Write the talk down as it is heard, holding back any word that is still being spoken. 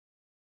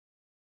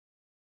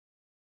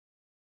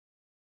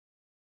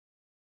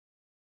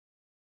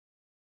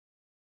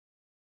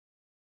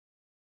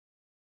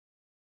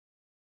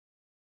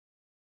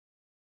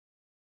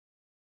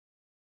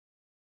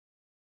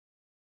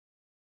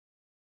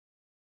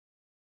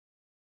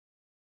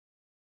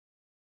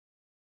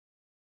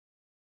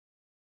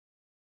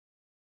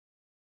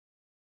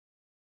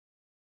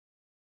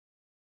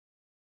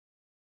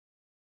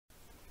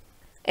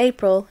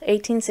April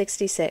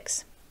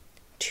 1866.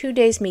 2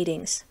 days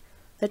meetings.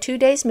 The 2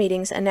 days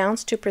meetings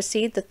announced to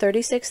precede the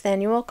 36th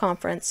Annual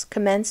Conference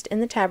commenced in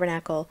the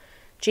Tabernacle,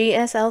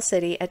 GSL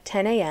City at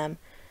 10 a.m.,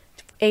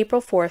 April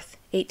 4th,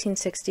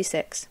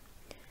 1866.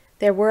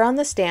 There were on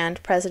the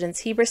stand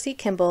Presidents Heber C.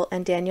 Kimball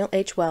and Daniel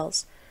H.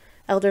 Wells,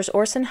 Elders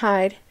Orson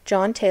Hyde,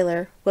 John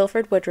Taylor,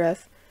 Wilford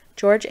Woodruff,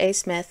 George A.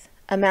 Smith,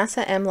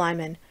 Amasa M.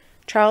 Lyman,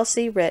 Charles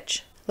C.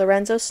 Rich,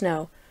 Lorenzo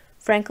Snow,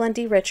 Franklin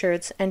D.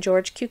 Richards, and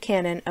George Q.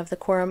 Cannon of the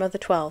Quorum of the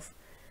 12,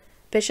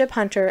 Bishop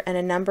Hunter, and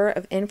a number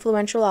of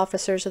influential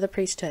officers of the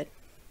priesthood.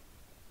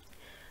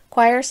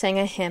 Choir sang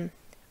a hymn.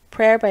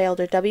 Prayer by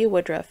Elder W.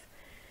 Woodruff.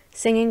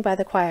 Singing by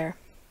the choir.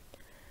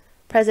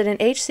 President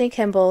H. C.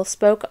 Kimball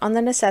spoke on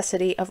the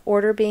necessity of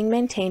order being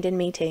maintained in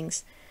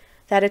meetings,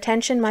 that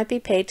attention might be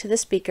paid to the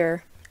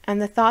speaker,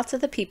 and the thoughts of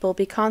the people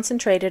be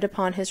concentrated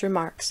upon his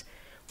remarks.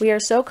 We are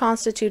so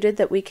constituted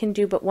that we can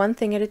do but one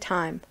thing at a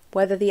time,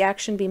 whether the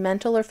action be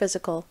mental or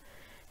physical.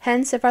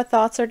 Hence, if our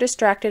thoughts are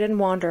distracted and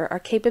wander, our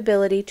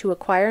capability to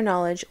acquire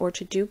knowledge or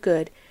to do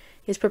good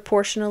is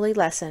proportionally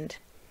lessened.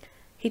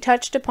 He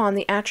touched upon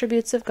the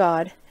attributes of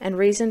God, and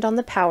reasoned on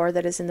the power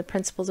that is in the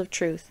principles of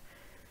truth.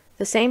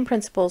 The same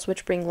principles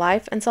which bring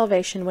life and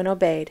salvation when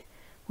obeyed,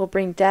 will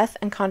bring death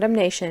and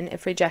condemnation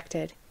if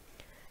rejected.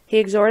 He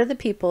exhorted the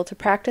people to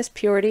practice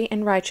purity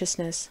and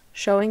righteousness,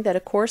 showing that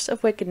a course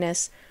of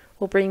wickedness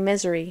will bring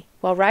misery,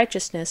 while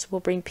righteousness will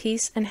bring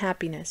peace and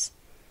happiness.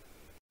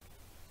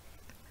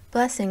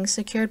 Blessings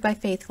secured by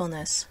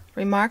faithfulness.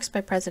 Remarks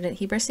by President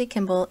Heber C.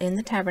 Kimball in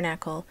the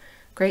Tabernacle,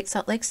 Great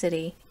Salt Lake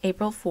City,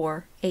 April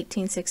 4,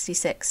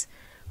 1866.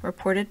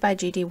 Reported by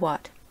G.D.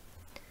 Watt.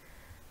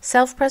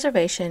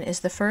 Self-preservation is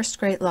the first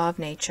great law of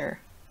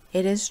nature.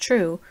 It is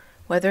true,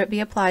 whether it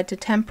be applied to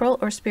temporal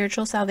or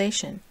spiritual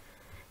salvation.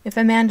 If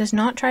a man does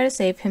not try to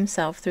save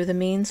himself through the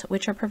means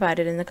which are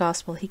provided in the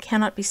gospel, he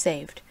cannot be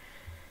saved.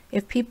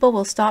 If people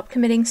will stop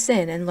committing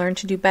sin and learn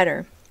to do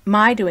better,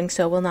 my doing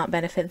so will not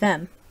benefit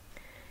them.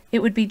 It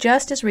would be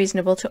just as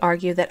reasonable to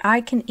argue that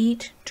I can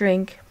eat,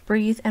 drink,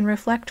 breathe, and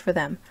reflect for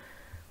them.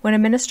 When a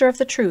minister of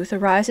the truth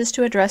arises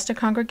to address a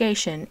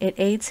congregation, it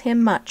aids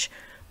him much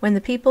when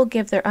the people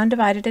give their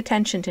undivided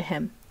attention to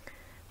him.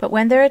 But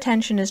when their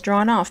attention is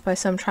drawn off by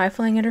some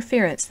trifling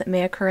interference that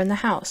may occur in the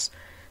house,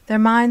 their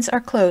minds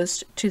are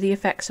closed to the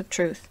effects of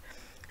truth,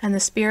 and the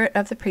spirit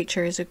of the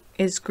preacher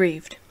is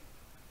grieved.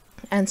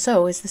 And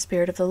so is the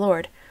Spirit of the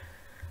Lord.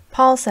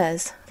 Paul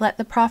says, "Let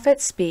the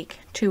prophets speak,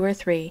 2 or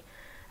 3,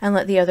 and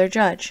let the other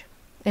judge.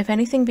 If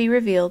anything be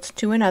revealed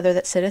to another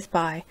that sitteth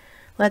by,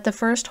 let the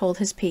first hold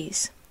his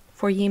peace.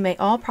 For ye may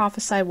all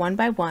prophesy one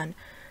by one,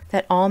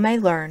 that all may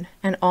learn,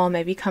 and all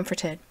may be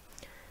comforted.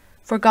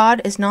 For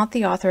God is not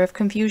the author of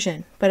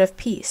confusion, but of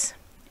peace,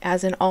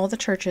 as in all the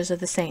churches of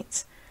the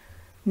saints.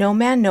 No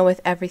man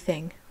knoweth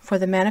everything, for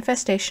the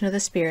manifestation of the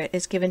Spirit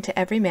is given to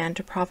every man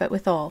to profit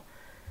withal.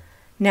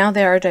 Now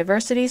there are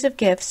diversities of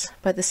gifts,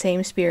 but the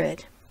same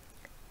Spirit,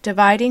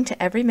 dividing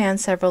to every man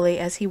severally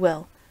as he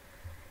will.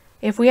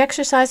 If we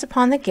exercise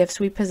upon the gifts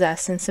we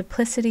possess in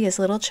simplicity as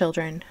little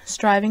children,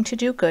 striving to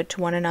do good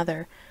to one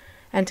another,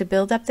 and to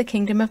build up the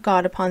kingdom of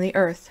God upon the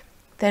earth,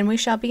 then we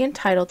shall be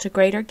entitled to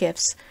greater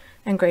gifts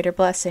and greater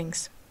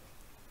blessings.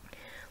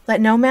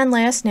 Let no man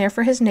lay a snare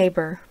for his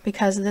neighbor,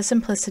 because of the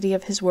simplicity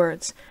of his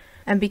words,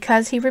 and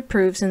because he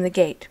reproves in the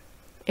gate.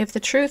 If the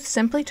truth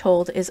simply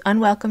told is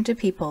unwelcome to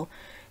people,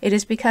 it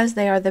is because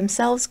they are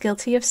themselves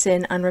guilty of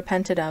sin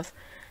unrepented of,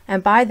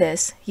 and by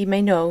this ye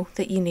may know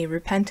that ye need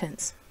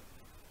repentance.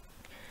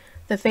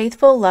 The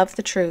faithful love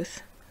the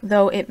truth,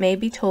 though it may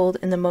be told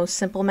in the most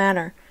simple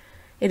manner.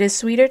 It is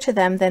sweeter to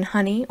them than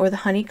honey or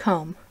the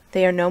honeycomb.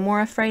 They are no more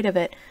afraid of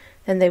it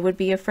than they would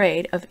be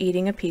afraid of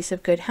eating a piece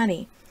of good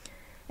honey.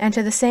 And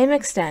to the same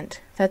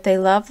extent that they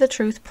love the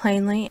truth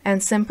plainly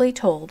and simply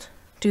told,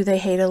 do they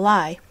hate a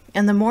lie,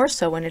 and the more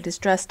so when it is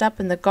dressed up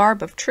in the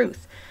garb of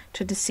truth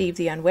to deceive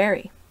the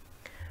unwary.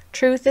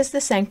 Truth is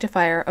the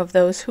sanctifier of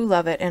those who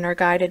love it and are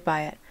guided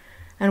by it,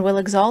 and will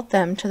exalt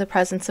them to the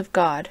presence of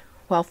God,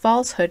 while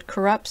falsehood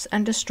corrupts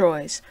and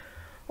destroys,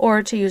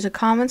 or, to use a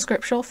common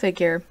scriptural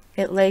figure,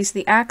 it lays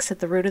the axe at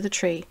the root of the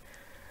tree.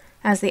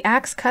 As the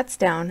axe cuts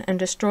down and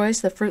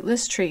destroys the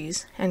fruitless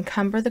trees, and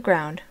cumber the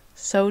ground,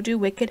 so do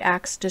wicked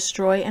acts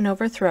destroy and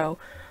overthrow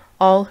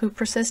all who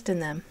persist in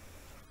them.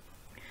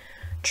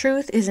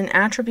 Truth is an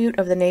attribute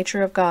of the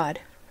nature of God.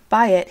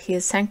 By it he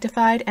is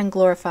sanctified and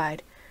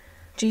glorified.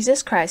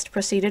 Jesus Christ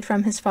proceeded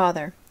from his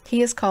Father.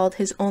 He is called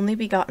his only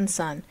begotten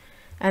Son,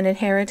 and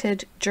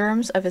inherited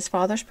germs of his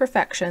Father's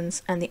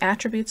perfections and the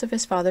attributes of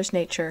his Father's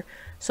nature,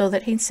 so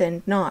that he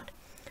sinned not.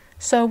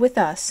 So with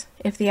us,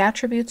 if the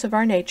attributes of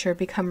our nature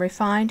become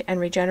refined and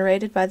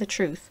regenerated by the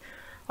truth,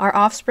 our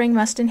offspring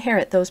must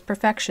inherit those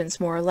perfections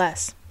more or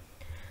less.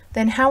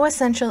 Then how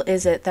essential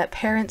is it that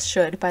parents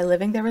should, by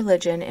living their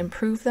religion,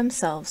 improve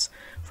themselves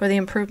for the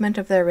improvement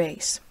of their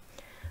race?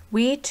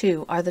 We,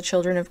 too, are the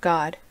children of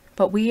God,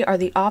 but we are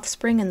the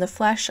offspring in the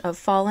flesh of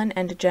fallen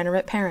and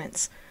degenerate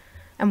parents,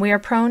 and we are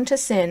prone to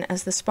sin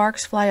as the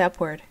sparks fly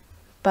upward.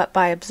 But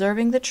by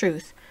observing the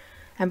truth,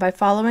 and by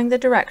following the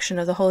direction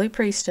of the holy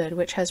priesthood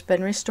which has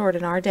been restored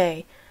in our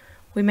day,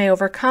 we may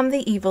overcome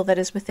the evil that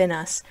is within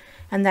us,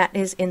 and that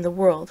is in the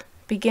world,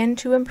 begin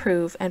to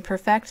improve and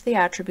perfect the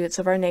attributes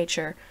of our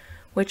nature,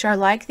 which are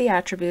like the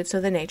attributes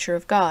of the nature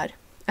of God,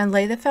 and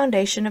lay the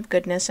foundation of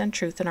goodness and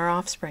truth in our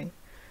offspring.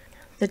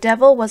 The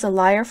devil was a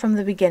liar from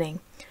the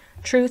beginning.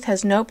 Truth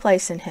has no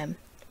place in him,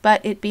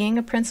 but it being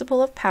a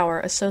principle of power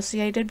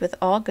associated with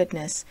all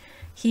goodness,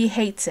 he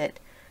hates it,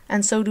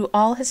 and so do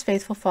all his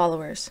faithful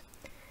followers.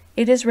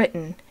 It is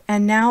written,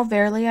 And now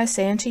verily I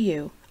say unto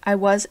you, I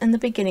was in the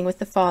beginning with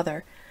the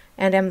Father,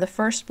 and am the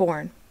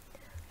firstborn,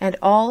 and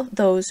all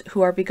those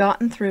who are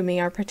begotten through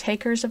me are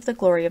partakers of the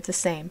glory of the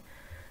same,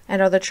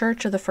 and are the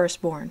church of the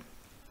firstborn.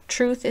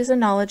 Truth is a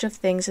knowledge of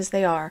things as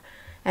they are,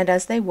 and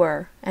as they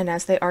were, and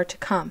as they are to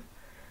come.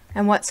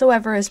 And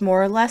whatsoever is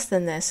more or less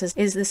than this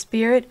is the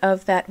spirit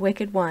of that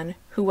wicked one,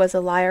 who was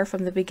a liar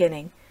from the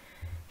beginning.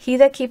 He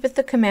that keepeth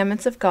the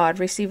commandments of God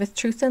receiveth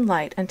truth and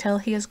light, until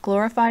he is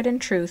glorified in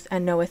truth,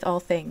 and knoweth all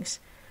things.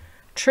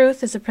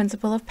 Truth is a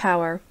principle of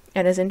power,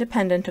 and is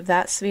independent of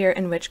that sphere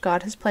in which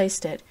God has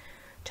placed it,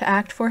 to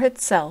act for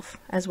itself,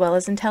 as well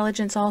as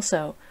intelligence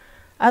also.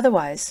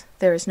 Otherwise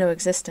there is no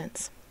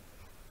existence.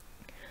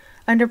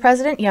 Under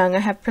President Young I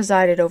have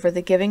presided over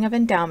the giving of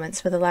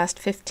endowments for the last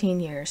 15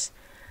 years.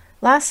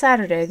 Last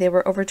Saturday there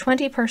were over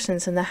 20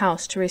 persons in the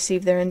house to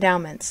receive their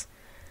endowments.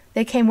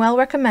 They came well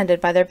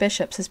recommended by their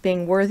bishops as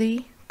being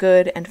worthy,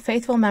 good, and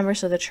faithful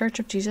members of the Church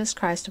of Jesus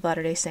Christ of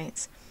Latter-day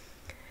Saints.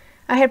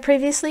 I had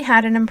previously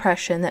had an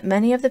impression that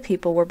many of the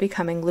people were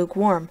becoming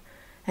lukewarm,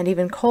 and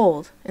even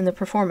cold, in the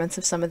performance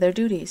of some of their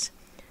duties.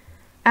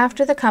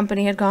 After the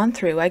company had gone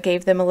through, I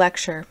gave them a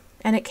lecture,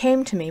 and it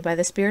came to me by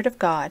the Spirit of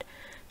God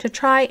to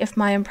try if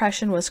my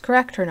impression was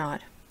correct or not.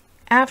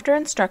 After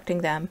instructing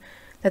them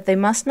that they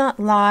must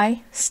not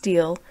lie,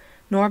 steal,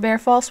 nor bear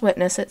false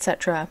witness,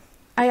 etc.,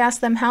 I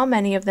asked them how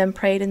many of them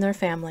prayed in their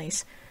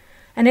families,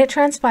 and it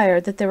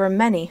transpired that there were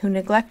many who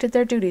neglected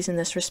their duties in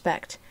this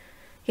respect,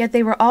 yet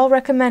they were all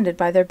recommended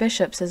by their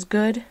bishops as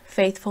good,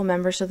 faithful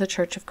members of the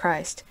Church of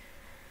Christ.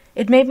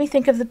 It made me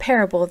think of the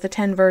parable of the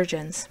 10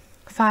 virgins,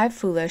 5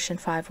 foolish and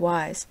 5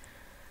 wise.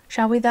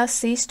 Shall we thus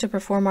cease to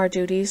perform our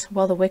duties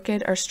while the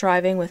wicked are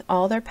striving with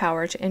all their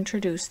power to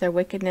introduce their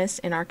wickedness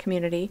in our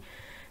community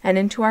and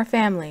into our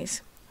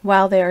families,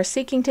 while they are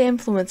seeking to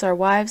influence our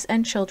wives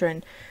and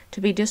children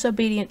to be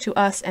disobedient to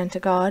us and to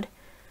God?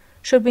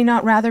 Should we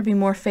not rather be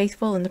more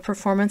faithful in the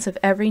performance of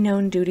every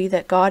known duty,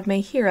 that God may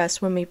hear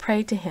us when we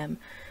pray to him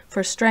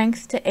for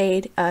strength to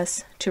aid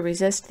us to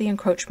resist the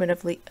encroachment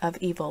of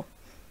evil?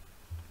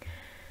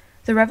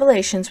 The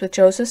revelations which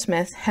Joseph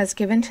Smith has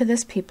given to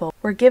this people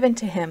were given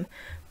to him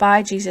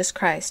by Jesus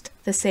Christ,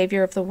 the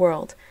Savior of the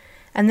world,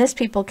 and this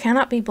people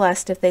cannot be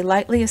blessed if they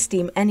lightly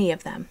esteem any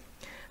of them,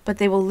 but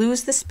they will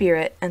lose the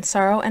spirit, and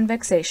sorrow and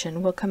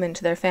vexation will come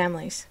into their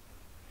families.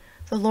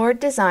 The Lord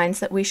designs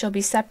that we shall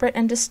be separate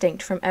and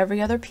distinct from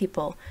every other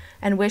people,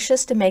 and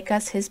wishes to make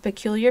us his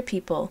peculiar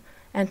people,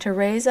 and to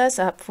raise us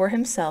up for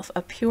himself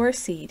a pure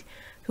seed,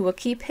 who will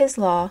keep his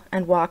law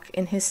and walk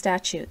in his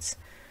statutes.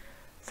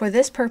 For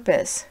this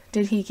purpose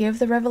did he give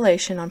the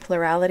revelation on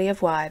plurality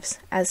of wives,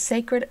 as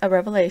sacred a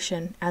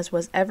revelation as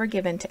was ever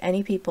given to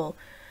any people,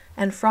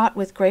 and fraught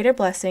with greater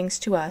blessings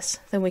to us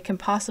than we can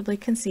possibly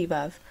conceive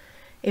of,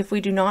 if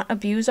we do not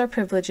abuse our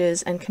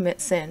privileges and commit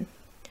sin.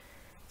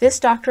 This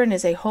doctrine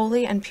is a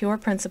holy and pure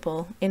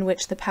principle, in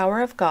which the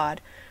power of God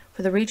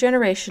for the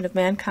regeneration of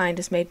mankind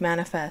is made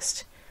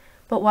manifest.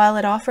 But while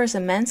it offers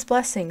immense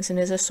blessings and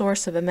is a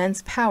source of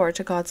immense power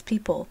to God's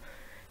people,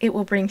 it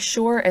will bring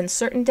sure and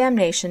certain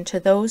damnation to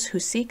those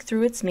who seek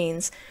through its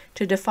means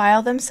to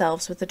defile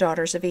themselves with the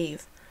daughters of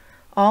Eve.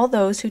 All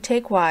those who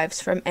take wives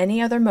from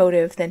any other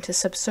motive than to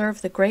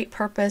subserve the great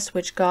purpose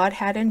which God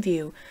had in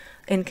view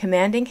in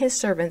commanding his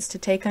servants to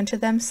take unto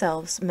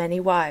themselves many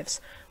wives,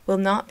 will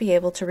not be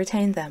able to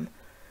retain them.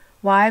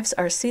 Wives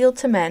are sealed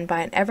to men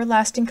by an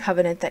everlasting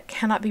covenant that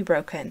cannot be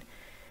broken.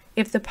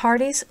 If the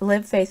parties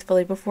live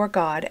faithfully before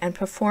God and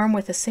perform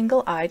with a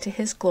single eye to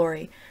his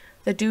glory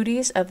the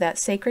duties of that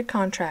sacred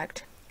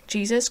contract,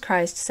 Jesus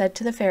Christ said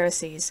to the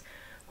Pharisees,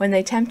 when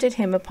they tempted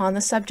him upon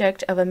the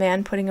subject of a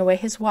man putting away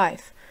his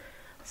wife,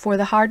 "For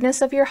the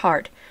hardness of your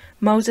heart,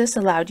 Moses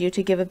allowed you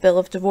to give a bill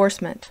of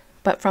divorcement,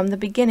 but from the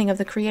beginning of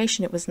the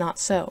creation it was not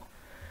so.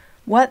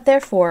 What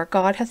therefore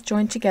God hath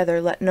joined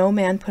together, let no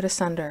man put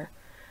asunder."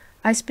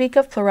 I speak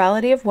of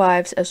plurality of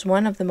wives as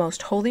one of the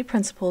most holy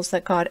principles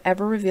that God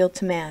ever revealed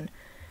to man,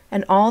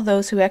 and all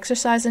those who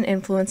exercise an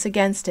influence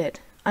against it,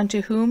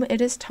 unto whom it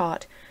is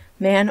taught,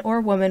 man or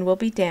woman will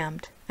be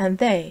damned, and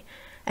they,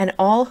 and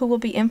all who will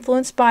be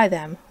influenced by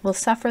them, will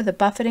suffer the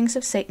buffetings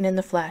of Satan in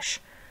the flesh,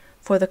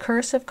 for the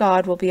curse of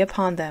God will be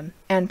upon them,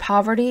 and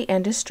poverty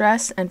and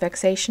distress and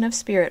vexation of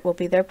spirit will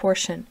be their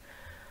portion,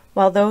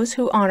 while those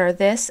who honor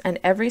this and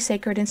every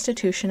sacred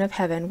institution of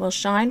heaven will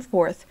shine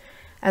forth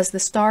as the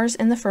stars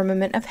in the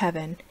firmament of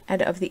heaven,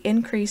 and of the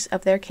increase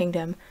of their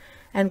kingdom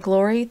and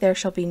glory there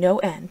shall be no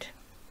end.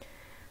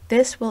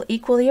 This will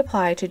equally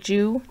apply to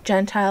Jew,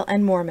 Gentile,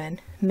 and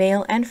Mormon,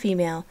 male and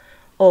female,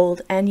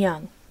 old and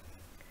young.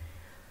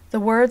 The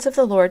words of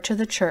the Lord to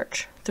the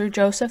Church, through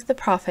Joseph the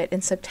prophet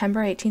in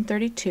September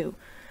 1832,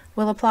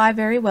 will apply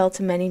very well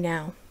to many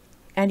now.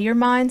 And your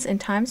minds in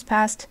times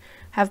past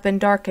have been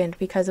darkened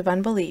because of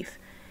unbelief,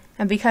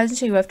 and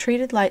because you have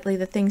treated lightly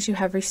the things you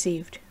have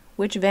received,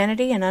 which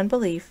vanity and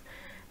unbelief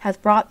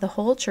hath brought the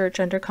whole church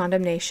under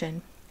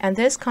condemnation. And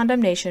this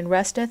condemnation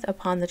resteth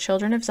upon the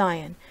children of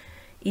Zion,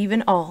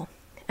 even all,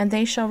 and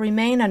they shall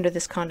remain under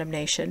this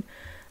condemnation,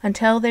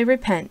 until they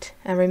repent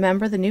and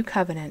remember the new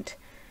covenant,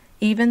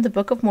 even the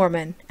Book of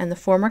Mormon and the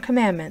former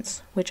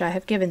commandments which I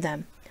have given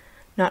them,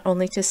 not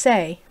only to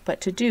say,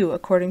 but to do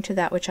according to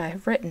that which I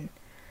have written,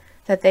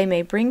 that they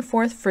may bring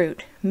forth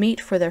fruit,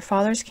 meet for their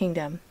Father's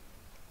kingdom.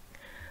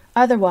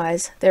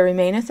 Otherwise there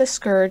remaineth a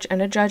scourge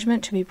and a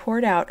judgment to be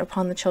poured out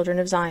upon the children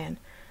of Zion.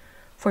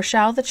 For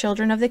shall the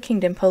children of the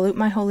kingdom pollute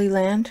my holy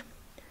land?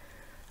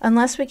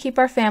 Unless we keep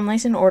our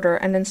families in order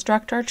and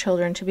instruct our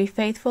children to be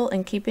faithful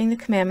in keeping the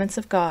commandments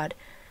of God,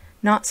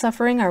 not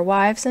suffering our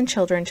wives and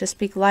children to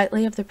speak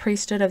lightly of the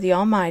priesthood of the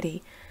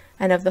Almighty,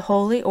 and of the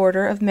holy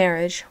order of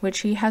marriage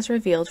which He has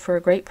revealed for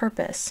a great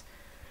purpose.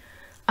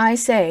 I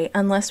say,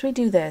 unless we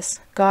do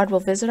this, God will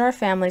visit our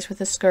families with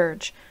a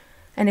scourge,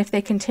 and if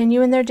they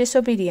continue in their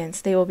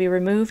disobedience, they will be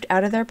removed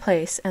out of their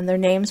place, and their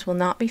names will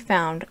not be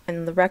found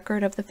in the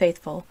record of the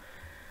faithful.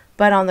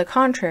 But on the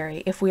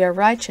contrary, if we are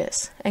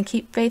righteous, and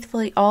keep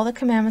faithfully all the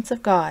commandments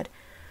of God,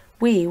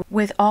 we,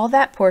 with all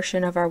that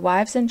portion of our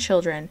wives and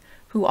children,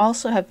 who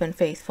also have been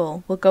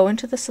faithful, will go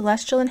into the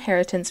celestial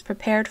inheritance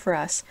prepared for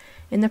us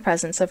in the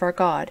presence of our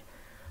God.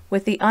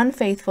 With the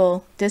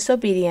unfaithful,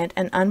 disobedient,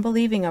 and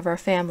unbelieving of our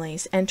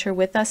families enter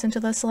with us into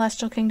the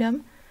celestial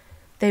kingdom?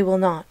 They will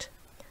not.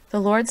 The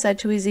Lord said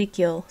to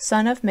Ezekiel,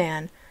 Son of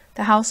man,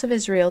 the house of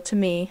Israel to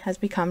me has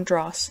become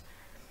dross.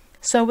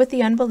 So with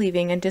the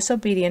unbelieving and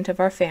disobedient of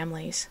our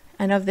families,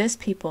 and of this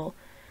people,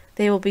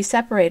 they will be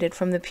separated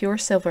from the pure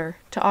silver,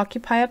 to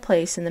occupy a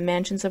place in the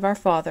mansions of our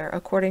Father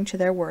according to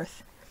their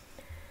worth.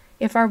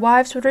 If our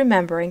wives would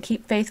remember and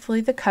keep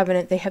faithfully the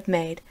covenant they have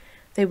made,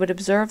 they would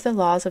observe the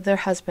laws of their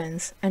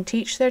husbands, and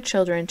teach their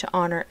children to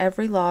honor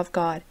every law of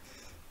God,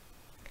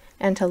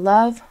 and to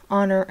love,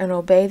 honor, and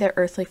obey their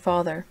earthly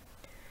father.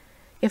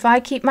 If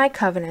I keep my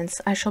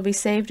covenants, I shall be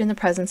saved in the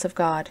presence of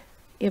God.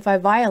 If I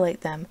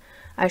violate them,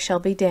 I shall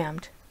be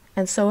damned.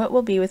 And so it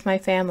will be with my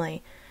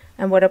family,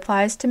 and what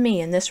applies to me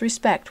in this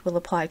respect will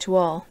apply to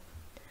all.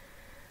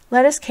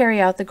 Let us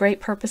carry out the great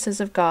purposes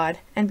of God,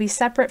 and be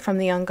separate from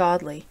the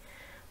ungodly.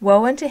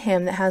 Woe unto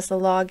him that has the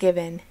law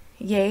given,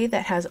 yea,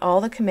 that has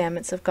all the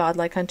commandments of God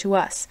like unto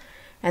us,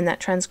 and that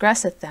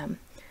transgresseth them,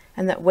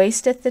 and that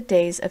wasteth the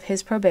days of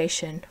his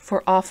probation,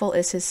 for awful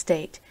is his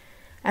state.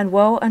 And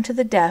woe unto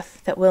the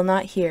deaf that will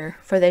not hear,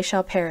 for they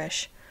shall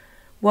perish.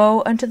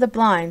 Woe unto the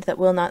blind that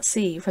will not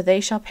see, for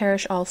they shall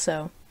perish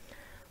also.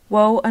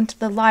 Woe unto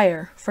the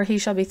liar, for he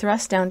shall be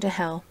thrust down to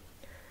hell.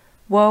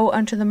 Woe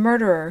unto the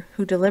murderer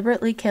who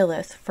deliberately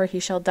killeth, for he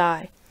shall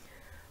die.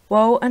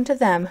 Woe unto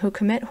them who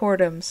commit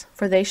whoredoms,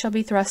 for they shall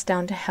be thrust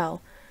down to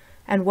hell.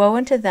 And woe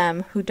unto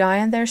them who die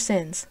in their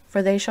sins,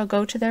 for they shall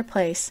go to their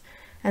place,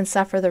 and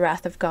suffer the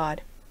wrath of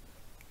God.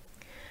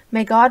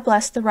 May God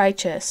bless the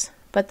righteous,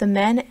 but the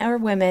men or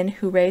women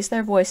who raise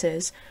their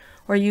voices,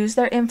 or use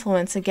their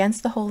influence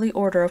against the holy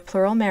order of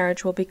plural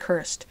marriage will be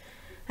cursed,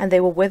 and they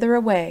will wither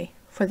away,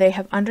 for they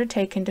have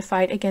undertaken to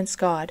fight against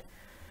God.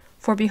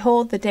 For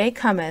behold, the day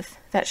cometh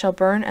that shall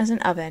burn as an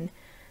oven,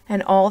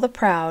 and all the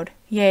proud,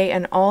 yea,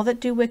 and all that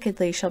do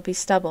wickedly shall be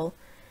stubble.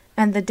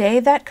 And the day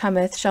that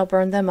cometh shall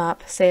burn them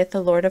up, saith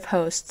the Lord of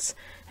hosts,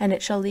 and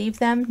it shall leave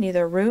them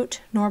neither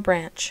root nor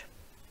branch.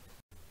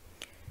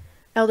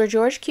 Elder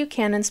George Q.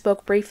 Cannon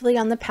spoke briefly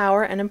on the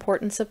power and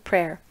importance of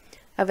prayer,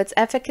 of its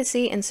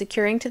efficacy in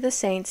securing to the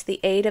saints the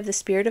aid of the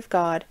Spirit of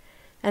God,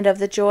 and of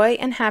the joy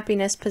and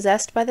happiness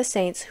possessed by the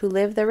saints who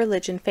live their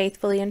religion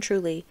faithfully and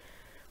truly.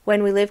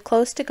 When we live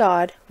close to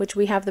God, which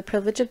we have the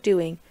privilege of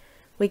doing,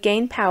 we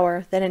gain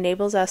power that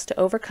enables us to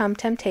overcome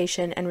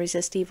temptation and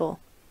resist evil.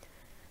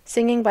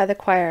 Singing by the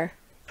choir.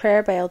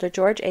 Prayer by Elder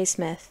George A.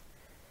 Smith.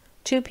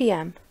 2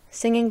 p.m.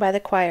 Singing by the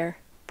choir.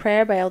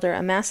 Prayer by Elder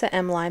Amasa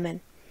M.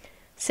 Lyman.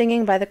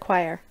 Singing by the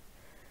choir.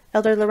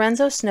 Elder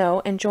Lorenzo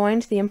Snow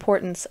enjoined the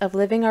importance of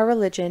living our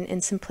religion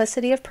in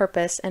simplicity of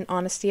purpose and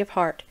honesty of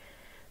heart,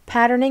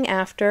 patterning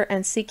after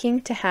and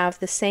seeking to have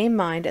the same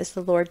mind as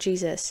the Lord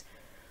Jesus,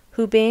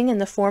 who being in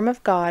the form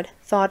of God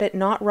thought it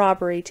not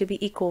robbery to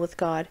be equal with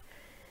God.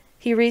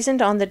 He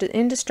reasoned on the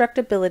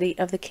indestructibility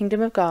of the kingdom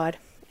of God,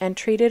 and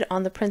treated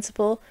on the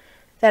principle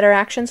that our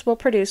actions will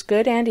produce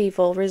good and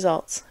evil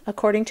results,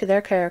 according to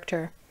their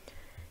character.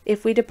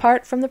 If we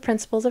depart from the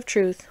principles of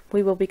truth,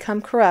 we will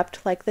become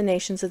corrupt like the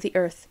nations of the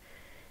earth.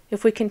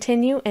 If we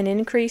continue and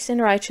increase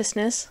in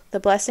righteousness, the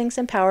blessings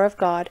and power of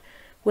God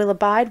will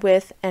abide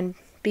with and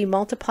be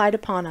multiplied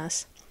upon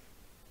us.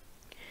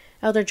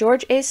 Elder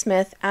George A.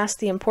 Smith asked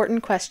the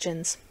important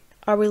questions.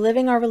 Are we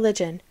living our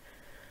religion?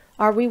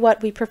 Are we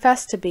what we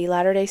profess to be,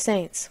 Latter-day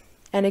Saints?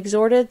 And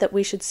exhorted that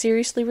we should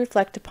seriously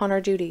reflect upon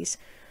our duties,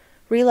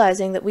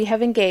 realizing that we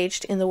have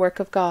engaged in the work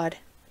of God,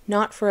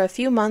 not for a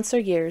few months or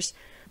years,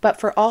 but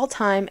for all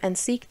time, and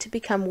seek to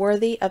become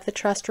worthy of the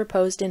trust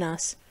reposed in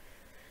us.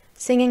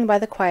 Singing by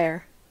the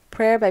choir.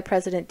 Prayer by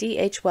President D.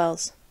 H.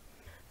 Wells.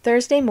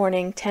 Thursday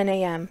morning, 10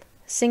 a.m.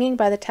 Singing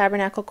by the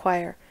Tabernacle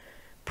Choir.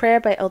 Prayer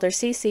by Elder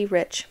C. C.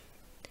 Rich.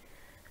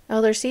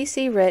 Elder C.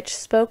 C. Rich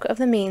spoke of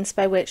the means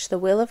by which the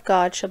will of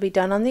God shall be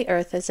done on the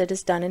earth as it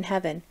is done in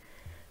heaven.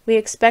 We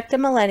expect a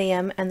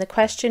millennium, and the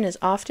question is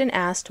often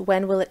asked,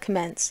 when will it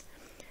commence?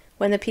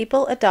 When the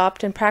people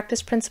adopt and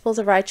practice principles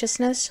of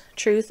righteousness,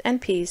 truth,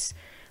 and peace,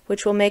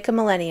 which will make a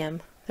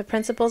millennium. The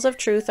principles of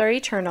truth are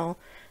eternal,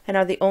 and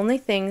are the only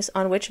things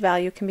on which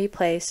value can be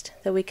placed,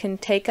 that we can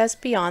take us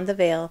beyond the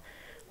veil,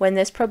 when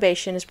this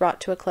probation is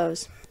brought to a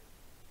close.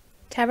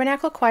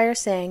 Tabernacle Choir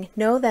sang,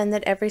 Know then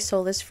that every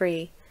soul is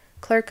free.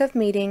 Clerk of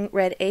Meeting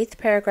read 8th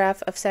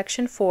paragraph of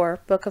Section 4,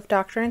 Book of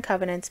Doctrine and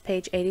Covenants,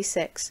 page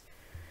 86.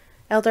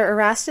 Elder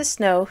Erastus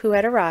Snow, who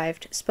had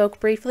arrived, spoke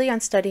briefly on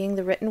studying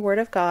the written Word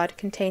of God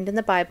contained in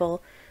the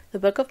Bible, the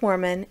Book of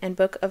Mormon, and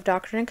Book of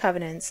Doctrine and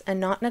Covenants, and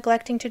not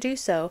neglecting to do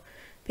so,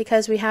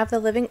 because we have the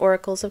living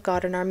oracles of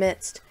God in our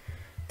midst.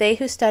 They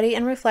who study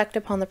and reflect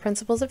upon the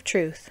principles of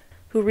truth,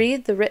 who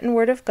read the written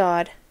Word of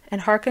God,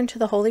 and hearken to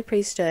the holy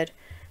priesthood,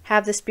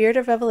 have the spirit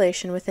of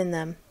revelation within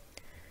them.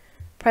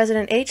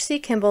 President H. C.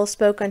 Kimball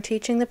spoke on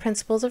teaching the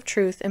principles of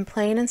truth in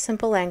plain and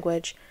simple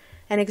language,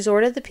 and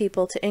exhorted the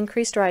people to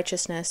increased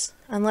righteousness,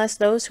 unless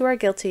those who are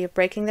guilty of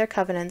breaking their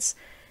covenants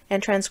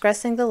and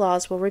transgressing the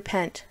laws will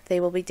repent, they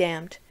will be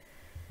damned.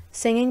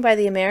 Singing by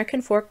the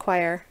American Fork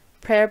Choir.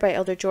 Prayer by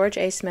Elder George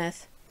A.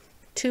 Smith.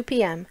 2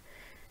 p.m.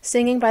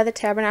 Singing by the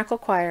Tabernacle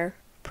Choir.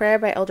 Prayer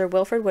by Elder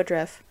Wilford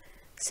Woodruff.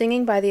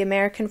 Singing by the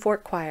American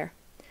Fork Choir.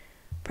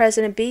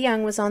 President B.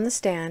 Young was on the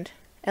stand,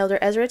 Elder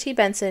Ezra T.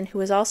 Benson, who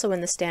was also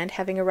in the stand,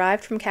 having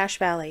arrived from Cache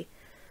Valley.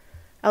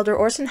 Elder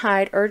Orson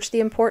Hyde urged the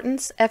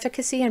importance,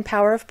 efficacy, and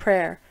power of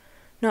prayer.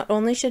 Not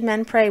only should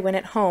men pray when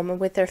at home and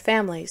with their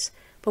families,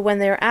 but when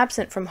they are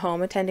absent from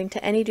home attending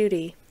to any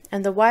duty,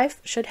 and the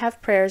wife should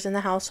have prayers in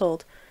the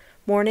household,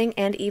 morning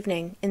and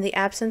evening, in the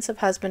absence of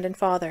husband and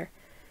father.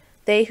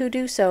 They who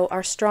do so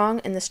are strong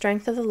in the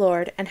strength of the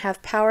Lord, and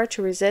have power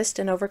to resist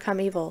and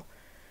overcome evil.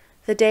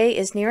 The day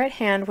is near at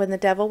hand when the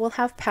devil will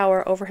have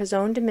power over his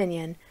own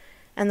dominion,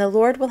 and the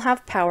Lord will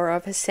have power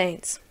of his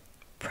saints.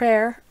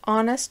 Prayer,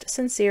 honest,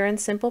 sincere, and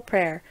simple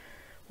prayer,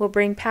 will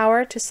bring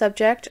power to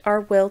subject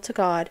our will to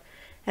God,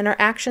 and our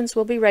actions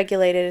will be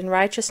regulated in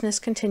righteousness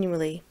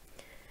continually.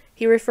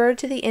 He referred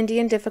to the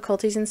Indian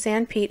difficulties in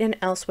San Pete and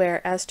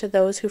elsewhere as to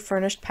those who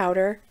furnished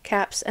powder,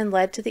 caps, and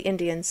lead to the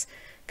Indians,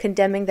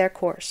 condemning their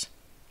course.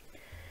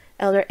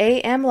 Elder A.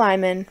 M.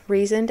 Lyman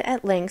reasoned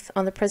at length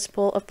on the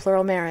principle of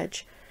plural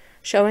marriage,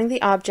 showing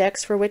the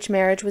objects for which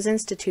marriage was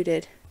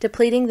instituted,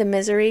 depleting the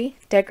misery,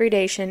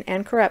 degradation,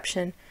 and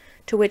corruption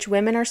to which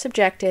women are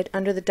subjected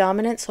under the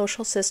dominant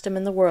social system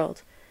in the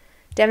world,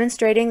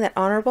 demonstrating that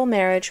honorable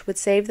marriage would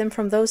save them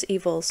from those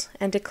evils,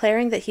 and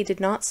declaring that he did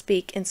not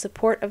speak in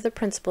support of the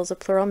principles of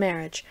plural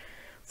marriage,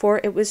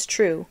 for it was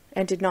true,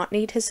 and did not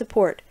need his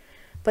support,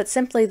 but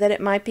simply that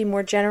it might be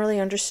more generally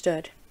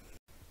understood.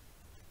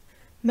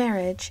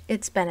 Marriage,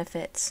 Its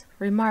Benefits.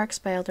 Remarks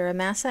by Elder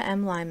Amasa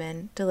M.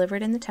 Lyman,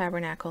 delivered in the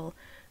Tabernacle,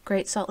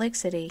 Great Salt Lake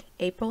City,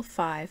 April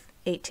 5,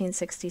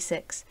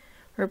 1866.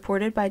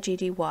 Reported by G.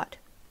 D. Watt.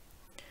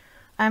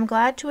 I am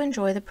glad to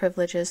enjoy the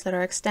privileges that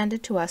are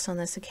extended to us on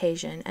this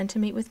occasion, and to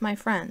meet with my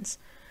friends,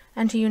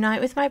 and to unite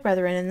with my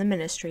brethren in the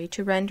ministry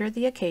to render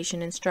the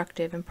occasion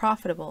instructive and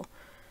profitable.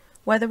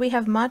 Whether we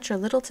have much or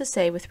little to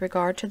say with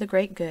regard to the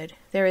great good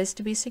there is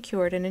to be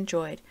secured and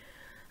enjoyed,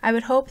 I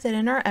would hope that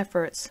in our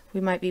efforts we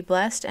might be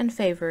blessed and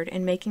favored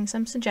in making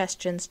some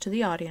suggestions to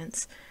the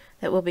audience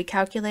that will be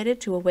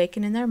calculated to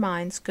awaken in their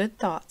minds good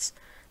thoughts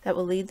that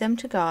will lead them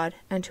to God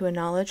and to a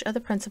knowledge of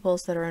the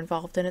principles that are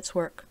involved in its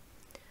work.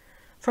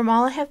 From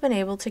all I have been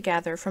able to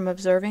gather from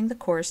observing the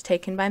course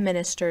taken by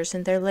ministers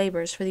in their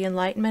labors for the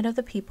enlightenment of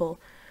the people,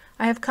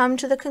 I have come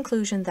to the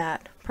conclusion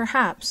that,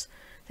 perhaps,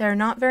 there are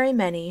not very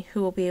many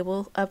who will be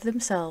able of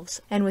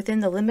themselves, and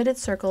within the limited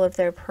circle of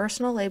their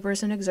personal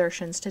labors and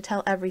exertions, to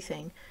tell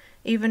everything,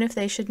 even if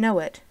they should know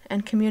it,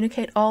 and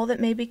communicate all that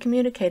may be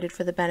communicated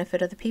for the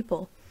benefit of the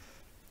people.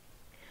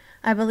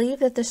 I believe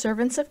that the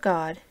servants of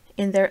God,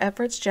 in their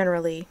efforts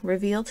generally,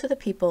 reveal to the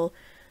people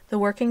the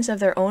workings of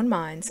their own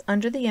minds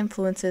under the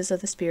influences of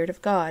the Spirit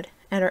of God,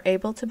 and are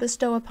able to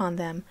bestow upon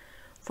them,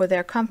 for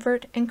their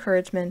comfort,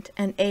 encouragement,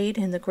 and aid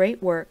in the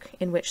great work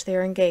in which they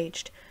are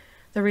engaged,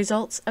 the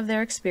results of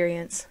their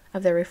experience,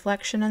 of their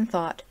reflection and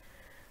thought.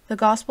 The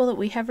gospel that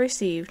we have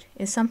received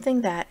is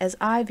something that, as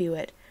I view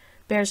it,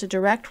 bears a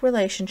direct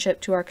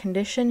relationship to our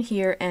condition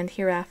here and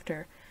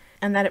hereafter,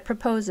 and that it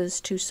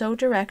proposes to so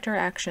direct our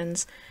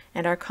actions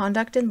and our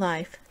conduct in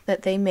life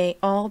that they may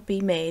all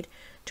be made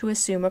to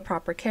assume a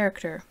proper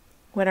character.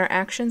 When our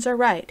actions are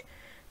right,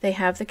 they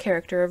have the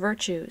character of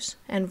virtues,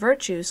 and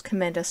virtues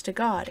commend us to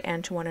God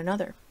and to one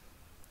another.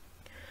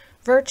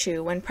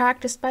 Virtue, when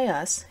practiced by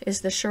us,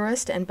 is the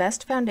surest and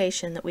best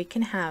foundation that we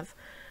can have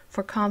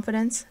for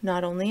confidence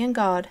not only in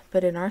God,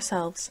 but in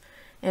ourselves,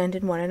 and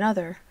in one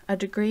another, a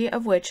degree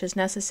of which is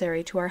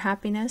necessary to our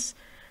happiness,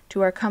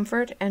 to our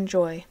comfort and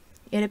joy.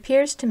 It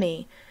appears to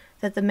me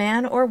that the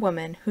man or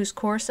woman whose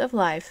course of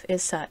life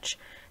is such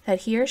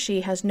that he or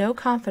she has no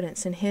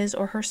confidence in his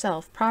or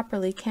herself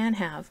properly can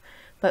have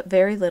but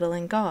very little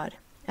in God.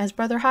 As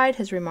Brother Hyde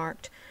has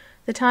remarked,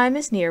 the time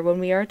is near when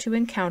we are to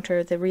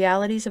encounter the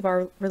realities of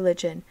our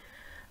religion.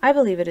 I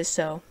believe it is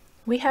so.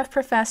 We have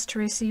professed to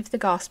receive the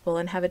gospel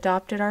and have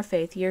adopted our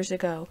faith years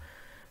ago.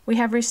 We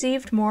have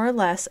received more or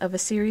less of a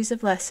series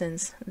of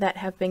lessons that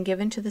have been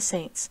given to the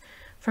saints,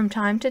 from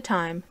time to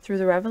time, through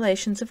the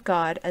revelations of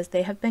God as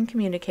they have been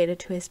communicated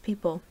to his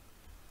people.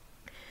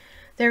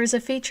 There is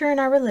a feature in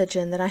our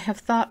religion that I have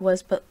thought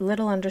was but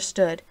little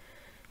understood.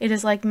 It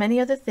is like many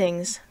other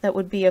things that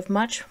would be of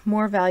much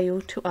more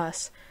value to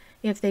us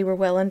if they were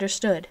well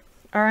understood.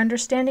 Our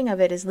understanding of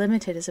it is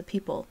limited as a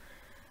people,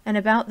 and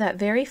about that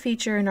very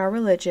feature in our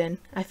religion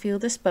I feel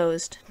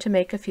disposed to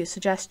make a few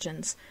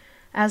suggestions,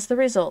 as the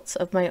results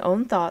of my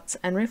own thoughts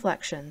and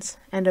reflections,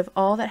 and of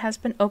all that has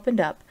been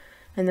opened up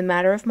in the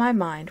matter of my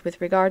mind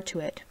with regard to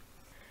it.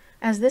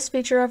 As this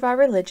feature of our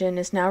religion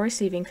is now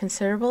receiving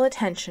considerable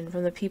attention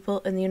from the people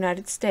in the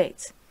United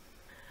States,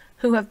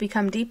 who have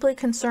become deeply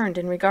concerned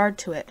in regard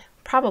to it,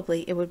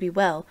 probably it would be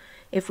well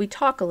if we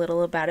talk a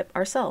little about it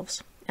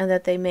ourselves, and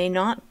that they may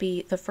not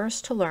be the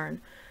first to learn,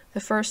 the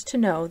first to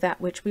know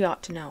that which we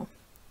ought to know.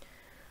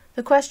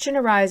 The question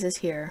arises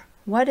here,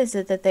 what is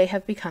it that they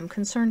have become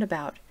concerned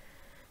about?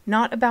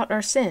 Not about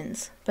our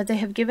sins, but they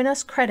have given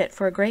us credit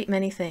for a great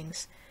many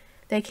things.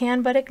 They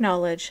can but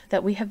acknowledge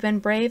that we have been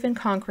brave in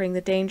conquering the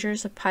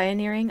dangers of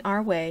pioneering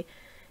our way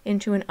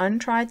into an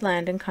untried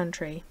land and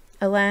country,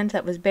 a land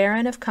that was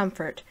barren of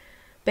comfort,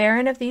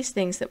 barren of these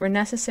things that were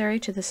necessary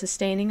to the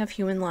sustaining of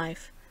human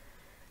life.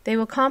 They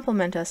will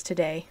compliment us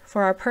today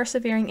for our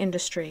persevering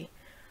industry,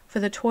 for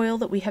the toil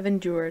that we have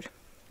endured,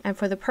 and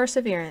for the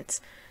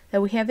perseverance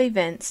that we have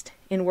evinced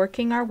in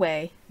working our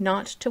way,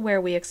 not to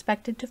where we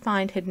expected to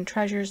find hidden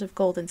treasures of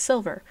gold and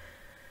silver,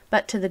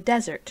 but to the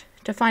desert,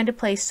 to find a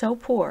place so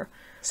poor,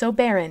 so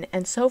barren,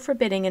 and so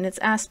forbidding in its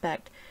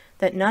aspect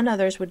that none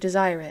others would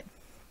desire it,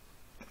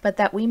 but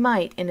that we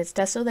might, in its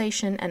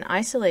desolation and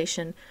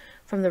isolation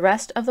from the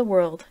rest of the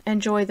world,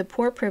 enjoy the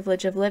poor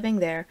privilege of living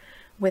there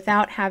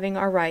without having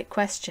our right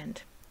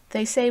questioned.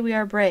 They say we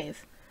are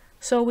brave.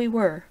 So we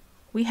were.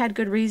 We had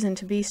good reason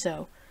to be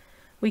so.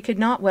 We could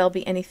not well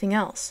be anything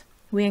else.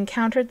 We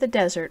encountered the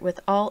desert with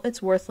all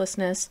its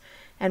worthlessness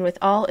and with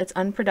all its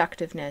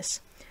unproductiveness,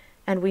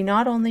 and we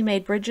not only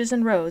made bridges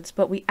and roads,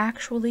 but we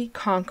actually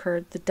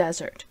conquered the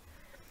desert.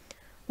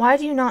 Why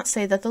do you not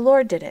say that the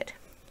Lord did it?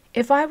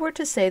 If I were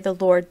to say the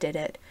Lord did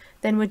it,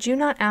 then would you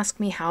not ask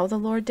me how the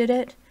Lord did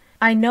it?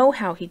 I know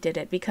how he did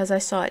it, because I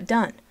saw it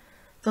done.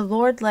 The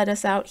Lord led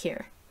us out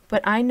here,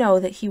 but I know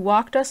that he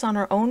walked us on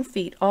our own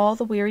feet all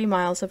the weary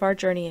miles of our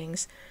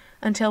journeyings,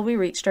 until we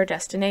reached our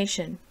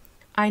destination.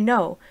 I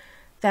know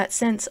that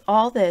since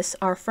all this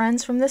our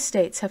friends from the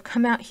States have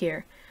come out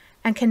here,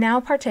 and can now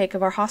partake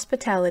of our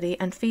hospitality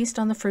and feast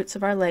on the fruits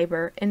of our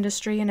labor,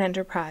 industry, and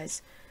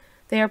enterprise.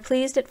 They are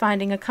pleased at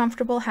finding a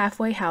comfortable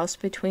halfway house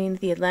between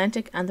the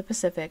Atlantic and the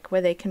Pacific,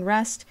 where they can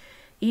rest,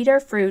 eat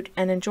our fruit,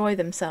 and enjoy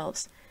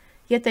themselves.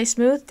 Yet they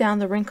smooth down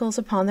the wrinkles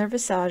upon their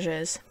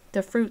visages,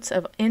 the fruits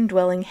of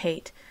indwelling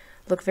hate,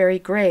 look very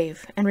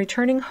grave, and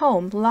returning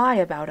home lie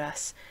about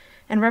us,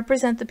 and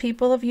represent the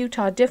people of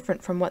Utah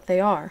different from what they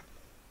are.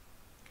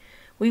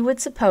 We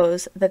would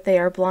suppose that they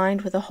are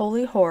blind with a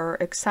holy horror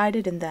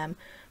excited in them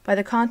by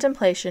the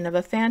contemplation of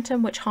a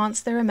phantom which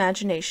haunts their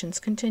imaginations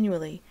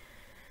continually.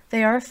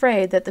 They are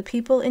afraid that the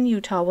people in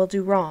Utah will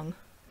do wrong.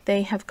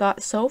 They have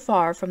got so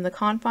far from the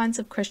confines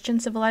of Christian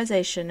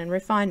civilization and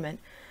refinement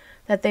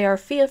that they are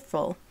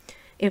fearful,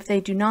 if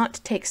they do not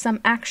take some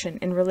action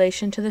in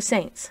relation to the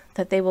saints,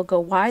 that they will go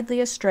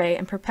widely astray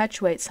and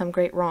perpetuate some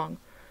great wrong.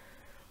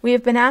 We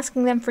have been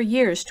asking them for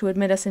years to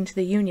admit us into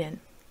the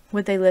Union.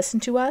 Would they listen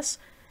to us?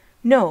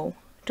 No.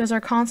 Does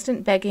our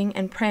constant begging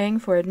and praying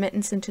for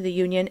admittance into the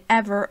Union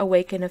ever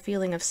awaken a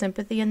feeling of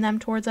sympathy in them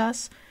towards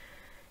us?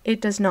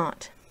 It does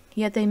not.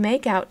 Yet they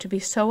make out to be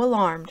so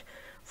alarmed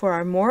for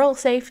our moral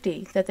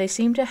safety that they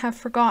seem to have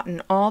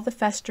forgotten all the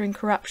festering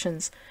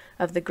corruptions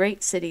of the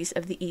great cities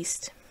of the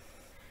East.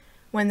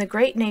 When the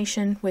great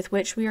nation with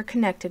which we are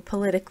connected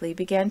politically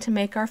began to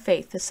make our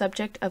faith the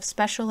subject of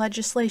special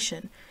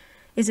legislation,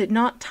 is it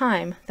not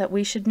time that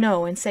we should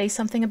know and say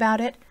something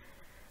about it?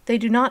 They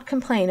do not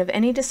complain of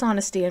any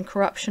dishonesty and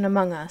corruption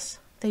among us.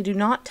 They do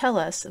not tell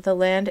us the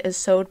land is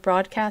sowed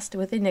broadcast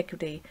with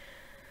iniquity.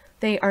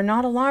 They are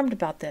not alarmed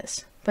about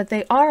this, but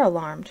they are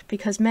alarmed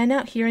because men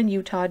out here in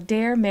Utah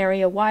dare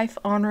marry a wife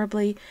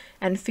honorably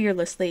and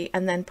fearlessly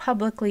and then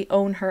publicly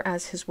own her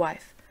as his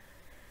wife.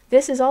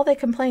 This is all they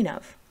complain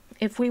of.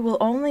 If we will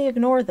only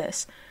ignore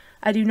this,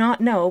 I do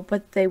not know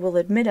but they will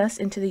admit us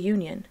into the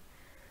Union.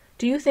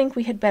 Do you think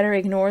we had better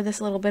ignore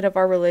this little bit of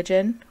our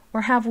religion,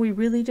 or have we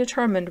really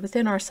determined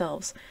within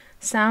ourselves,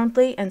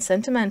 soundly and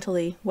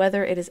sentimentally,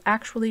 whether it is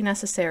actually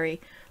necessary,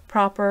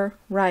 proper,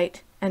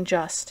 right, and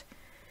just?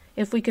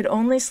 If we could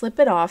only slip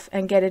it off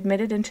and get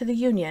admitted into the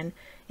union,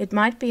 it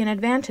might be an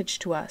advantage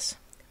to us.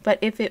 But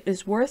if it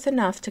is worth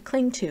enough to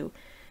cling to,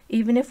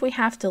 even if we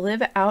have to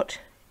live out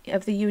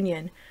of the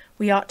union,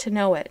 we ought to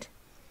know it,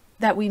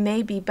 that we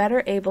may be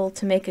better able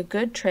to make a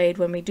good trade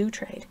when we do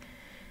trade.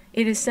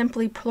 It is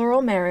simply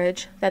plural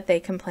marriage that they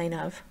complain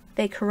of.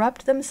 They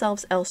corrupt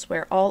themselves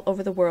elsewhere all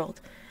over the world,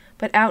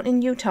 but out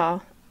in Utah,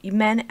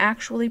 men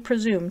actually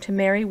presume to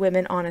marry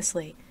women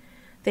honestly.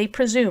 They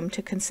presume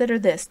to consider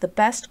this the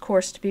best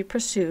course to be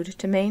pursued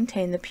to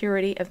maintain the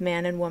purity of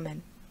man and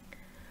woman.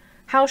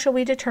 How shall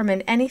we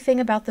determine anything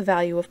about the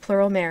value of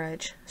plural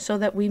marriage, so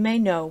that we may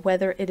know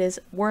whether it is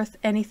worth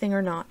anything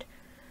or not?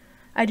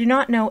 I do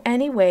not know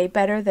any way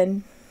better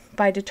than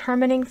by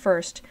determining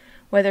first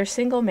whether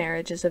single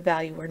marriage is of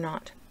value or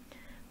not,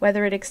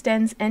 whether it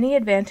extends any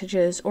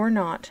advantages or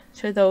not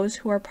to those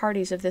who are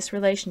parties of this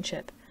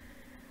relationship.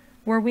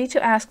 Were we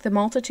to ask the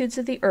multitudes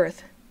of the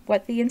earth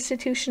what the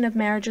institution of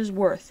marriage is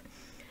worth,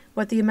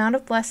 what the amount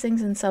of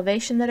blessings and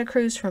salvation that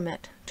accrues from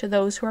it to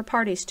those who are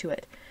parties to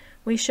it,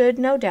 we should,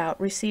 no doubt,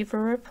 receive for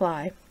a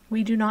reply,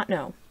 "We do not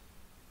know."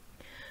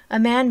 A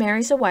man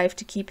marries a wife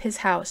to keep his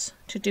house,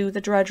 to do the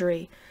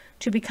drudgery,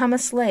 to become a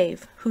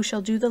slave, who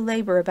shall do the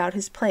labor about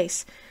his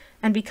place,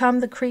 and become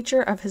the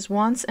creature of his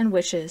wants and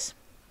wishes.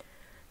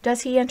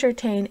 Does he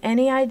entertain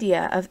any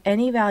idea of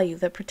any value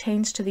that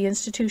pertains to the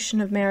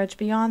institution of marriage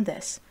beyond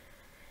this?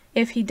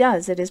 If he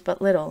does, it is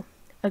but little.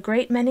 A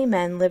great many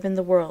men live in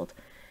the world,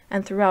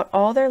 and throughout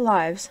all their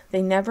lives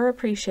they never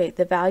appreciate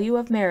the value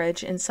of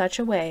marriage in such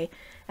a way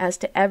as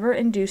to ever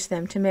induce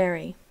them to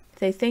marry.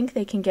 They think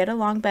they can get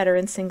along better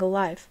in single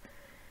life.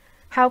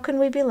 How can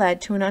we be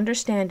led to an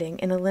understanding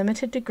in a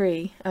limited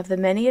degree of the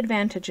many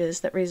advantages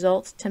that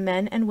result to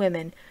men and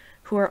women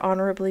who are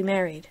honorably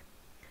married?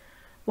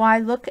 Why,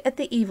 look at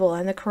the evil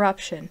and the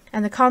corruption,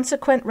 and the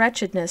consequent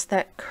wretchedness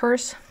that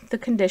curse the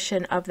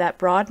condition of that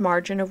broad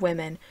margin of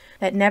women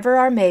that never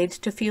are made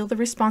to feel the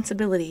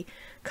responsibility,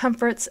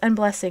 comforts, and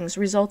blessings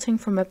resulting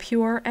from a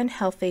pure and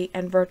healthy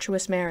and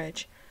virtuous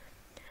marriage.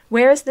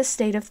 Where is this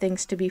state of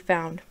things to be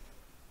found?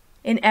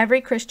 In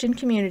every Christian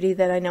community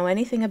that I know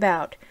anything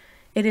about.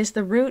 It is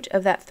the root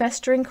of that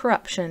festering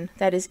corruption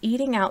that is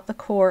eating out the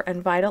core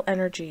and vital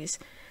energies,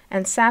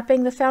 and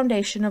sapping the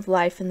foundation of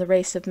life in the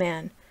race of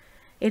man.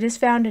 It is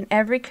found in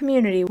every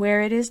community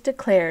where it is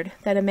declared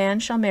that a man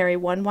shall marry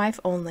one wife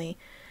only,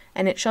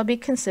 and it shall be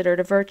considered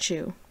a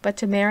virtue, but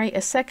to marry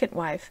a second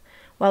wife,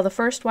 while the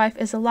first wife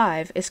is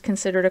alive, is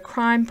considered a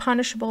crime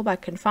punishable by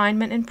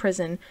confinement in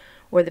prison,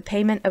 or the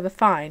payment of a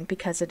fine,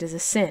 because it is a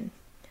sin.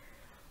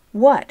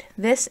 What,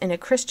 this in a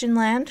Christian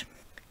land?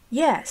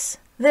 Yes,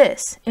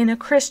 this in a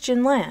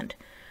Christian land.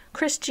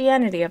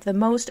 Christianity of the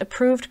most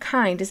approved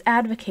kind is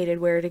advocated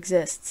where it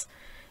exists.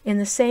 In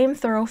the same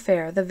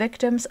thoroughfare, the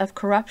victims of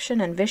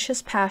corruption and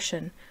vicious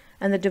passion,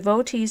 and the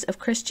devotees of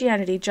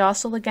Christianity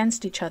jostle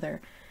against each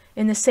other.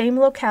 In the same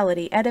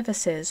locality,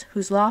 edifices,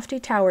 whose lofty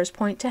towers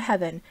point to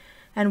heaven,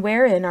 and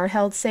wherein are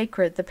held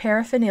sacred the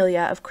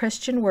paraphernalia of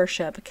Christian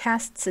worship,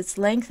 casts its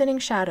lengthening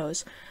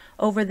shadows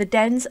over the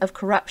dens of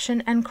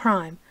corruption and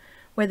crime,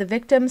 where the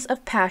victims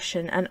of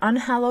passion and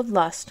unhallowed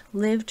lust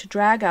live to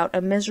drag out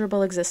a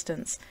miserable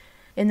existence,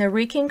 in the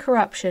reeking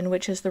corruption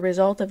which is the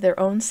result of their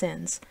own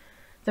sins.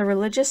 The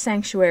religious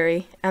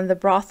sanctuary and the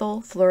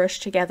brothel flourish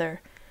together.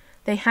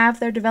 They have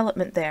their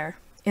development there.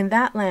 In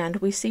that land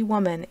we see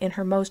woman in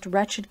her most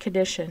wretched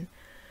condition.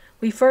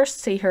 We first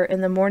see her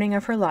in the morning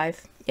of her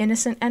life,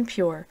 innocent and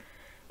pure,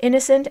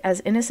 innocent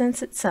as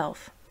innocence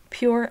itself,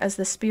 pure as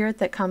the spirit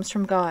that comes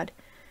from God.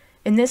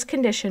 In this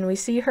condition we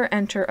see her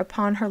enter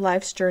upon her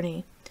life's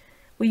journey.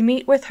 We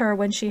meet with her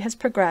when she has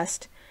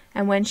progressed,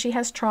 and when she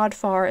has trod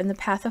far in the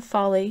path of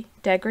folly,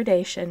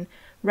 degradation,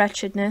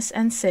 wretchedness,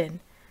 and sin,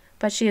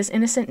 but she is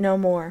innocent no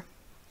more.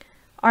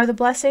 Are the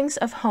blessings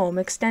of home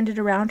extended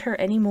around her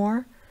any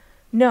more?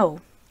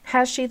 No.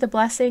 Has she the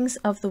blessings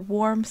of the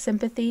warm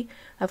sympathy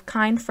of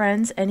kind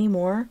friends any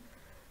more?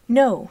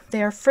 No,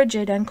 they are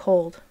frigid and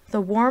cold.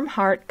 The warm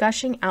heart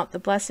gushing out the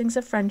blessings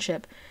of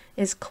friendship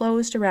is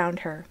closed around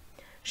her.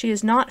 She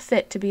is not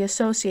fit to be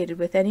associated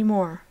with any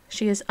more.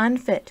 She is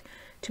unfit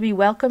to be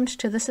welcomed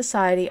to the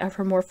society of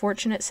her more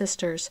fortunate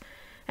sisters,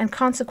 and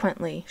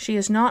consequently she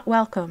is not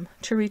welcome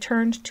to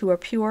return to a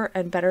pure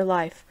and better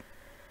life.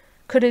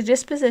 Could a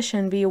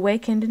disposition be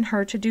awakened in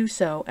her to do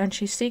so, and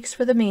she seeks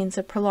for the means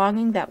of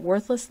prolonging that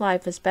worthless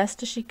life as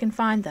best as she can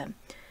find them?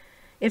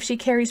 If she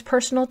carries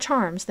personal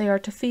charms, they are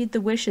to feed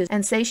the wishes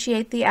and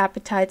satiate the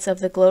appetites of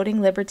the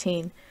gloating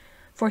libertine,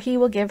 for he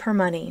will give her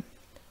money.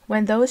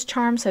 When those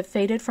charms have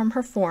faded from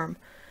her form,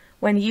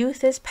 when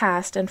youth is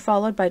past and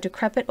followed by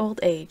decrepit old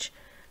age,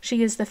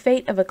 she is the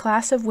fate of a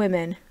class of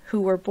women who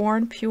were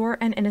born pure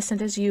and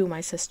innocent as you,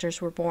 my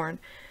sisters, were born,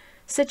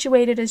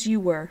 situated as you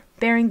were,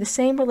 bearing the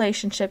same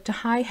relationship to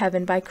high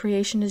heaven by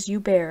creation as you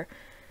bear,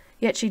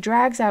 yet she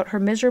drags out her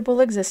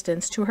miserable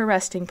existence to her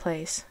resting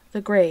place,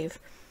 the grave,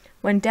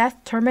 when death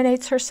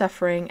terminates her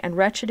suffering and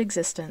wretched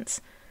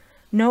existence.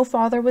 No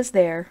father was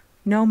there,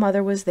 no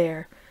mother was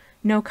there,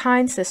 no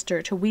kind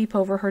sister to weep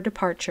over her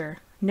departure,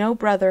 no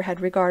brother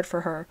had regard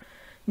for her,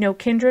 no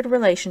kindred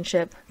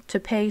relationship to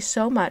pay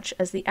so much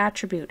as the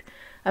attribute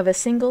of a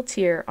single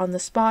tear on the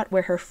spot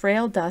where her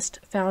frail dust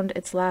found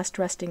its last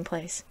resting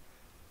place.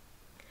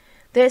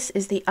 This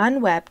is the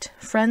unwept,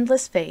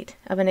 friendless fate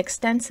of an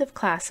extensive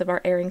class of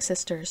our erring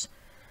sisters.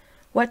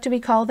 What do we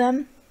call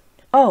them?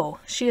 Oh,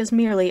 she is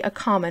merely a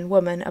common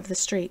woman of the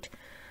street,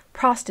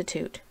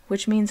 prostitute,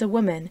 which means a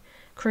woman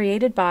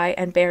created by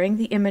and bearing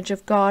the image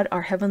of God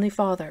our Heavenly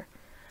Father,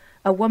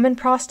 a woman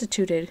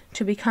prostituted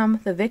to become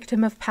the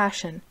victim of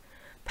passion,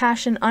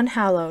 passion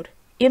unhallowed,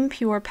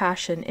 impure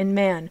passion in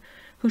man,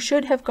 who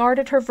should have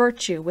guarded her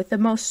virtue with the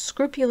most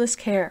scrupulous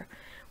care,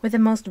 with the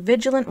most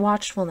vigilant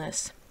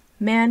watchfulness,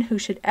 man who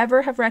should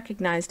ever have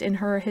recognized in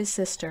her his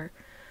sister,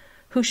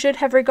 who should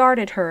have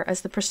regarded her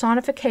as the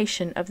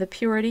personification of the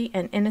purity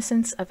and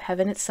innocence of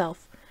heaven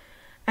itself,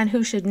 and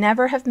who should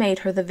never have made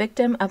her the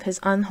victim of his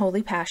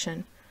unholy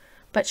passion.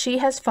 But she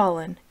has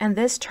fallen, and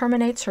this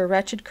terminates her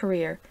wretched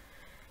career.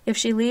 If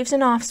she leaves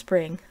an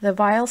offspring, the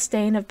vile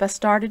stain of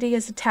bastardity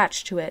is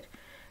attached to it,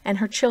 and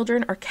her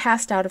children are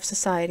cast out of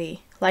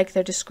society, like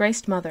their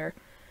disgraced mother.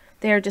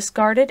 They are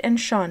discarded and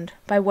shunned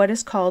by what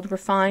is called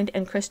refined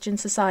and Christian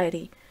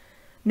society.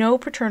 No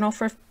paternal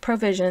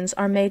provisions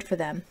are made for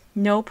them,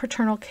 no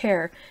paternal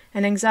care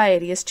and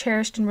anxiety is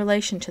cherished in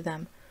relation to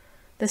them.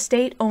 The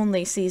state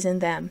only sees in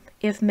them,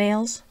 if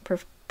males,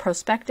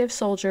 prospective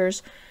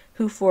soldiers,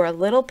 who for a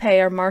little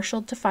pay are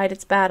marshaled to fight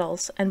its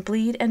battles, and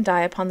bleed and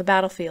die upon the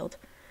battlefield.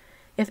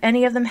 If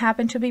any of them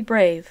happen to be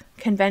brave,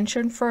 can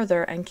venture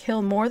further and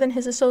kill more than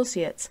his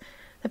associates,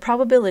 the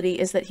probability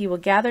is that he will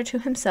gather to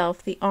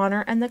himself the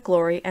honor and the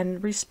glory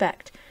and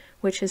respect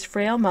which his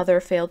frail mother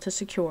failed to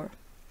secure.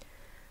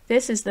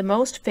 This is the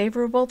most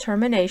favorable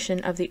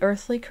termination of the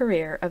earthly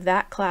career of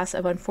that class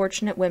of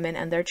unfortunate women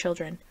and their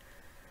children.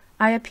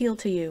 I appeal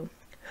to you,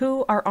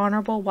 who are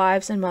honorable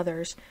wives and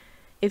mothers,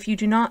 if you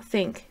do not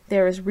think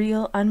there is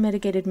real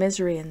unmitigated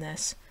misery in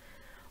this,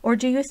 or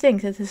do you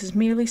think that this is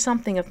merely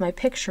something of my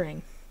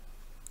picturing?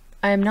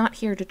 I am not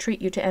here to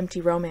treat you to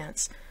empty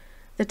romance.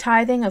 The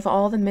tithing of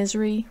all the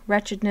misery,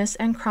 wretchedness,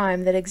 and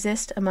crime that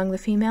exist among the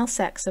female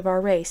sex of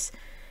our race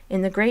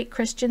in the great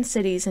Christian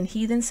cities and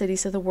heathen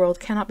cities of the world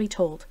cannot be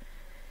told.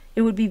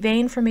 It would be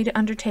vain for me to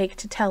undertake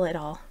to tell it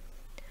all.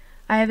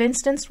 I have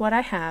instanced what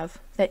I have,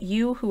 that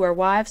you who are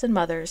wives and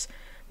mothers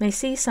may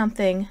see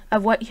something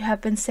of what you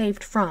have been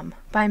saved from,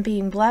 by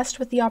being blessed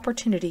with the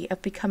opportunity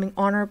of becoming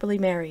honorably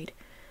married.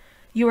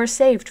 You are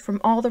saved from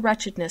all the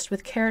wretchedness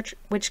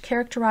which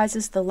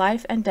characterizes the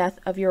life and death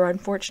of your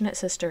unfortunate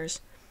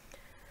sisters.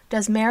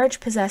 Does marriage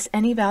possess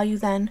any value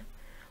then?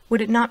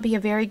 Would it not be a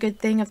very good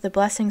thing if the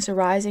blessings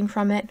arising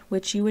from it,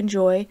 which you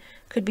enjoy,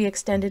 could be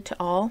extended to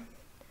all?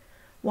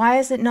 Why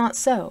is it not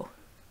so?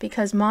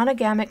 Because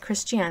monogamic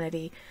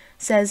Christianity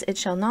says it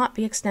shall not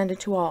be extended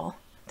to all.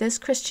 This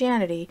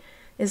Christianity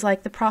is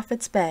like the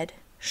prophet's bed,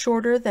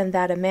 shorter than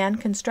that a man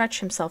can stretch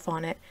himself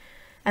on it,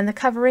 and the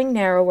covering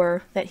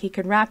narrower that he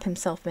can wrap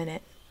himself in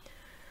it.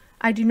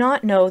 I do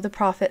not know the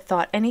prophet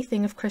thought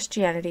anything of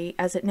Christianity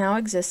as it now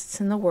exists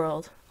in the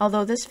world,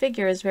 although this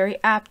figure is very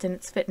apt in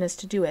its fitness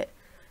to do it.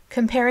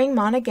 Comparing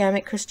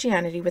monogamic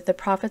Christianity with the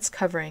prophet's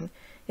covering,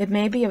 it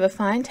may be of a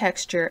fine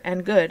texture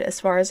and good as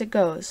far as it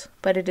goes,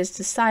 but it is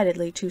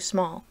decidedly too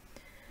small.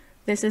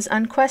 This is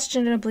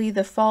unquestionably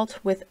the fault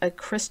with a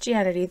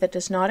Christianity that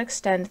does not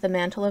extend the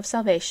mantle of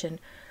salvation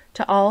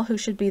to all who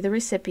should be the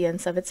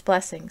recipients of its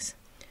blessings.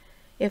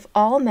 If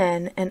all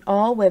men and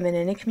all women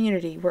in a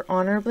community were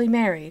honorably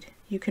married,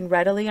 you can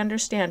readily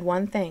understand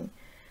one thing,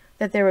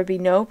 that there would be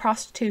no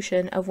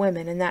prostitution of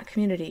women in that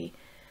community.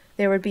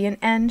 There would be an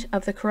end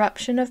of the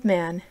corruption of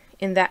man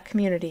in that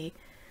community.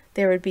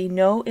 There would be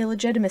no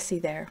illegitimacy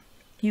there.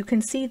 You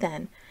can see,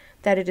 then,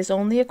 that it is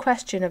only a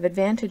question of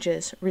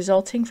advantages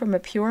resulting from a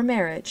pure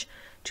marriage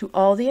to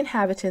all the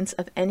inhabitants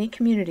of any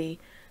community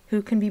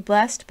who can be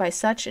blessed by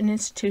such an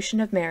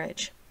institution of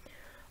marriage.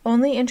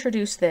 Only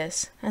introduce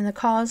this, and the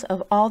cause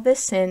of all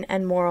this sin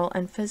and moral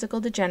and physical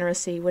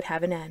degeneracy would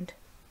have an end.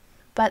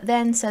 But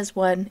then, says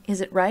one, is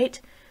it right?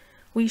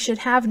 We should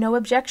have no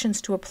objections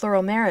to a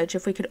plural marriage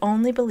if we could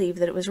only believe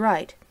that it was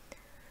right.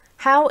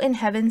 How in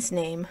heaven's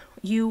name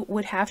you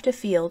would have to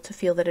feel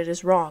that it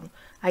is wrong,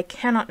 I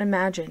cannot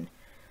imagine.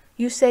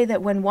 You say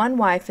that when one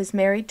wife is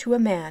married to a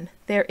man,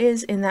 there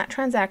is in that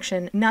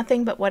transaction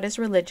nothing but what is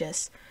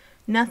religious,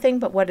 nothing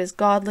but what is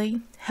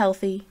godly,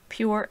 healthy,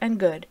 pure, and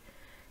good.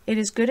 It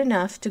is good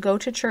enough to go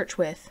to church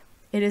with.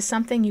 It is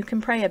something you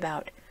can pray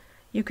about.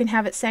 You can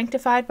have it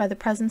sanctified by the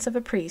presence of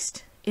a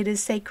priest. It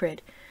is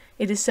sacred.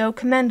 It is so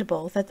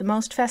commendable that the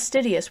most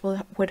fastidious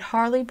would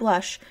hardly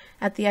blush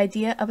at the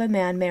idea of a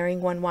man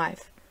marrying one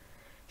wife.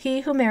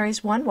 He who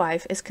marries one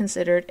wife is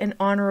considered an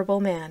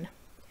honorable man,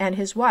 and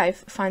his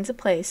wife finds a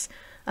place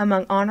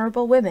among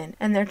honorable women,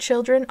 and their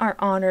children are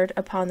honored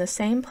upon the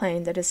same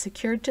plane that is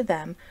secured to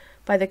them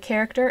by the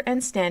character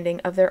and standing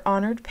of their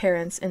honored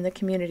parents in the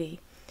community.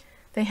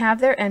 They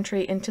have their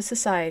entry into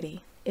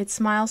society. It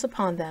smiles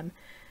upon them,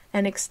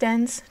 and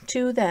extends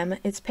to them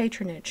its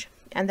patronage,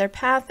 and their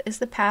path is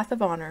the path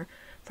of honor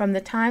from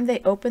the time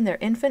they open their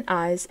infant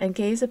eyes and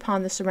gaze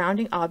upon the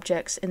surrounding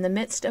objects in the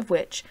midst of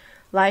which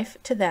life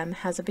to them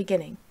has a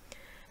beginning,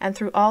 and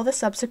through all the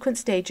subsequent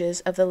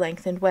stages of the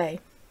lengthened way.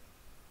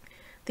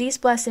 These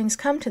blessings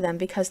come to them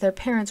because their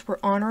parents were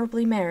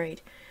honorably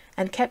married,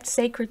 and kept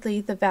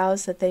sacredly the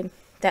vows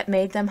that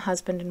made them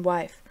husband and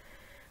wife.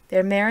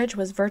 Their marriage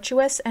was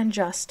virtuous and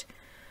just.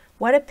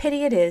 What a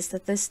pity it is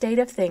that this state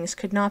of things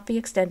could not be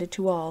extended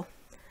to all.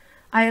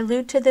 I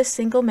allude to this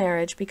single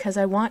marriage because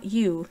I want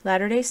you,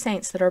 Latter-day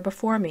Saints that are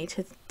before me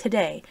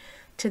today,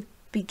 to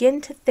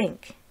begin to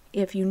think,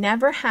 if you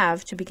never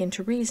have, to begin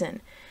to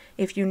reason,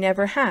 if you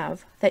never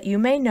have, that you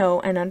may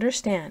know and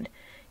understand,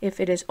 if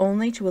it is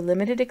only to a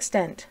limited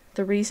extent,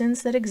 the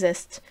reasons that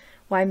exist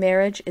why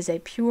marriage is a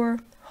pure,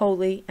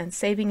 holy, and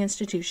saving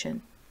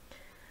institution.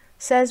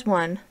 Says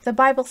one, the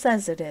Bible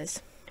says it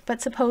is.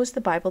 But suppose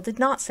the Bible did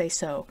not say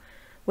so.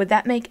 Would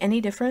that make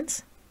any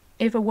difference?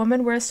 If a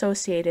woman were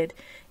associated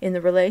in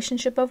the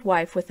relationship of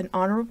wife with an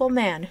honorable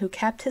man who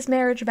kept his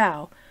marriage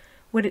vow,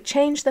 would it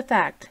change the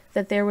fact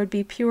that there would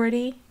be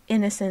purity,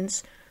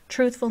 innocence,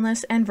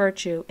 truthfulness, and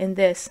virtue in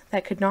this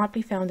that could not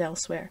be found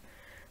elsewhere,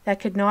 that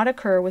could not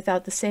occur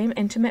without the same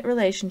intimate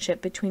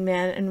relationship between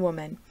man and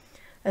woman,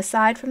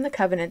 aside from the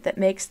covenant that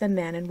makes them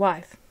man and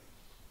wife?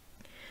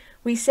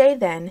 We say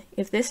then,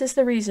 if this is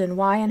the reason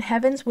why in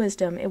heaven's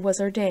wisdom it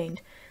was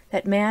ordained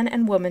that man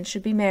and woman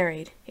should be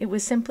married, it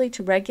was simply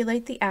to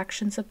regulate the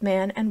actions of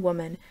man and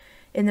woman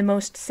in the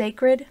most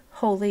sacred,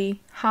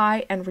 holy,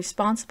 high, and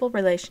responsible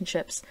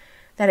relationships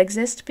that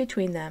exist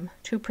between them,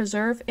 to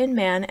preserve in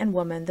man and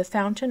woman the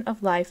fountain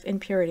of life in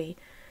purity,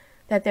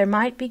 that there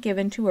might be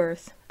given to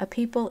earth a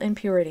people in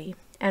purity,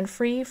 and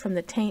free from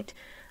the taint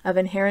of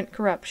inherent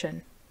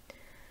corruption.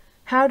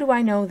 How do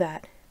I know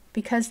that?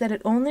 Because that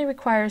it only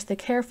requires the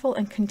careful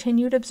and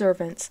continued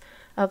observance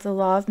of the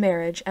law of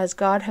marriage as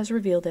God has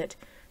revealed it,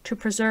 to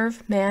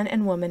preserve man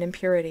and woman in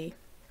purity.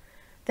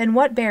 Then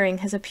what bearing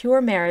has a pure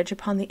marriage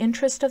upon the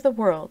interest of the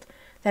world,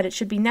 that it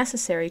should be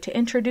necessary to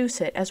introduce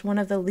it as one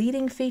of the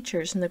leading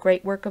features in the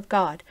great work of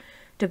God,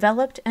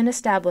 developed and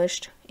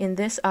established in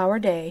this our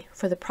day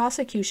for the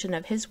prosecution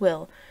of His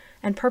will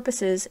and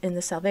purposes in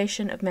the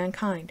salvation of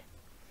mankind?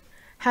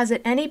 Has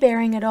it any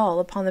bearing at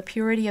all upon the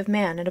purity of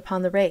man and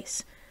upon the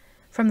race?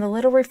 From the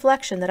little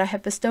reflection that I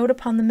have bestowed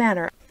upon the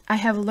matter, I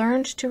have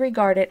learned to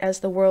regard it as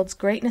the world's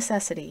great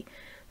necessity,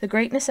 the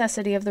great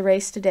necessity of the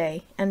race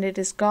today, and it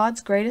is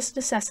God's greatest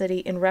necessity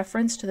in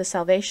reference to the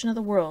salvation of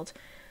the world,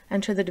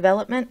 and to the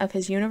development of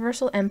His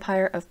universal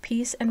empire of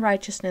peace and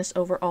righteousness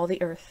over all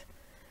the earth.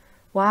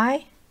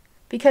 Why?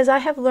 Because I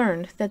have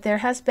learned that there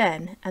has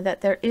been, and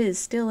that there is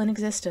still in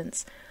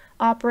existence,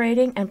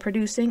 operating and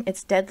producing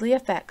its deadly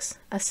effects,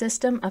 a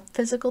system of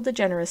physical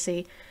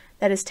degeneracy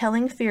that is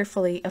telling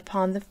fearfully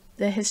upon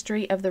the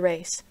history of the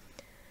race.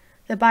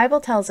 The Bible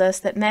tells us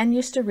that men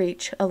used to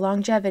reach a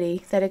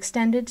longevity that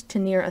extended to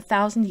near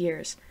 1,000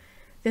 years.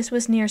 This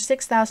was near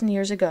 6,000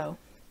 years ago.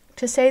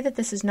 To say that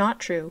this is not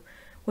true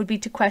would be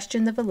to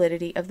question the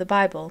validity of the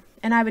Bible,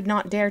 and I would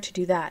not dare to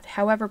do that,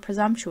 however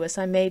presumptuous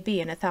I may be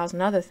in 1,000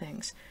 other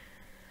things.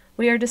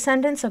 We are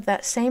descendants of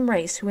that same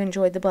race who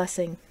enjoyed the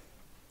blessing,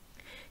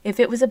 if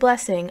it was a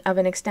blessing of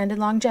an extended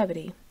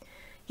longevity.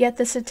 Yet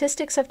the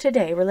statistics of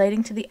today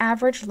relating to the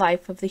average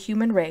life of the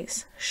human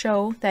race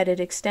show that it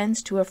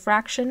extends to a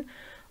fraction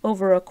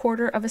over a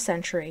quarter of a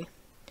century.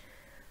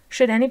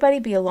 Should anybody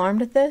be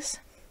alarmed at this?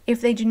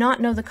 If they do not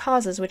know the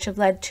causes which have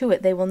led to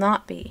it, they will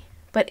not be.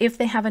 But if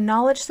they have a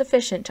knowledge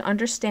sufficient to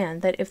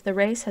understand that if the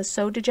race has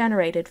so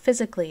degenerated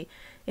physically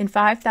in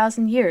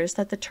 5,000 years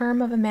that the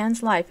term of a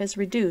man's life is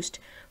reduced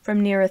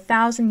from near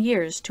 1,000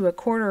 years to a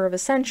quarter of a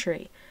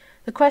century,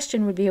 the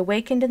question would be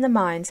awakened in the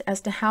minds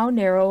as to how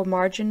narrow a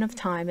margin of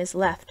time is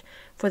left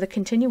for the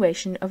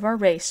continuation of our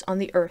race on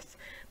the earth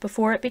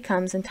before it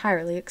becomes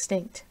entirely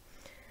extinct.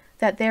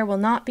 That there will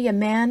not be a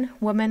man,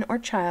 woman, or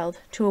child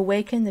to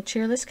awaken the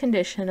cheerless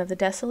condition of the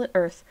desolate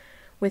earth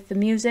with the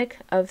music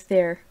of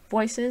their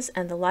voices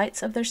and the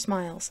lights of their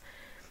smiles.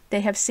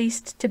 They have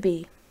ceased to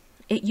be.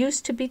 It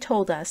used to be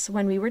told us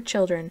when we were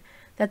children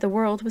that the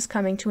world was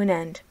coming to an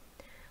end.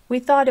 We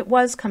thought it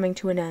was coming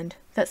to an end,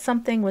 that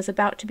something was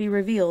about to be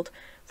revealed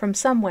from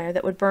somewhere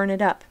that would burn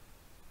it up.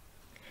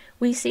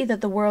 We see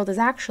that the world is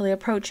actually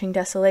approaching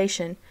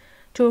desolation,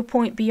 to a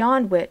point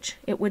beyond which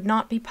it would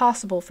not be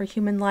possible for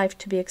human life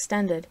to be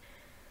extended.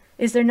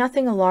 Is there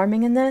nothing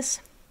alarming in this?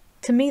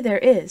 To me there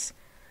is.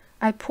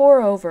 I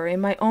pore over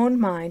in my own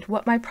mind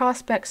what my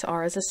prospects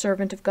are as a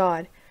servant of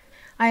God.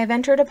 I have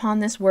entered upon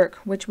this work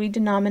which we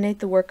denominate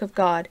the work of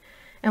God,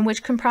 and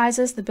which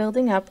comprises the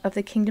building up of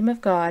the kingdom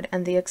of God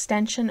and the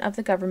extension of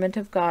the government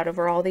of God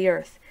over all the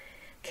earth,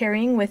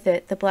 carrying with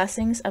it the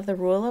blessings of the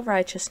rule of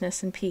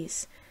righteousness and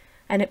peace.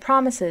 And it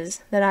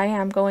promises that I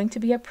am going to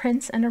be a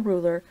prince and a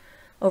ruler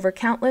over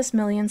countless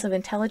millions of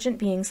intelligent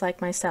beings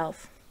like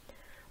myself.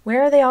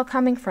 Where are they all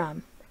coming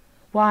from?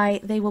 Why,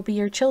 they will be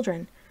your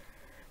children.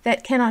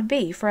 That cannot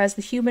be, for as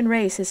the human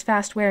race is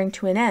fast wearing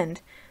to an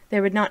end,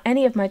 there would not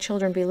any of my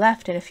children be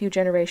left in a few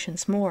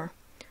generations more.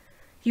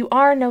 You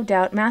are, no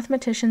doubt,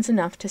 mathematicians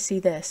enough to see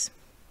this.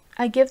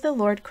 I give the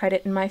Lord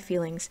credit in my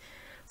feelings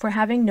for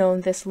having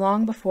known this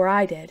long before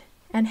I did,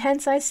 and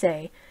hence I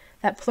say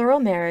that plural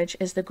marriage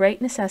is the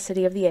great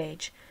necessity of the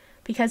age,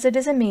 because it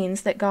is a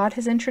means that God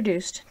has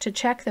introduced to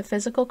check the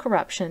physical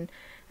corruption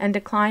and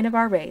decline of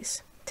our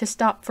race, to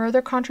stop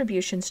further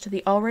contributions to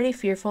the already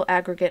fearful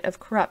aggregate of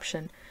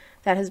corruption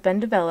that has been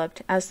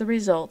developed as the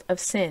result of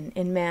sin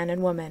in man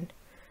and woman.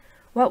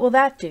 What will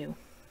that do?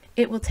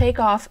 It will take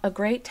off a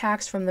great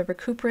tax from the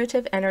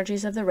recuperative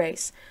energies of the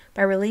race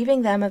by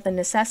relieving them of the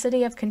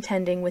necessity of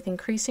contending with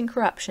increasing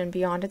corruption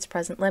beyond its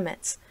present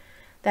limits,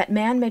 that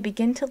man may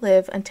begin to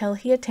live until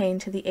he attain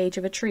to the age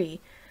of a tree,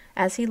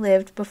 as he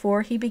lived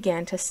before he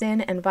began to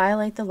sin and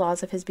violate the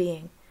laws of his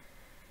being.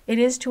 It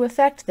is to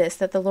effect this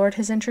that the Lord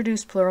has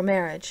introduced plural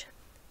marriage.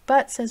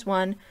 But, says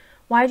one,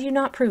 why do you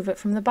not prove it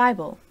from the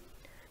Bible?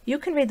 You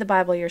can read the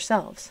Bible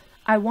yourselves.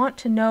 I want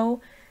to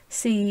know,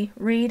 see,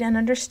 read, and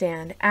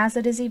understand, as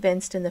it is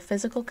evinced in the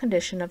physical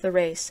condition of the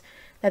race,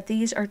 that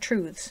these are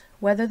truths,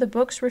 whether the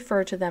books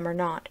refer to them or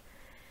not.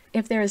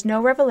 If there is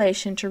no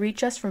revelation to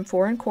reach us from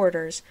foreign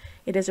quarters,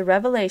 it is a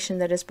revelation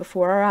that is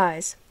before our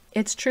eyes.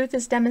 Its truth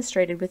is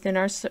demonstrated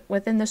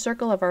within the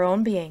circle of our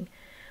own being.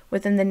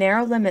 Within the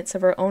narrow limits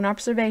of our own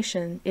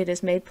observation it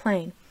is made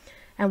plain,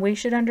 and we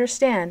should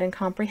understand and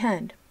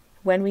comprehend.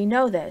 When we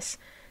know this,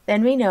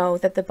 then we know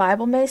that the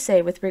Bible may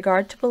say with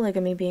regard to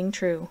polygamy being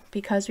true,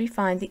 because we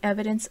find the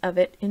evidence of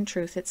it in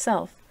truth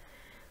itself.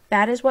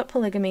 That is what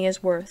polygamy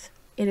is worth.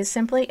 It is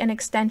simply an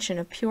extension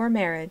of pure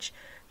marriage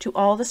to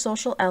all the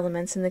social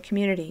elements in the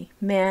community,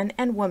 man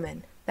and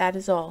woman, that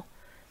is all.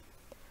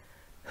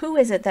 Who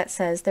is it that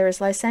says there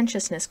is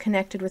licentiousness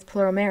connected with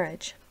plural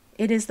marriage?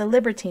 It is the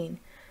libertine,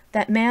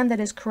 that man that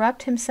is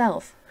corrupt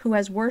himself, who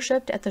has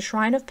worshipped at the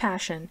shrine of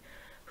passion,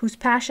 whose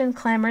passion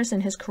clamors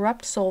in his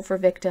corrupt soul for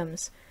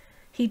victims.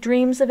 He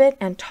dreams of it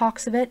and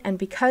talks of it, and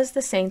because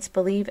the saints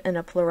believe in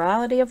a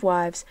plurality of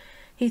wives,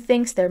 he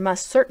thinks there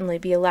must certainly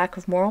be a lack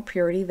of moral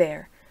purity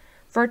there.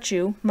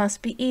 Virtue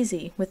must be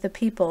easy with the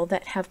people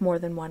that have more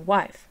than one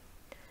wife.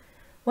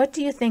 What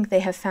do you think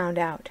they have found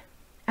out?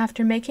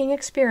 After making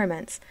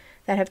experiments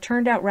that have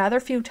turned out rather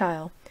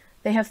futile,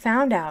 they have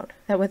found out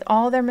that with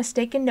all their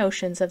mistaken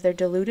notions of their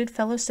deluded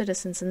fellow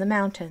citizens in the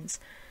mountains,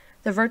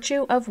 the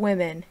virtue of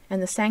women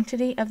and the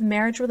sanctity of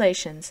marriage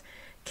relations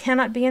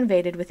cannot be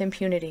invaded with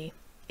impunity.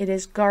 It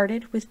is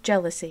guarded with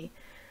jealousy.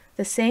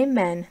 The same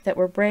men that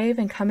were brave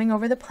in coming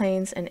over the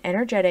plains and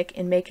energetic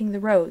in making the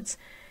roads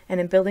and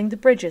in building the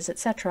bridges,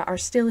 etc., are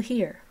still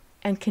here,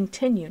 and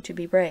continue to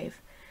be brave.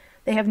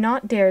 They have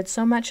not dared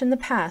so much in the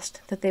past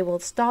that they will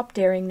stop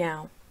daring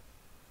now.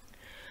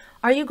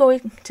 Are you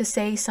going to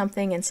say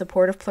something in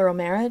support of plural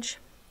marriage?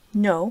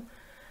 No.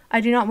 I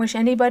do not wish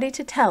anybody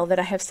to tell that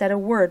I have said a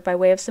word by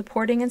way of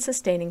supporting and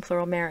sustaining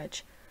plural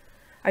marriage.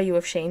 Are you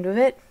ashamed of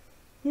it?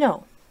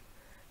 No.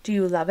 Do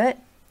you love it?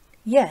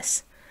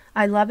 Yes.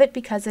 I love it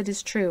because it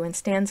is true and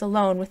stands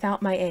alone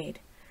without my aid.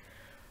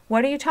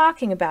 What are you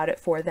talking about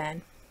it for,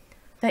 then?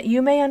 That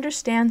you may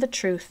understand the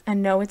truth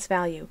and know its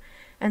value,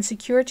 and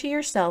secure to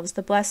yourselves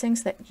the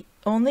blessings that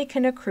only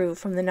can accrue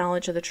from the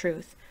knowledge of the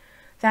truth.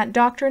 That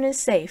doctrine is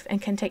safe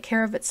and can take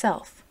care of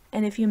itself,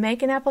 and if you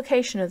make an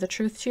application of the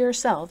truth to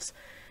yourselves,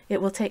 it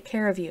will take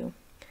care of you.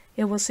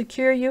 It will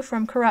secure you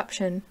from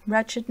corruption,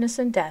 wretchedness,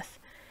 and death,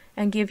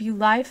 and give you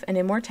life and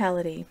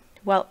immortality,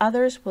 while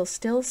others will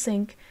still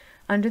sink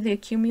under the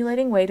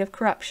accumulating weight of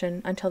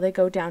corruption until they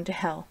go down to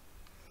hell.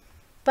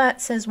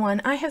 But, says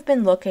one, I have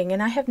been looking,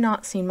 and I have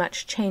not seen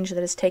much change that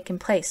has taken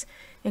place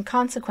in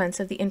consequence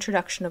of the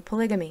introduction of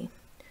polygamy.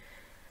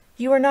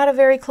 You are not a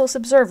very close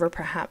observer,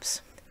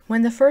 perhaps.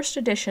 When the first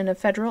edition of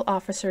federal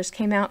officers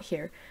came out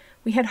here,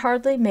 we had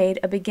hardly made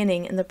a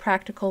beginning in the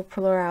practical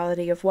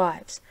plurality of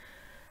wives.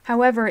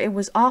 However, it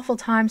was awful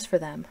times for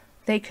them.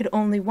 They could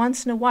only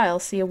once in a while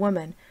see a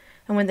woman,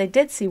 and when they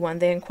did see one,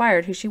 they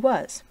inquired who she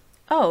was.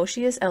 Oh,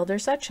 she is Elder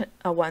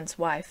such-a-one's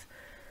wife.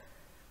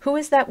 Who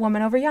is that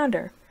woman over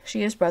yonder?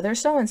 She is Brother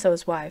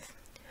so-and-so's wife.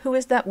 Who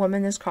is that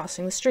woman that is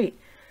crossing the street?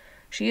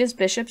 She is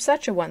Bishop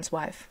such-a-one's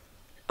wife.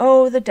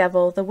 Oh, the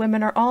devil, the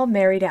women are all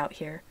married out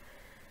here.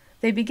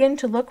 They begin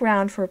to look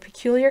round for a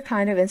peculiar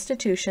kind of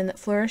institution that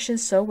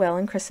flourishes so well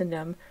in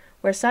Christendom,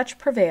 where such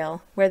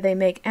prevail, where they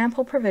make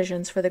ample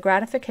provisions for the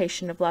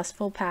gratification of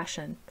lustful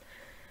passion.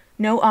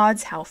 No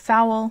odds how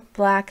foul,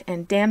 black,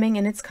 and damning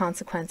in its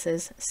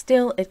consequences,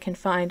 still it can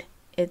find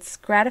its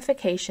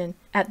gratification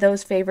at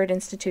those favored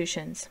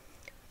institutions.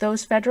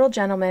 Those federal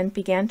gentlemen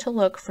began to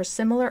look for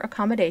similar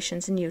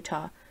accommodations in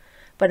Utah,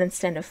 but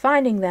instead of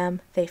finding them,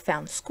 they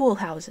found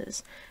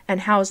schoolhouses,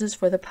 and houses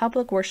for the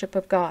public worship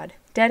of God,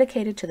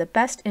 dedicated to the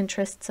best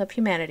interests of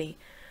humanity,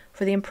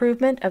 for the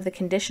improvement of the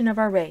condition of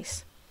our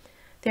race.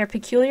 Their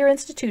peculiar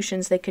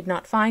institutions they could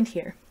not find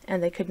here,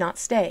 and they could not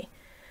stay.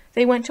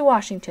 They went to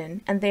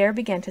Washington, and there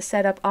began to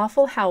set up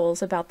awful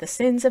howls about the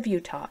sins of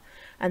Utah,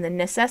 and the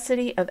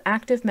necessity of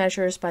active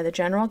measures by the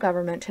general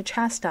government to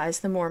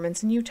chastise the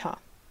Mormons in Utah.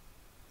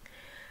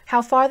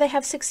 How far they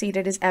have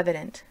succeeded is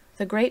evident.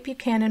 The great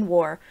Buchanan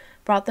War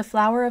brought the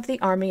flower of the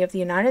Army of the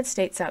United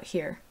States out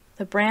here.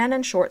 The bran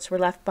and shorts were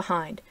left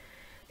behind.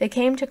 They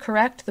came to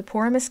correct the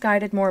poor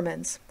misguided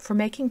Mormons. For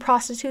making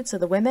prostitutes of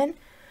the women?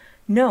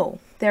 No,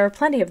 there are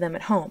plenty of them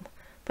at home,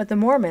 but the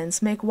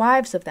Mormons make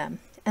wives of them,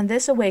 and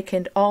this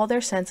awakened all their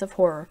sense of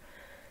horror.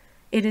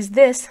 It is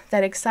this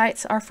that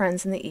excites our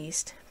friends in the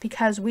East,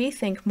 because we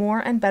think more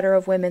and better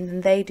of women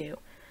than they do.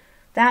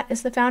 That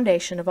is the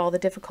foundation of all the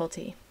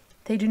difficulty.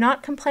 They do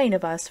not complain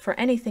of us for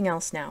anything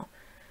else now.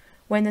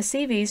 When the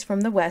CVs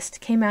from the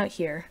West came out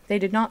here, they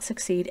did not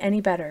succeed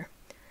any better.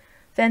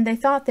 Then they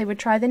thought they would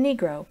try the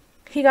Negro.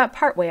 He got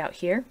part way out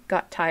here,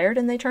 got tired,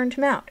 and they turned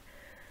him out.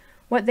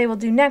 What they will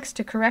do next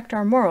to correct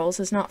our morals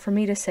is not for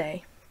me to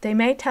say. They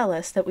may tell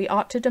us that we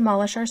ought to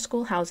demolish our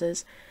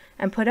schoolhouses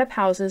and put up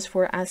houses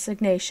for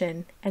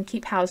assignation and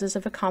keep houses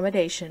of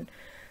accommodation,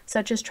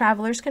 such as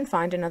travelers can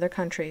find in other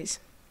countries.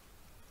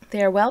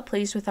 They are well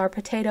pleased with our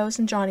potatoes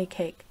and johnny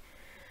cake,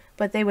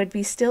 but they would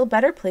be still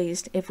better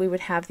pleased if we would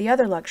have the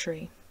other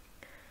luxury.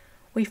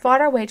 We fought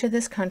our way to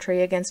this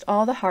country against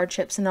all the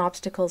hardships and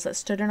obstacles that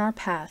stood in our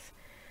path,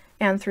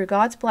 and through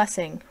God's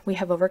blessing we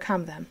have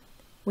overcome them.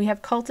 We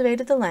have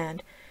cultivated the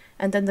land,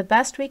 and done the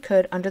best we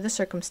could under the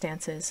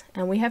circumstances,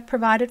 and we have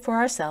provided for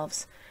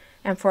ourselves,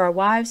 and for our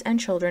wives and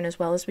children as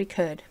well as we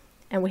could,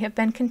 and we have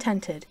been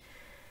contented.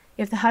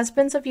 If the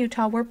husbands of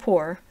Utah were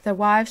poor, their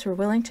wives were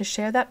willing to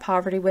share that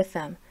poverty with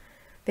them.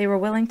 They were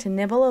willing to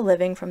nibble a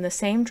living from the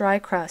same dry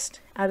crust,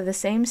 out of the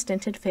same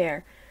stinted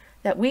fare,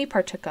 that we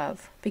partook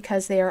of,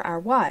 because they are our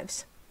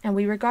wives, and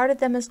we regarded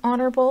them as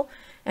honorable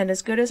and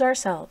as good as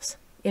ourselves,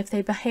 if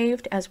they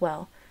behaved as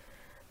well.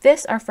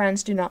 This our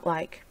friends do not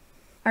like.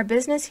 Our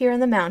business here in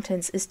the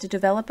mountains is to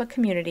develop a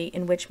community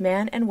in which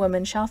man and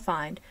woman shall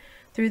find,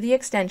 through the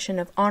extension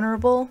of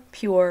honorable,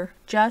 pure,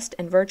 just,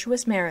 and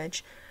virtuous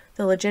marriage,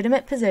 the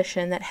legitimate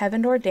position that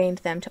heaven ordained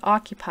them to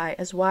occupy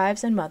as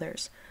wives and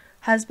mothers,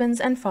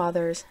 husbands and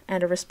fathers,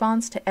 and a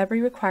response to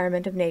every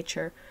requirement of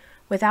nature,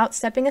 without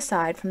stepping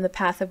aside from the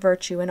path of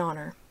virtue and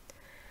honor.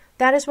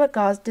 That is what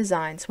God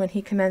designs when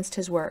he commenced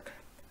his work.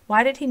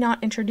 Why did he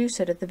not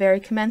introduce it at the very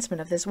commencement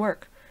of his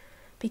work?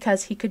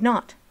 Because he could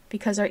not,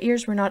 because our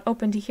ears were not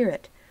open to hear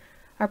it.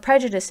 Our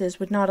prejudices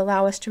would not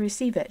allow us to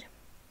receive it.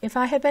 If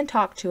I had been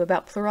talked to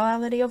about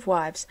plurality of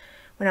wives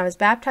when I was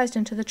baptized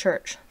into the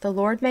church, the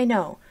Lord may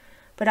know,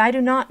 but I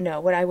do not know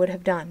what I would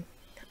have done.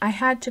 I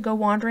had to go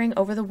wandering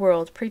over the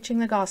world preaching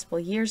the gospel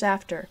years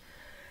after,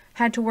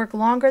 had to work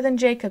longer than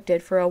Jacob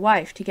did for a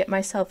wife to get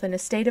myself in a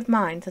state of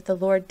mind that the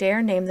Lord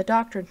dare name the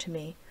doctrine to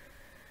me.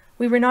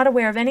 We were not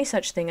aware of any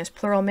such thing as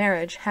plural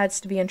marriage had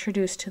to be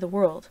introduced to the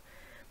world,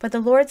 but the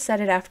Lord said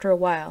it after a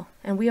while,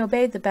 and we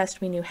obeyed the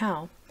best we knew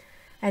how,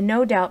 and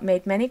no doubt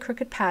made many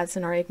crooked paths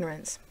in our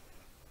ignorance.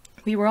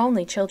 We were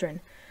only children,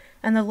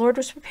 and the Lord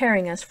was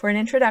preparing us for an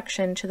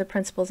introduction to the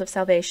principles of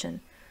salvation.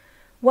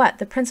 What,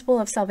 the principle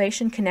of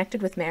salvation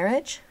connected with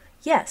marriage?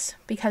 Yes,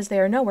 because they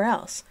are nowhere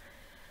else.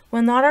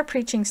 Will not our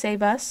preaching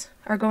save us,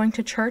 our going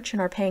to church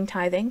and our paying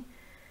tithing?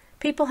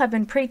 People have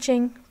been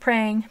preaching,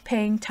 praying,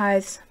 paying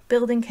tithes,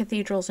 building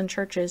cathedrals and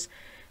churches,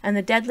 and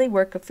the deadly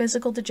work of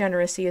physical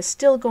degeneracy is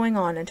still going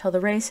on until the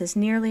race is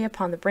nearly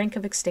upon the brink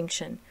of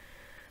extinction.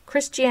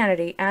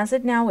 Christianity, as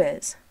it now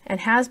is,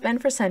 and has been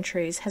for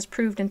centuries, has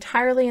proved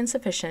entirely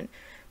insufficient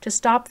to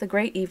stop the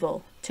great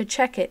evil, to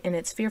check it in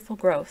its fearful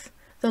growth.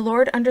 The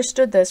Lord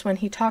understood this when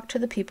he talked to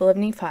the people of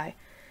Nephi.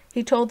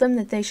 He told them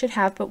that they should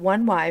have but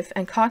one wife,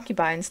 and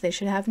concubines they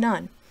should have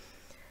none.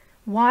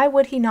 Why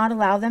would he not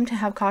allow them to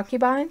have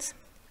concubines?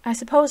 I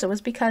suppose it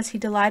was because he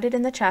delighted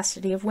in the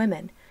chastity of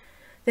women.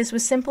 This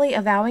was simply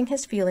avowing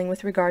his feeling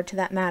with regard to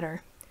that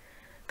matter.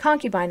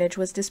 Concubinage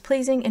was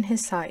displeasing in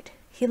his sight.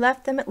 He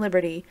left them at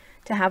liberty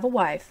to have a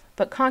wife,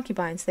 but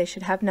concubines they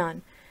should have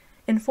none,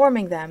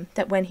 informing them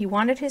that when he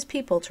wanted his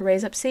people to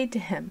raise up seed to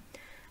him,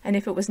 and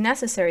if it was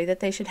necessary that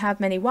they should have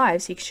many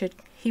wives,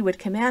 he would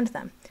command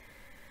them.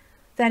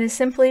 That is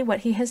simply what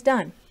he has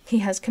done. He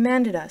has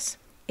commanded us.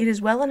 It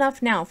is well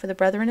enough now for the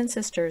brethren and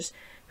sisters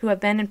who have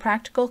been in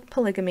practical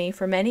polygamy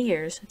for many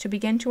years to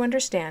begin to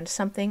understand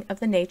something of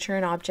the nature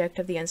and object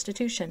of the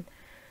institution,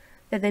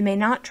 that they may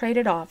not trade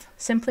it off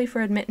simply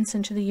for admittance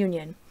into the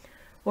union,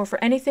 or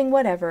for anything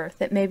whatever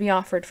that may be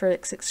offered for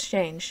its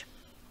exchange.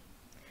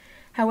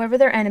 However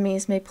their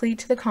enemies may plead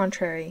to the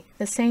contrary,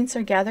 the saints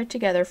are gathered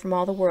together from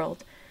all the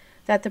world,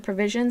 that the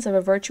provisions of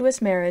a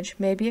virtuous marriage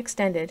may be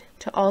extended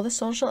to all the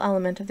social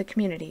element of the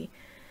community,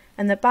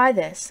 and that by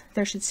this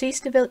there should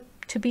cease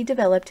to be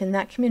developed in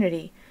that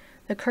community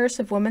the curse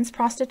of woman's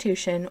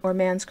prostitution or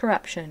man's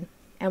corruption,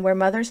 and where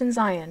mothers in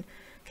Zion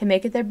can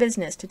make it their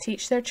business to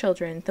teach their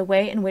children the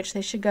way in which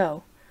they should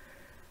go,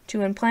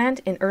 to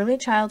implant in early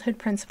childhood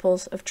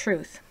principles of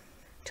truth,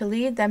 to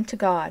lead them to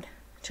God,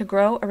 to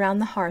grow around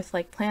the hearth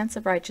like plants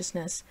of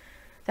righteousness,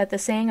 that the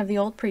saying of the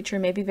old preacher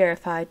may be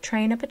verified,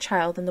 train up a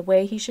child in the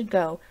way he should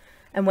go,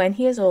 and when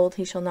he is old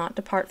he shall not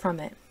depart from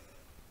it.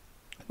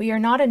 We are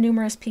not a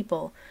numerous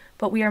people,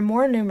 but we are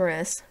more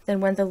numerous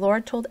than when the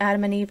Lord told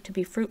Adam and Eve to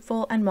be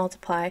fruitful and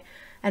multiply,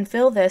 and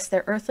fill this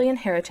their earthly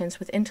inheritance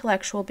with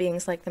intellectual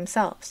beings like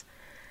themselves.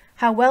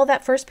 How well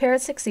that first pair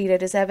had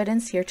succeeded is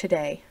evidenced here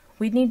today.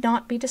 We need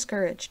not be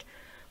discouraged.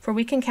 for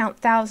we can count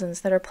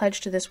thousands that are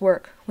pledged to this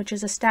work, which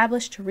is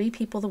established to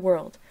repeople the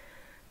world,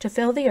 to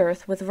fill the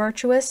earth with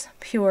virtuous,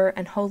 pure,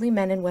 and holy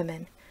men and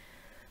women.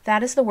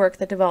 That is the work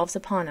that devolves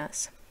upon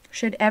us.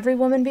 Should every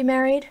woman be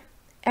married?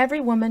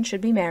 Every woman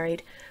should be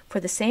married for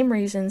the same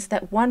reasons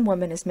that one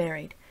woman is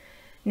married,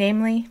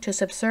 namely, to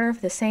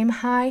subserve the same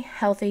high,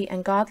 healthy,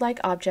 and godlike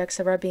objects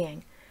of our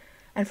being.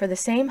 And for the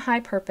same high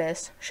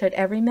purpose should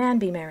every man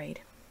be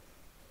married.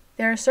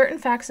 There are certain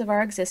facts of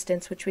our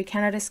existence which we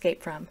cannot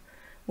escape from.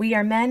 We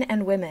are men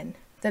and women.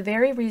 The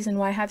very reason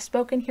why I have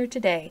spoken here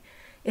today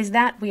is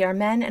that we are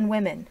men and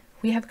women.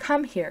 We have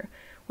come here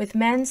with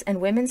men's and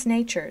women's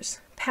natures,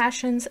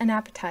 passions, and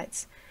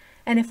appetites.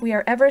 And if we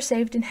are ever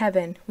saved in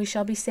heaven, we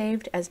shall be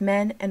saved as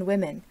men and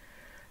women.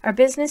 Our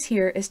business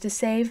here is to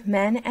save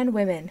men and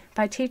women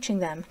by teaching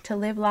them to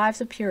live lives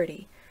of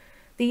purity.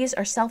 These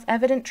are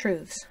self-evident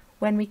truths.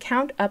 When we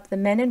count up the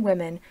men and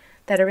women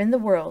that are in the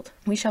world,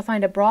 we shall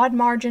find a broad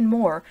margin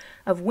more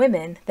of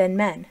women than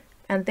men,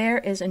 and there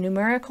is a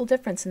numerical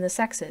difference in the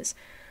sexes,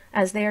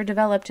 as they are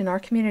developed in our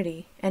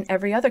community and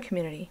every other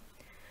community.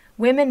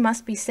 Women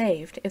must be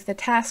saved if the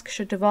task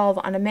should devolve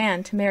on a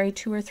man to marry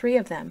 2 or 3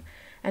 of them,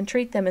 and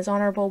treat them as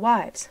honorable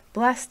wives,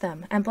 bless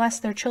them, and bless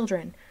their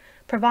children,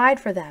 provide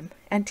for them,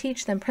 and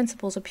teach them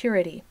principles of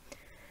purity.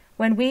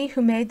 When we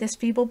who made this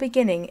feeble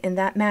beginning in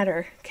that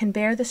matter can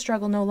bear the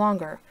struggle no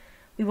longer,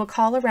 we will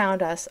call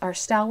around us our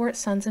stalwart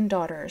sons and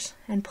daughters,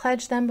 and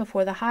pledge them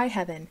before the high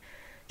heaven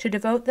to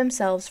devote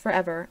themselves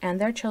forever,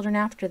 and their children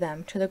after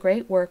them, to the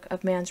great work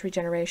of man's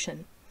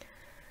regeneration.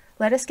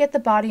 Let us get the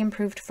body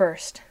improved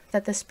first,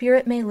 that the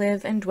spirit may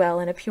live and dwell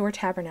in a pure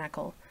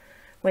tabernacle.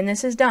 When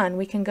this is done,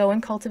 we can go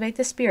and cultivate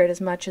the spirit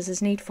as much as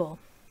is needful.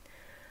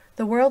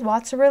 The world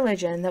wants a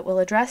religion that will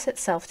address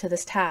itself to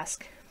this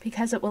task,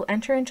 because it will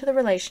enter into the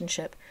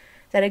relationship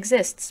that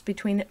exists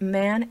between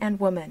man and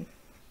woman,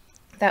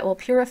 that will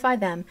purify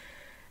them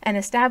and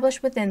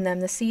establish within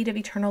them the seed of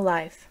eternal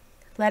life.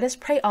 Let us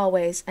pray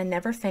always and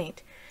never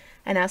faint,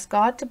 and ask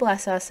God to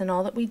bless us in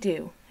all that we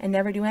do, and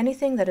never do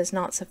anything that is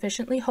not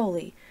sufficiently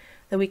holy,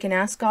 that we can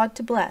ask God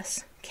to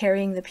bless,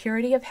 carrying the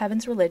purity of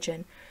heaven's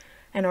religion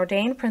and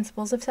ordained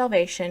principles of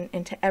salvation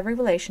into every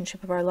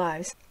relationship of our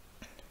lives.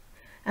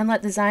 And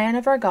let the Zion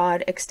of our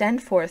God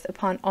extend forth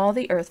upon all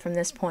the earth from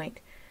this point.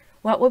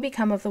 What will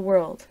become of the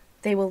world?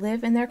 They will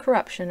live in their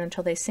corruption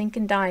until they sink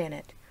and die in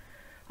it.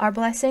 Our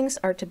blessings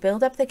are to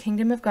build up the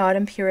kingdom of God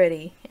in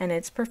purity and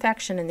its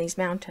perfection in these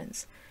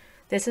mountains.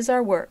 This is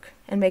our work,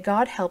 and may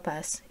God help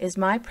us, is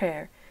my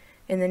prayer,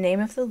 in the name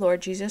of the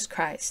Lord Jesus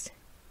Christ.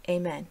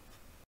 Amen.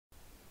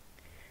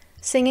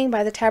 Singing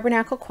by the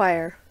Tabernacle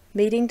Choir.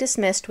 Meeting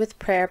dismissed with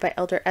prayer by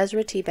Elder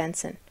Ezra T.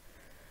 Benson.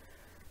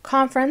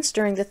 Conference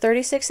during the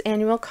 36th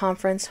Annual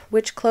Conference,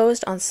 which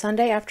closed on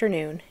Sunday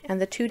afternoon, and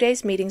the 2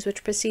 days meetings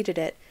which preceded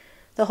it,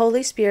 the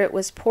Holy Spirit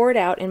was poured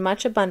out in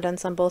much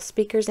abundance on both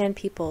speakers and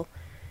people.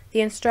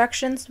 The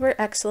instructions were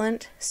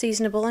excellent,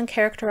 seasonable, and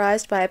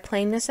characterized by a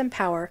plainness and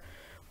power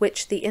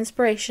which the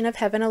inspiration of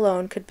heaven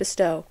alone could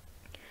bestow.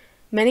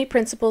 Many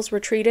principles were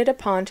treated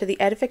upon to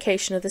the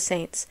edification of the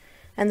saints,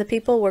 and the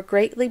people were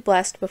greatly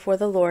blessed before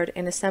the Lord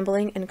in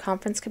assembling in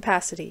conference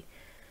capacity.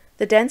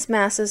 The dense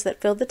masses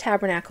that filled the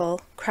tabernacle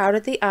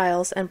crowded the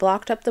aisles and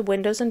blocked up the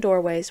windows and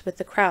doorways with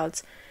the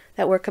crowds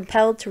that were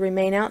compelled to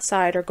remain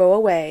outside or go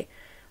away,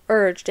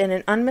 urged in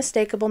an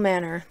unmistakable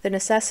manner the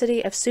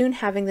necessity of soon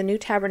having the new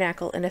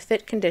tabernacle in a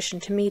fit condition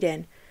to meet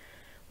in.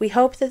 We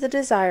hope that the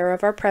desire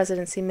of our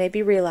presidency may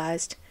be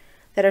realized,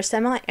 that our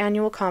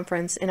semi-annual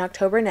conference in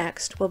October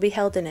next will be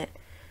held in it,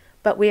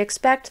 but we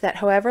expect that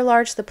however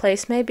large the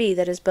place may be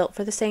that is built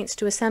for the saints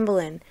to assemble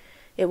in,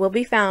 it will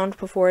be found,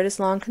 before it is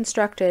long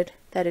constructed,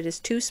 that it is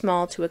too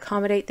small to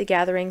accommodate the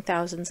gathering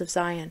thousands of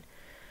Zion.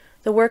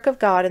 The work of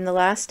God in the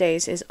last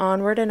days is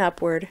onward and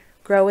upward,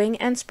 growing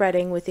and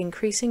spreading with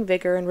increasing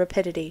vigor and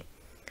rapidity.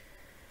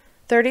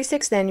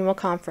 36th Annual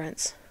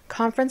Conference.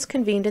 Conference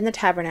convened in the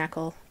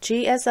Tabernacle,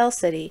 GSL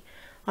City,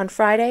 on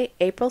Friday,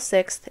 April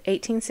 6,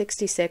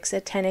 1866,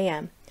 at 10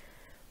 a.m.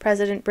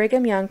 President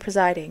Brigham Young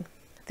presiding.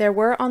 There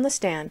were on the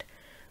stand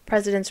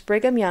Presidents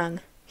Brigham Young,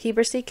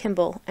 Heber C.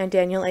 Kimball, and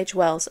Daniel H.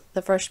 Wells,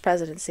 the First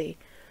Presidency,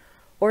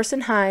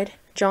 Orson Hyde,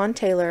 John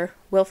Taylor,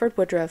 Wilford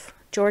Woodruff,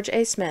 George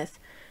A. Smith,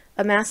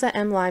 Amasa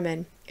M.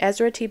 Lyman,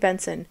 Ezra T.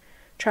 Benson,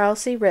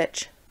 Charles C.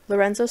 Rich,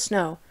 Lorenzo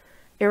Snow,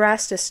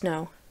 Erastus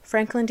Snow,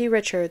 Franklin D.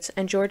 Richards,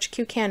 and George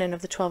Q. Cannon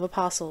of the 12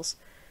 Apostles,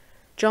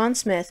 John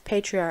Smith,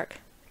 Patriarch,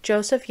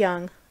 Joseph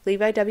Young,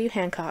 Levi W.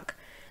 Hancock,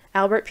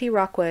 Albert P.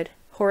 Rockwood,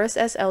 Horace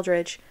S.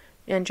 Eldridge,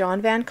 and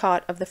John Van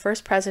Cott of the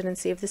First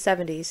Presidency of the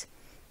 70s,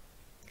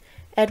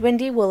 Edwin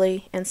D.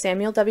 Woolley and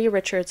Samuel W.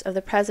 Richards of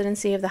the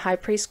Presidency of the High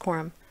Priest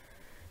Quorum,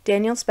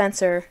 Daniel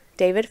Spencer,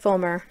 David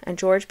Fulmer, and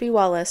George B.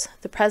 Wallace,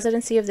 the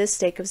Presidency of this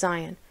Stake of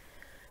Zion,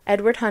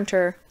 Edward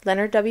Hunter,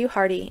 Leonard W.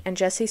 Hardy, and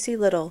Jesse C.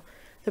 Little,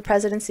 the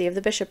Presidency of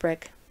the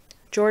Bishopric,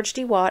 George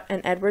D. Watt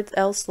and Edward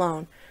L.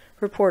 Sloan,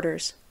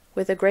 reporters,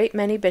 with a great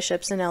many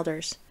bishops and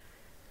elders.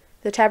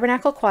 The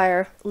Tabernacle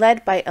Choir,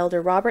 led by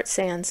Elder Robert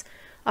Sands,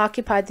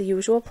 occupied the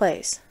usual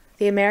place.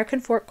 The American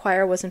Fort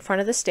Choir was in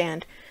front of the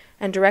stand,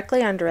 and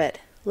directly under it,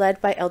 led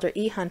by Elder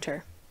E.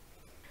 Hunter.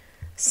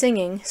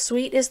 Singing,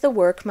 "Sweet is the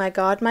Work, My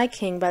God, My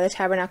King," by the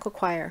Tabernacle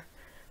Choir.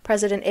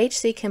 President H.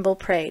 C. Kimball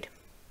prayed.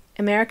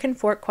 American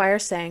Fort Choir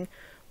sang,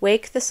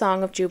 "Wake the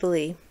Song of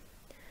Jubilee."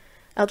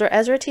 Elder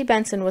Ezra T.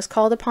 Benson was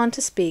called upon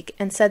to speak,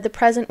 and said the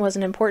present was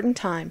an important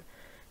time,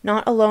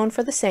 not alone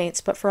for the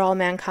saints, but for all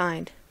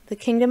mankind. The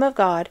kingdom of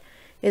God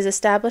is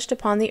established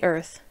upon the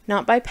earth,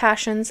 not by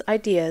passions,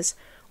 ideas,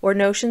 or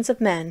notions of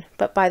men,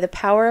 but by the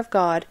power of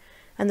God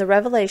and the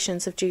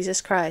revelations of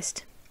Jesus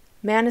Christ.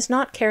 Man is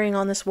not carrying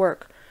on this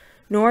work,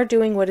 nor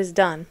doing what is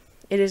done.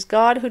 It is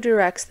God who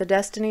directs the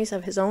destinies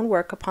of his own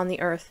work upon the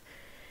earth,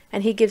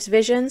 and he gives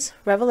visions,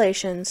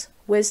 revelations,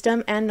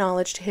 wisdom, and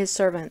knowledge to his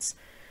servants.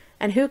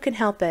 And who can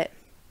help it?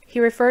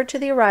 He referred to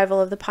the arrival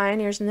of the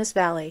pioneers in this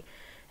valley,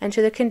 and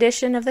to the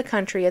condition of the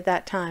country at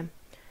that time.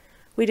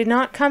 We did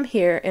not come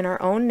here in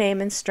our own name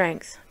and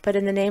strength, but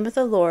in the name of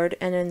the Lord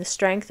and in the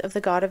strength of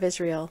the God of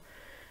Israel.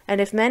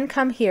 And if men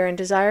come here and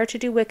desire to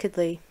do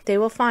wickedly, they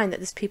will find that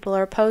this people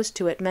are opposed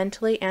to it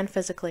mentally and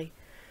physically.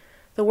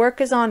 The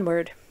work is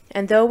onward,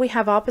 and though we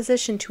have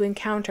opposition to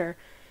encounter,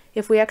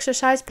 if we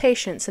exercise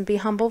patience and be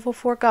humble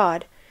before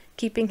God,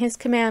 keeping his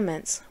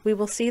commandments, we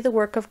will see the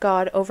work of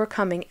God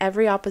overcoming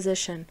every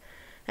opposition,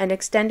 and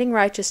extending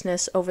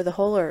righteousness over the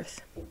whole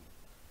earth.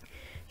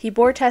 He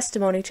bore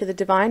testimony to the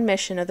divine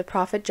mission of the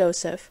prophet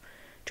Joseph,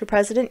 to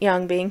President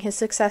Young being his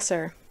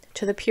successor,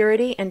 to the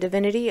purity and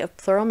divinity of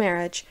plural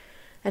marriage,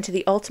 and to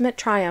the ultimate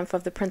triumph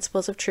of the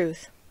principles of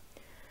truth.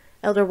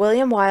 Elder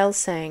William Wiles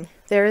sang,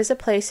 "There is a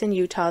place in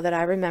Utah that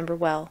I remember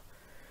well."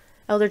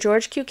 Elder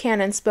George Q.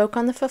 Cannon spoke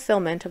on the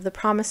fulfillment of the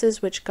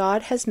promises which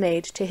God has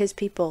made to his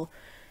people,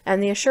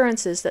 and the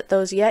assurances that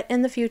those yet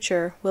in the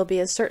future will be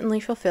as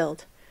certainly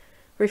fulfilled.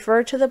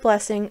 Referred to the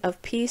blessing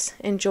of peace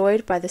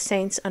enjoyed by the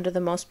saints under the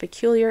most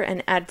peculiar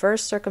and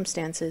adverse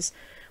circumstances,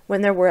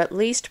 when there were at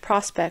least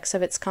prospects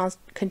of its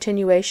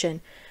continuation,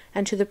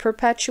 and to the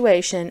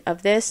perpetuation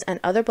of this and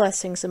other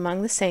blessings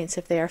among the saints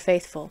if they are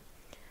faithful.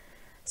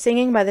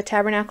 Singing by the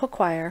Tabernacle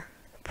Choir,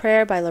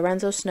 prayer by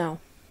Lorenzo Snow.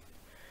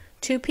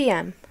 2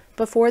 p.m.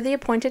 Before the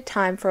appointed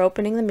time for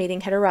opening the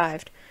meeting had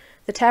arrived,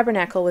 the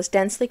tabernacle was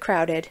densely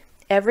crowded,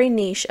 every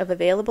niche of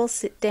available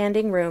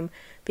standing room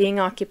being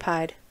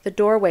occupied, the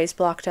doorways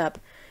blocked up,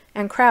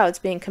 and crowds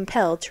being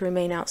compelled to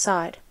remain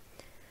outside.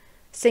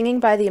 Singing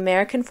by the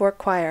American Fort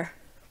Choir,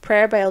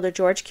 prayer by Elder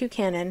George Q.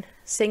 Cannon,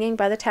 singing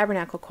by the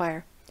Tabernacle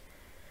Choir.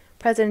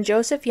 President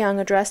Joseph Young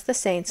addressed the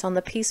saints on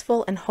the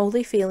peaceful and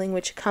holy feeling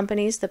which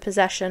accompanies the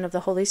possession of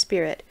the Holy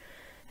Spirit,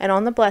 and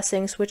on the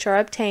blessings which are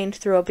obtained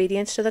through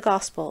obedience to the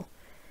gospel.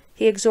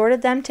 He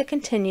exhorted them to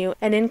continue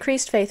an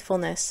increased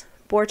faithfulness,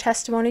 bore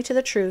testimony to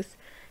the truth,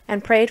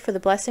 and prayed for the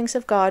blessings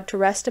of God to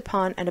rest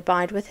upon and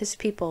abide with his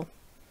people.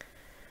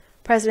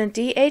 President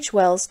D. H.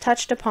 Wells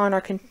touched upon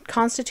our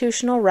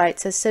constitutional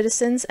rights as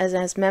citizens and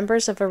as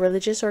members of a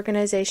religious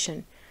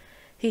organization.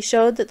 He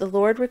showed that the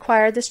Lord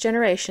required this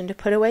generation to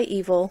put away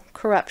evil,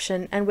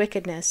 corruption, and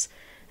wickedness,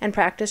 and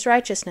practice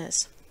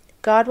righteousness.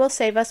 God will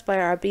save us by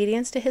our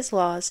obedience to his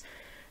laws,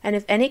 and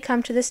if any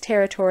come to this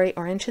territory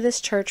or into this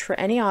church for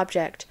any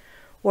object,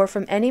 or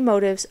from any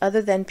motives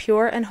other than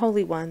pure and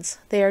holy ones,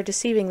 they are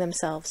deceiving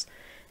themselves,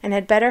 and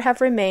had better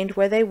have remained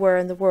where they were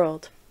in the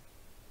world.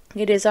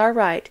 It is our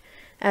right,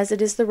 as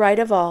it is the right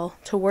of all,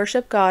 to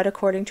worship God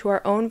according to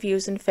our own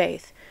views and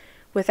faith,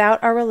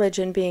 without our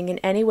religion being in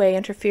any way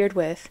interfered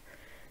with.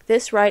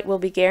 This right will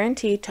be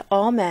guaranteed to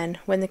all men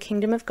when the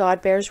kingdom of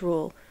God bears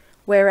rule,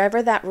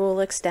 wherever that rule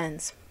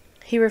extends.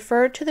 He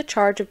referred to the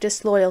charge of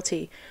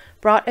disloyalty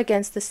brought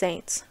against the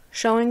saints,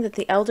 showing that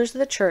the elders of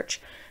the church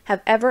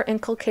have ever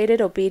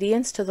inculcated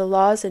obedience to the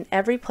laws in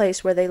every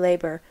place where they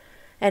labor,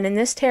 and in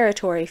this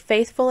territory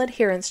faithful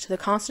adherence to the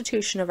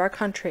Constitution of our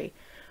country,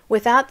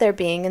 without there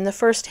being in the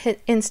first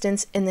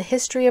instance in the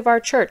history of our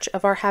church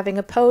of our having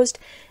opposed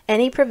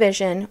any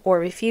provision or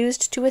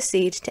refused to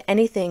accede to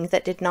anything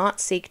that did not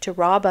seek to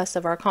rob us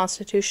of our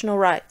constitutional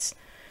rights.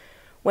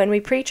 When we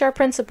preach our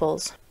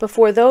principles,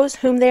 before those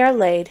whom they are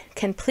laid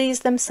can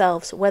please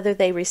themselves whether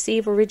they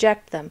receive or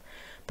reject them,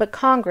 but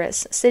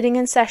Congress, sitting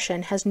in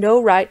session, has no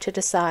right to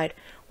decide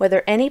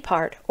whether any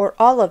part or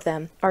all of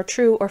them are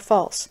true or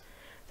false.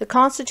 The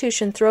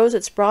Constitution throws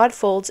its broad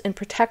folds in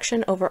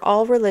protection over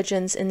all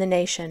religions in the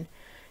nation,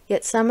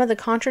 yet some of the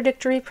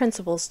contradictory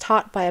principles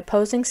taught by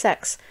opposing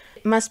sects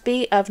must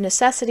be of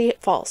necessity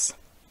false.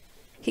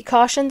 He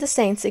cautioned the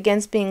saints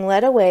against being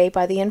led away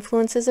by the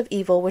influences of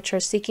evil which are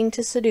seeking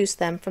to seduce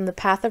them from the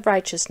path of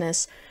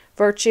righteousness,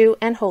 virtue,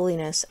 and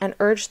holiness, and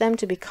urged them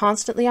to be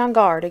constantly on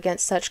guard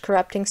against such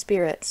corrupting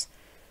spirits.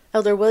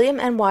 Elder William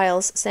N.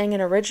 Wiles sang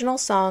an original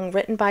song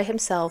written by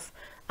himself,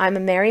 "I'm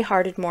a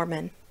Merry-Hearted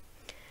Mormon."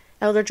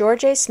 Elder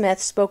George A. Smith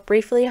spoke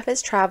briefly of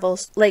his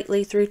travels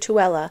lately through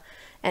Tooele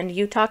and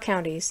Utah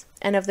counties,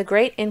 and of the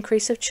great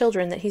increase of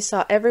children that he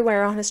saw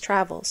everywhere on his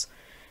travels.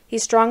 He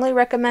strongly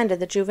recommended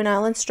the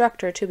juvenile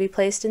instructor to be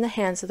placed in the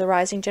hands of the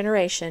rising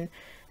generation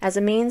as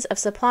a means of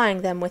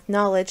supplying them with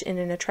knowledge in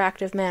an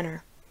attractive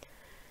manner.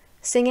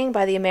 Singing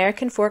by the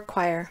American Fort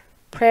Choir,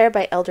 prayer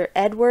by Elder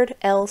Edward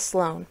L.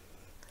 Sloan.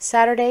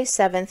 Saturday,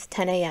 7th,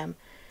 10 a.m.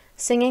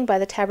 Singing by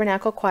the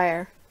Tabernacle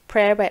Choir.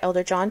 Prayer by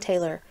Elder John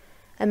Taylor.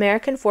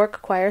 American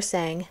Fork Choir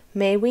sang,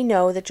 "May We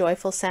Know the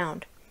Joyful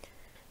Sound."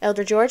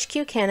 Elder George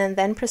Q. Cannon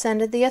then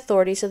presented the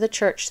authorities of the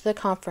church to the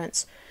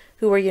conference,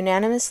 who were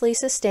unanimously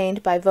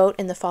sustained by vote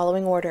in the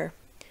following order.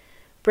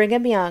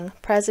 Brigham Young,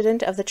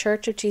 President of the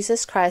Church of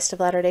Jesus Christ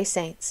of Latter-day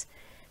Saints.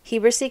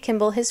 Heber C.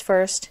 Kimball, his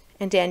first,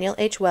 and Daniel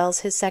H.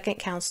 Wells, his second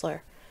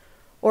counselor.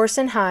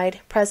 Orson Hyde,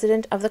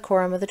 President of the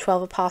Quorum of the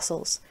 12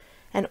 Apostles,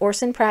 and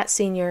Orson Pratt,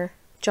 Sr.,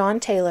 John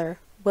Taylor,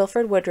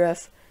 Wilford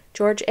Woodruff,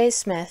 George A.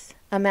 Smith,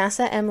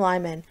 Amasa M.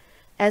 Lyman,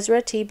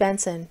 Ezra T.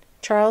 Benson,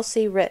 Charles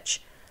C.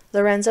 Rich,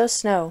 Lorenzo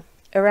Snow,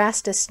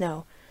 Erastus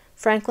Snow,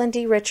 Franklin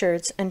D.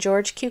 Richards, and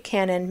George Q.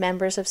 Cannon,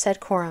 members of said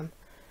quorum.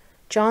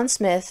 John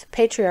Smith,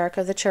 Patriarch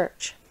of the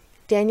Church.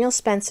 Daniel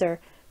Spencer,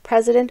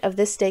 President of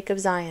this Stake of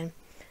Zion,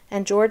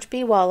 and George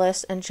B.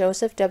 Wallace and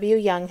Joseph W.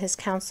 Young, his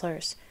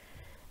counselors.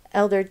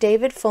 Elder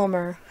David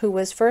Fulmer, who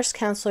was first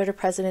counselor to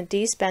President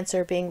D.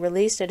 Spencer, being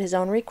released at his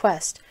own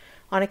request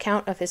on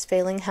account of his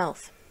failing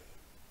health.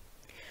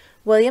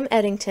 William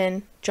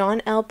Eddington,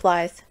 John L.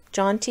 Blythe,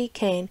 John T.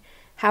 Kane,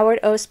 Howard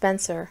O.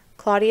 Spencer,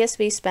 Claudius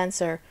V.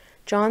 Spencer,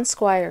 John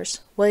Squires,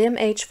 William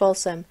H.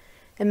 Folsom,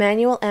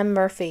 Emmanuel M.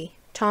 Murphy,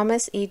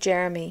 Thomas E.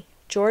 Jeremy,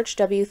 George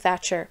W.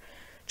 Thatcher,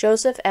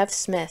 Joseph F.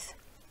 Smith,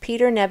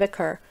 Peter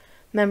Nebeker,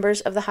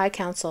 members of the High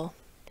Council.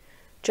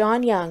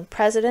 John Young,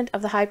 President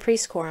of the High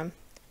Priest Quorum,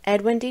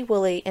 Edwin D.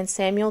 Woolley and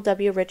Samuel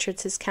W.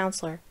 Richards, his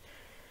counselor.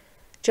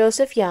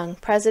 Joseph Young,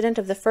 President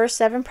of the first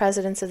 7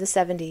 Presidents of the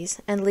 70s,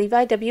 and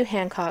Levi W.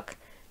 Hancock,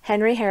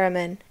 Henry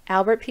Harriman,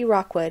 Albert P.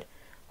 Rockwood,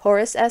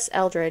 Horace S.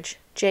 Eldridge,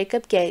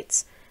 Jacob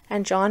Gates,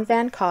 and John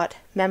Van Cott,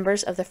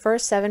 members of the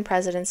first 7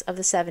 Presidents of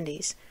the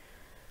 70s.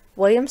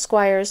 William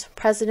Squires,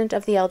 President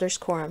of the Elders'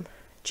 Quorum,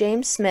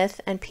 James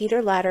Smith and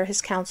Peter Latter,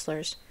 his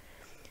counselors.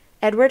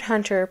 Edward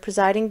Hunter,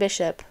 Presiding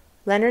Bishop,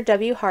 Leonard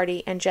W.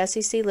 Hardy and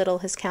Jesse C. Little,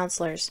 his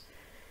counselors.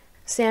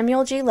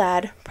 Samuel G.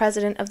 Ladd,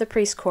 President of the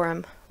Priest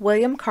Quorum,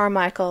 William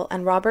Carmichael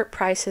and Robert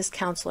Price, his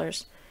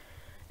counselors.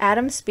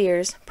 Adam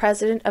Spears,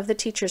 President of the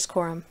Teachers'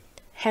 Quorum,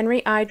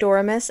 Henry I.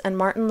 Doremus and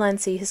Martin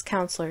Lindsay, his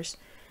counselors.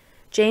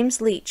 James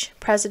Leach,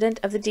 President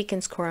of the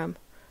Deacons' Quorum,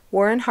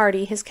 Warren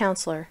Hardy, his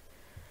counselor.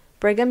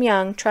 Brigham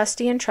Young,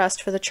 Trustee and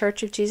Trust for the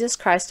Church of Jesus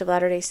Christ of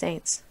Latter-day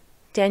Saints.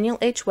 Daniel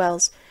H.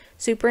 Wells,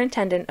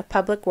 Superintendent of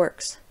Public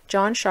Works,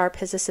 John Sharp,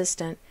 his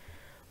assistant.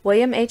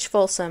 William H.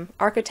 Folsom,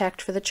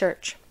 Architect for the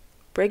Church.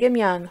 Brigham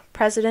Young,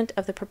 President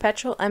of the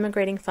Perpetual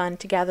Emigrating Fund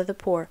to Gather the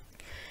Poor.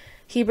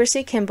 Heber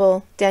C.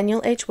 Kimball,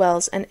 Daniel H.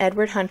 Wells, and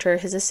Edward Hunter,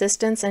 his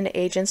assistants and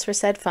agents for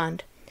said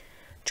fund.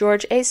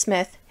 George A.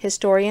 Smith,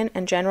 Historian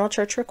and General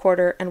Church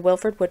Recorder, and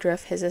Wilford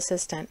Woodruff, his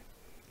assistant.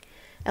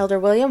 Elder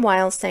William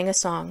Wiles sang a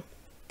song.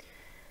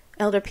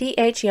 Elder P.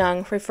 H.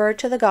 Young referred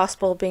to the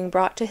gospel being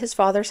brought to his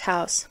father's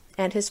house,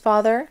 and his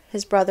father,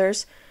 his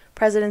brothers,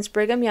 Presidents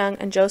Brigham Young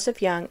and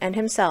Joseph Young, and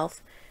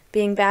himself,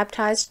 being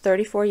baptized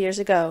 34 years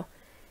ago.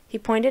 He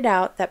pointed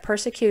out that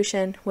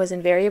persecution was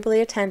invariably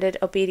attended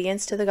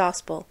obedience to the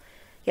gospel,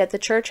 yet the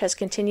church has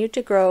continued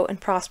to grow and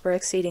prosper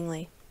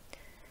exceedingly.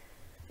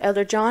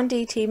 Elder John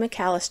D. T.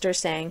 McAllister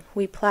sang,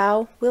 "We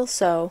plow, will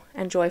sow,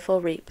 and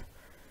joyful reap."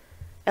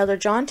 Elder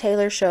John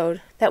Taylor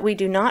showed that we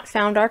do not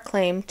found our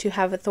claim to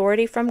have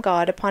authority from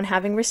God upon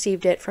having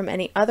received it from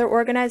any other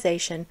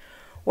organization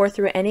or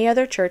through any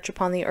other church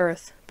upon the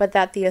earth, but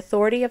that the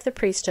authority of the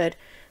priesthood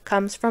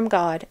comes from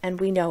God,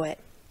 and we know it.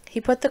 He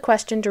put the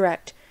question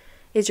direct,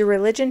 "Is your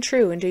religion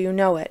true, and do you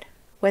know it?"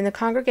 When the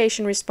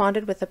congregation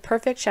responded with a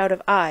perfect shout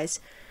of ayes,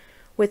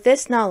 "With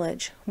this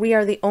knowledge, we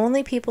are the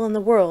only people in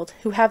the world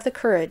who have the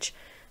courage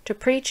to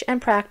preach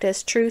and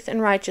practice truth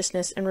and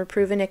righteousness and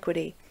reprove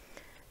iniquity,"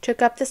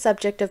 took up the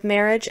subject of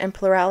marriage and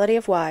plurality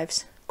of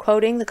wives,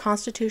 quoting the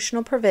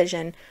constitutional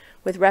provision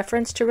with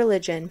reference to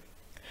religion,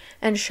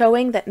 and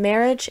showing that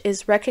marriage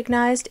is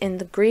recognized in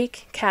the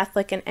Greek,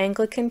 Catholic, and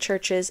Anglican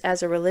churches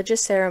as a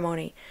religious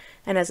ceremony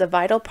and as a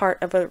vital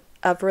part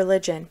of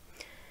religion.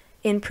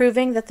 In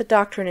proving that the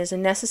doctrine is a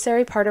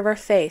necessary part of our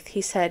faith,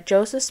 he said,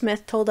 "Joseph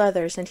Smith told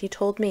others, and he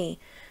told me,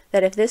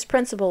 that if this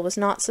principle was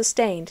not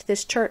sustained,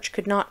 this church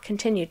could not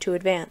continue to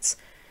advance.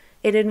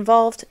 It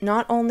involved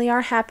not only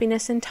our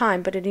happiness in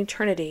time, but in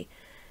eternity,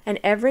 and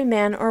every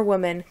man or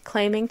woman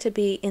claiming to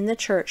be in the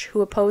church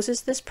who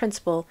opposes this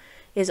principle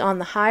is on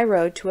the high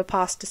road to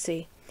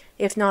apostasy,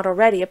 if not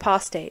already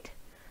apostate.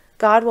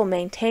 God will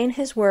maintain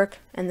his work,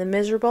 and the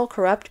miserable,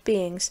 corrupt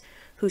beings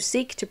who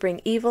seek to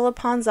bring evil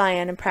upon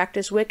Zion and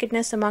practice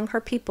wickedness among her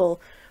people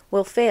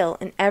will fail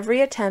in every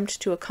attempt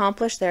to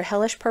accomplish their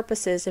hellish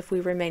purposes if we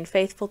remain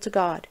faithful to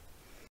God."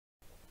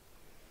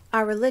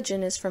 Our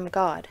religion is from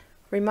God.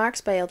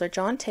 Remarks by Elder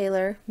John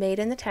Taylor, made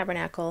in the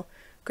Tabernacle,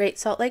 Great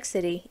Salt Lake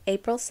City,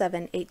 April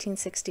 7,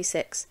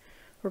 1866.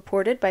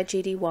 Reported by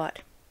G.D. Watt.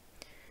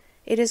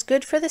 It is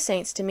good for the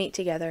saints to meet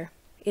together.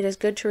 It is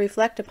good to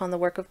reflect upon the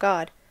work of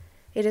God.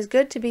 It is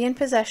good to be in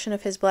possession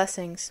of his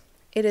blessings.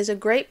 It is a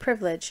great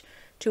privilege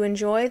to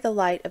enjoy the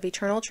light of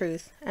eternal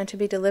truth, and to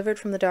be delivered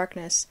from the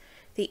darkness,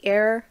 the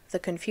error, the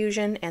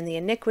confusion, and the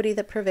iniquity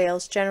that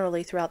prevails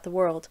generally throughout the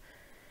world.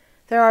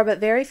 There are but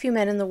very few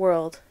men in the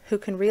world who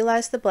can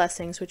realize the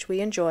blessings which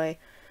we enjoy,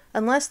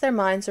 unless their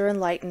minds are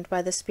enlightened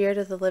by the Spirit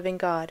of the living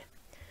God.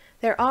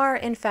 There are,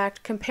 in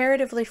fact,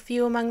 comparatively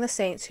few among the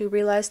saints who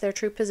realize their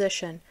true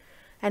position,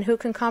 and who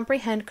can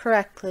comprehend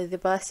correctly the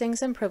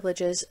blessings and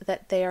privileges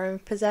that they are in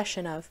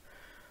possession of.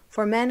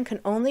 For men can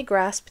only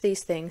grasp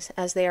these things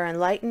as they are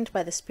enlightened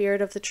by the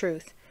Spirit of the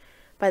truth,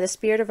 by the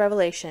Spirit of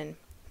revelation,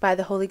 by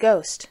the Holy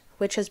Ghost,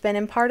 which has been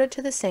imparted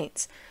to the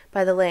saints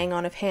by the laying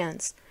on of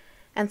hands,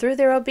 and through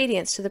their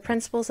obedience to the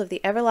principles of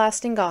the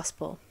everlasting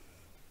gospel.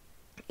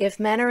 If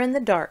men are in the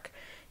dark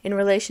in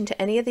relation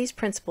to any of these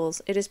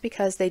principles, it is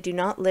because they do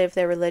not live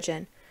their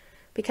religion,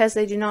 because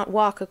they do not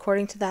walk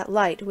according to that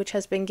light which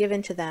has been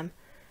given to them,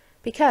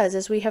 because,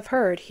 as we have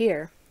heard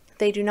here,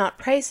 they do not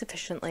pray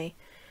sufficiently,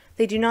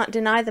 they do not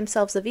deny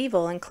themselves of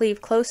evil and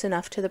cleave close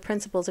enough to the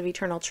principles of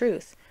eternal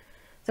truth.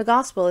 The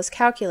gospel is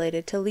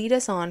calculated to lead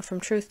us on from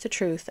truth to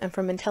truth and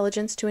from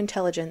intelligence to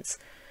intelligence,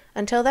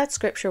 until that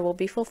scripture will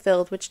be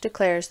fulfilled which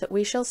declares that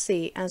we shall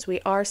see as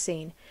we are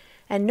seen,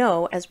 and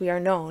know as we are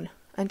known,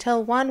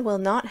 until one will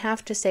not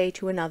have to say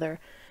to another,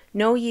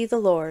 Know ye the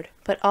Lord,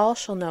 but all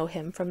shall know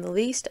him, from the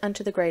least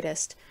unto the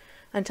greatest,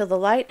 until the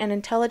light and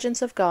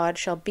intelligence of God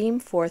shall beam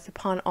forth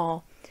upon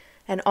all,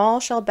 and all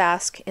shall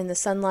bask in the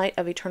sunlight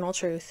of eternal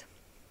truth.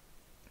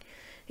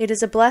 It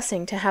is a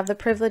blessing to have the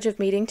privilege of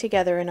meeting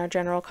together in our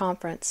general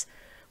conference,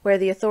 where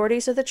the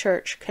authorities of the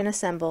Church can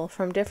assemble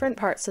from different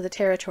parts of the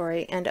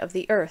territory and of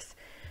the earth,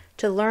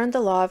 to learn the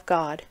law of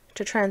God,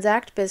 to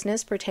transact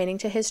business pertaining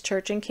to his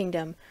Church and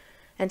kingdom,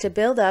 and to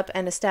build up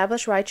and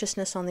establish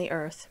righteousness on the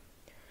earth.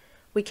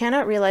 We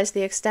cannot realize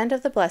the extent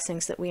of the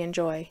blessings that we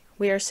enjoy.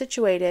 We are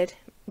situated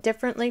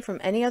differently from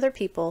any other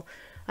people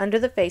under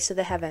the face of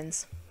the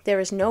heavens. There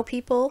is no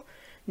people,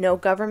 no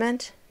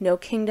government, no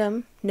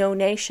kingdom, no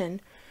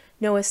nation,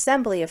 no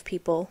assembly of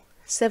people,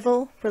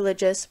 civil,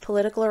 religious,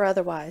 political, or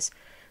otherwise,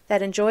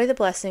 that enjoy the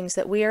blessings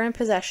that we are in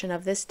possession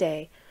of this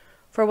day,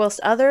 for whilst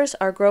others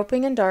are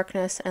groping in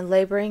darkness and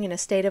laboring in a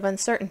state of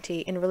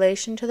uncertainty in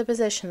relation to the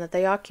position that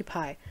they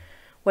occupy,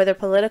 whether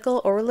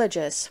political or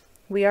religious,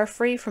 we are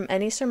free from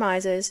any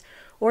surmises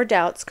or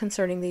doubts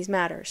concerning these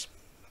matters.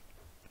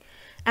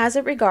 As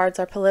it regards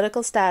our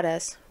political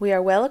status, we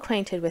are well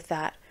acquainted with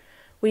that.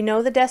 We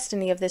know the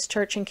destiny of this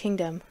Church and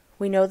kingdom.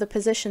 We know the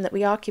position that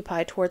we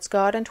occupy towards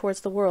God and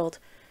towards the world.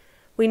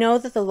 We know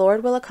that the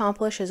Lord will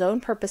accomplish his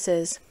own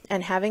purposes,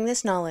 and having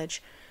this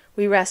knowledge,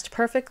 we rest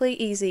perfectly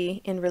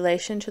easy in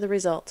relation to the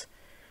result.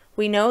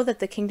 We know that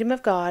the kingdom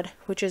of God,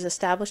 which is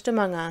established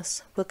among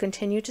us, will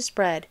continue to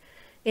spread,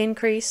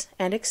 increase,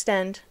 and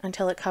extend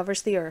until it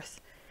covers the earth.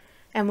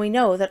 And we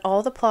know that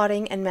all the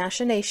plotting and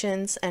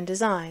machinations and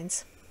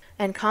designs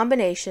and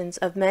combinations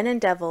of men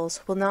and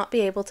devils will not be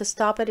able to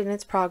stop it in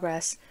its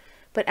progress,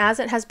 but as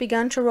it has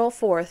begun to roll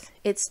forth,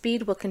 its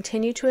speed will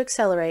continue to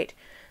accelerate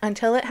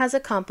until it has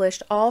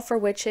accomplished all for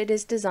which it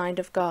is designed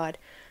of God,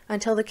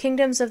 until the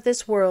kingdoms of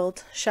this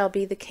world shall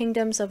be the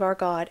kingdoms of our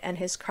God and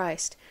his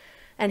Christ,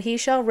 and he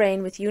shall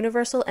reign with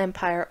universal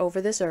empire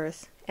over this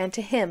earth, and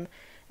to him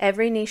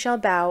every knee shall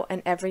bow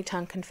and every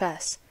tongue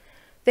confess.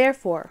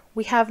 Therefore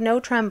we have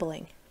no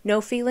trembling, no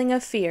feeling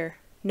of fear,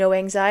 no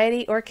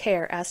anxiety or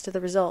care as to the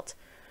result.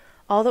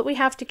 All that we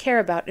have to care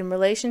about in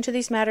relation to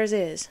these matters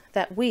is,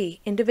 that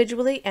we,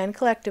 individually and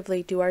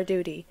collectively, do our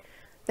duty,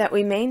 that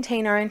we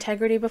maintain our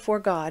integrity before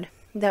God,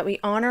 that we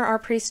honor our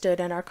priesthood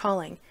and our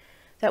calling,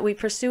 that we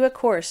pursue a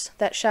course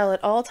that shall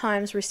at all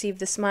times receive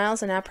the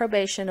smiles and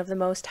approbation of the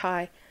Most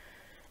High.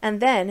 And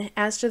then,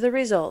 as to the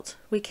result,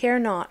 we care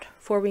not,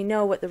 for we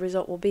know what the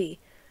result will be.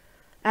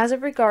 As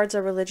it regards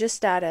our religious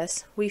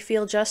status, we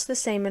feel just the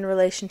same in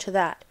relation to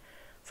that,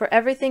 for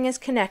everything is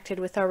connected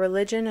with our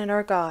religion and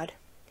our God.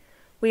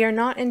 We are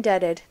not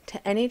indebted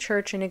to any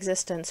church in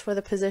existence for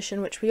the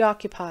position which we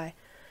occupy,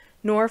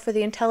 nor for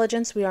the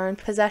intelligence we are in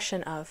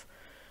possession of.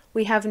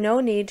 We have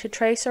no need to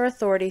trace our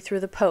authority through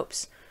the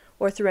popes,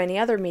 or through any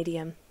other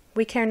medium.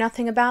 We care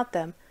nothing about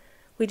them.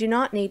 We do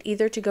not need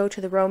either to go to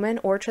the Roman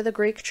or to the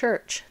Greek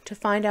Church to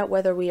find out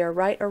whether we are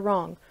right or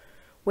wrong,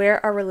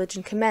 where our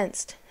religion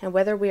commenced, and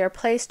whether we are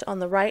placed on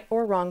the right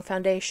or wrong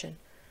foundation.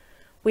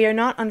 We are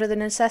not under the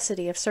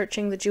necessity of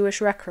searching the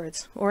Jewish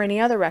records, or any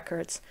other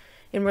records,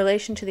 in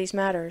relation to these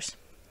matters.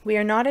 We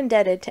are not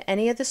indebted to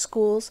any of the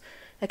schools,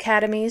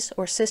 academies,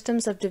 or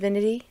systems of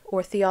divinity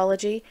or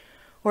theology,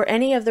 or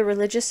any of the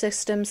religious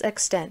systems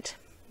extant,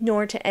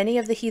 nor to any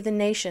of the heathen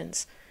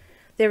nations.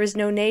 There is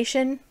no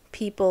nation,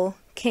 people,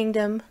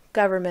 kingdom,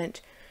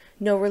 government,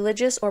 no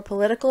religious or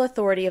political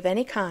authority of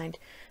any kind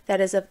that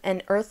is of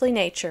an earthly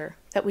nature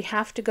that we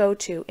have to go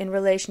to in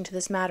relation to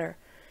this matter.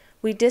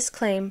 We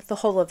disclaim the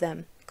whole of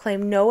them,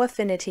 claim no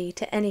affinity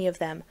to any of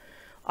them,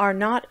 are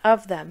not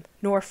of them,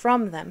 nor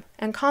from them,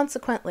 and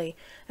consequently,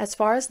 as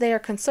far as they are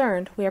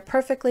concerned, we are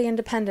perfectly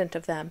independent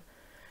of them.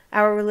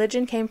 Our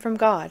religion came from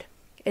God.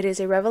 It is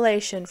a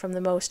revelation from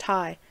the Most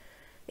High.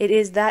 It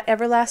is that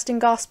everlasting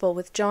gospel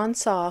which John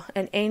saw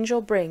an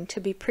angel bring to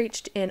be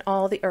preached in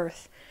all the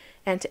earth,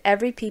 and to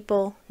every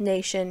people,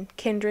 nation,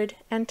 kindred,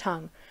 and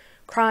tongue,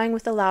 crying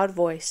with a loud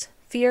voice,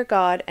 Fear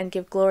God, and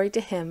give glory to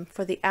him,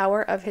 for the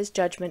hour of his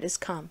judgment is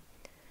come.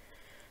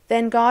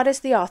 Then God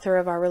is the author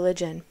of our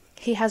religion.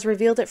 He has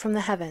revealed it from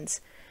the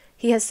heavens.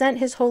 He has sent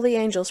his holy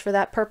angels for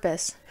that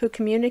purpose, who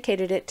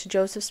communicated it to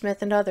Joseph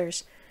Smith and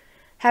others.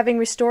 Having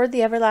restored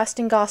the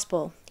everlasting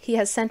gospel, he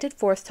has sent it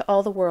forth to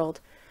all the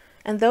world,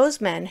 and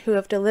those men who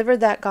have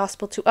delivered that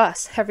gospel to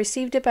us have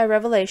received it by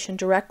revelation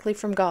directly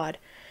from God,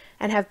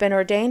 and have been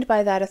ordained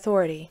by that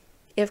authority.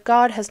 If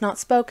God has not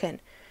spoken,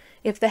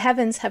 if the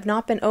heavens have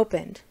not been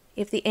opened,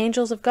 if the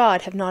angels of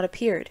God have not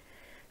appeared,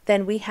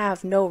 then we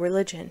have no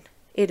religion.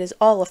 It is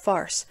all a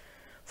farce.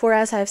 For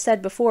as I have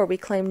said before, we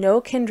claim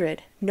no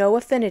kindred, no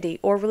affinity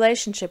or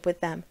relationship with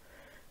them.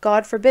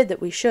 God forbid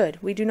that we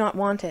should. We do not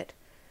want it.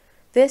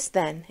 This,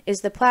 then,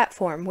 is the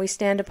platform we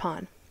stand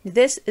upon.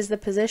 This is the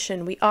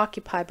position we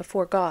occupy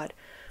before God,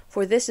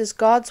 for this is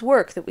God's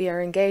work that we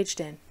are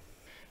engaged in.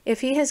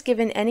 If he has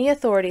given any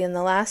authority in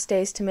the last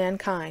days to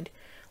mankind,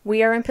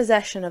 we are in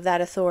possession of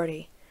that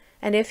authority.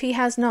 And if he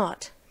has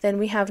not, then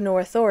we have no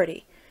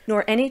authority,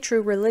 nor any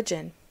true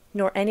religion,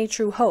 nor any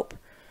true hope.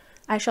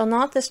 I shall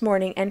not this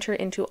morning enter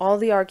into all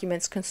the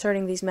arguments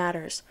concerning these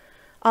matters.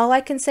 All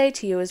I can say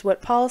to you is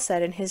what Paul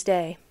said in his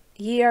day,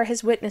 Ye are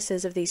his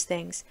witnesses of these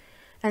things,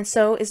 and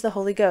so is the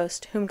Holy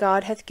Ghost, whom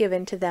God hath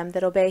given to them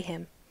that obey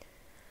him.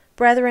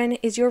 Brethren,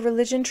 is your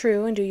religion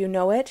true, and do you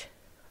know it?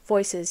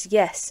 Voices,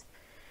 Yes.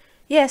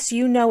 Yes,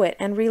 you know it,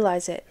 and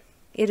realize it.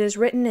 It is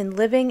written in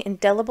living,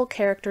 indelible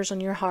characters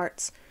on your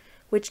hearts,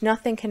 which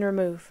nothing can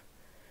remove.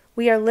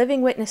 We are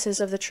living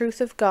witnesses of the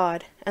truth of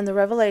God and the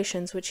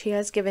revelations which he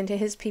has given to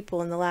his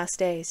people in the last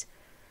days.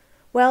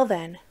 Well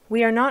then,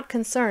 we are not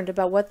concerned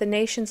about what the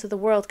nations of the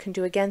world can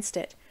do against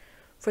it,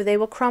 for they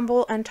will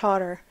crumble and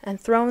totter, and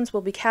thrones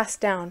will be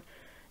cast down,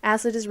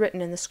 as it is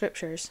written in the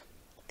Scriptures.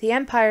 The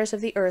empires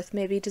of the earth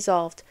may be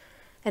dissolved,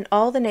 and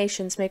all the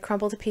nations may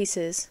crumble to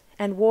pieces,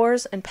 and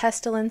wars and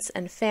pestilence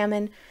and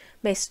famine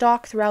may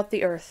stalk throughout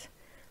the earth.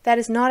 That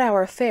is not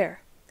our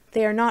affair.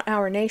 They are not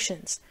our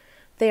nations.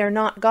 They are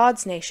not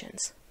God's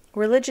nations.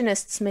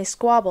 Religionists may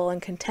squabble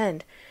and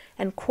contend,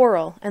 and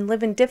quarrel, and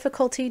live in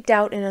difficulty,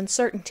 doubt, and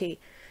uncertainty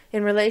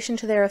in relation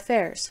to their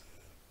affairs.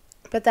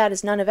 But that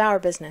is none of our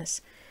business.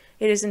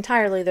 It is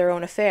entirely their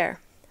own affair.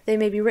 They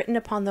may be written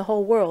upon the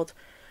whole world,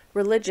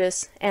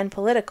 religious and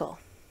political.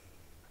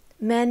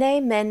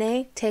 Mene,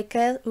 mene,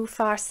 tekel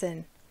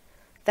upharsin.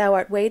 Thou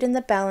art weighed in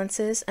the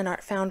balances, and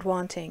art found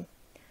wanting.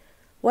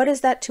 What is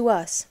that to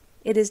us?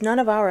 It is none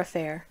of our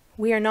affair.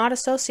 We are not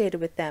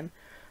associated with them.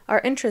 Our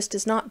interest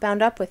is not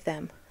bound up with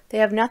them. They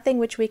have nothing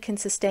which we can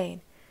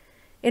sustain.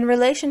 In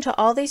relation to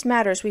all these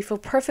matters we feel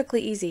perfectly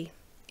easy.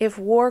 If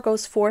war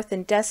goes forth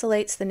and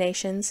desolates the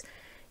nations,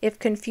 if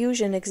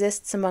confusion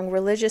exists among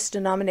religious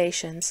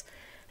denominations,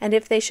 and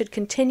if they should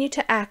continue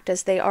to act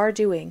as they are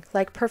doing,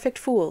 like perfect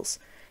fools,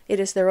 it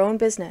is their own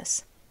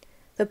business.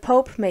 The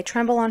Pope may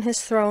tremble on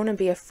his throne and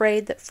be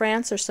afraid that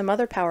France or some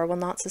other power will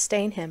not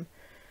sustain him.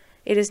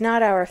 It is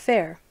not our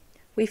affair.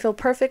 We feel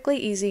perfectly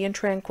easy and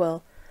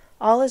tranquil.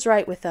 All is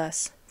right with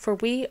us, for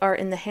we are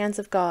in the hands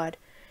of God,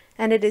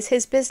 and it is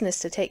his business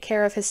to take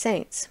care of his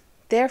saints.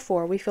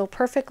 Therefore we feel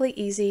perfectly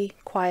easy,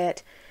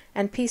 quiet,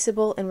 and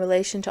peaceable in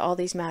relation to all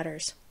these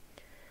matters.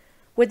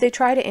 Would they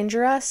try to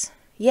injure us?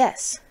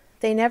 Yes.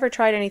 They never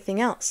tried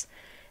anything else,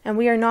 and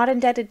we are not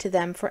indebted to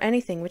them for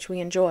anything which we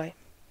enjoy.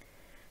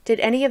 Did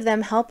any of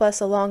them help us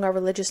along our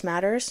religious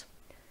matters?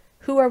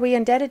 Who are we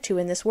indebted to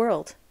in this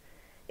world?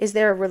 Is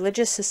there a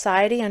religious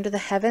society under the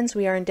heavens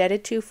we are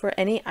indebted to for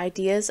any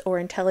ideas or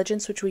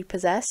intelligence which we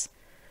possess?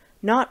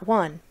 Not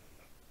one.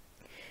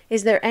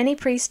 Is there any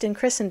priest in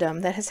Christendom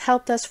that has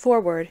helped us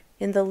forward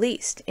in the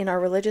least in our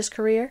religious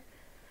career?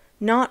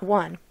 Not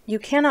one. You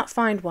cannot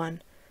find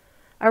one.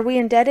 Are we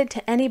indebted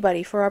to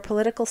anybody for our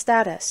political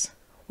status?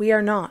 We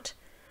are not.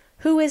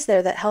 Who is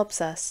there that helps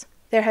us?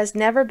 There has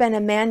never been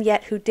a man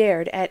yet who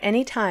dared at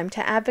any time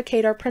to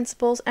advocate our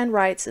principles and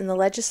rights in the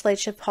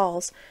legislative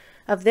halls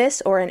of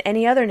this or in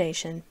any other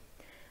nation.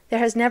 There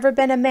has never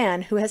been a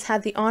man who has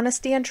had the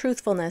honesty and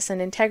truthfulness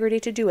and integrity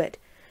to do it.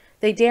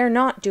 They dare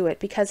not do it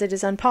because it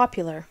is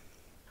unpopular.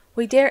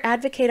 We dare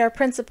advocate our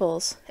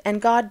principles,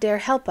 and God dare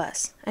help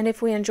us, and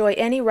if we enjoy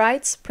any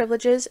rights,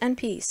 privileges, and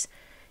peace,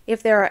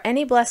 if there are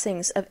any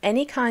blessings of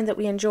any kind that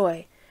we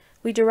enjoy,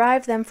 we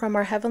derive them from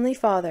our Heavenly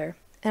Father,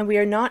 and we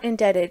are not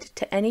indebted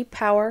to any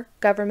power,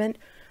 government,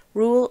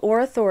 rule, or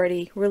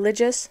authority,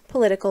 religious,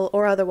 political,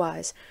 or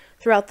otherwise,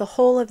 throughout the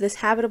whole of this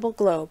habitable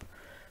globe,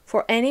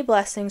 for any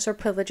blessings or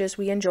privileges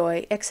we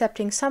enjoy,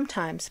 excepting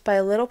sometimes, by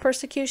a little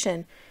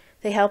persecution,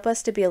 they help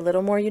us to be a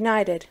little more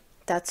united.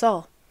 That's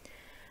all.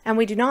 And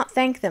we do not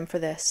thank them for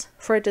this,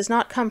 for it does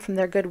not come from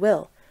their good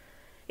will.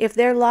 If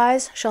their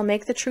lies shall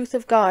make the truth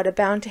of God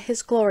abound to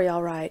his glory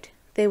all right,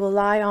 they will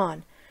lie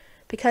on,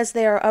 because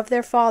they are of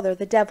their father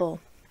the devil,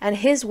 and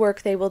his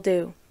work they will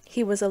do.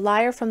 He was a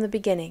liar from the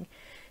beginning.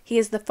 He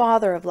is the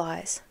father of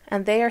lies,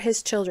 and they are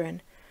his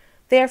children.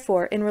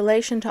 Therefore, in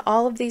relation to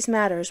all of these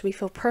matters, we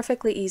feel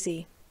perfectly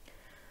easy.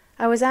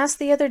 I was asked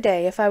the other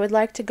day if I would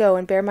like to go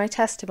and bear my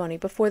testimony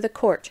before the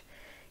court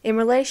in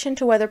relation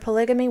to whether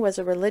polygamy was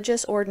a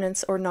religious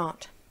ordinance or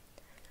not.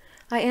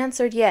 I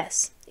answered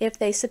yes, if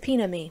they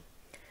subpoena me.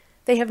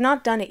 They have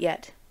not done it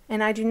yet,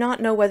 and I do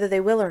not know whether they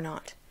will or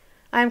not.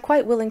 I am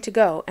quite willing to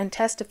go and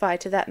testify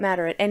to that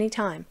matter at any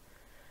time.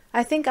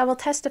 I think I will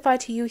testify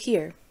to you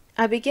here.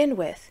 I begin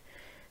with,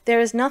 there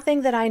is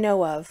nothing that I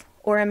know of,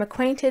 or am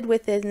acquainted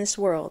with in this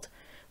world,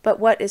 but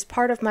what is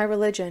part of my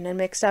religion and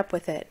mixed up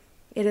with it.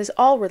 It is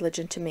all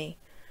religion to me.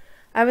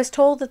 I was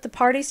told that the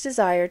parties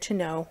desired to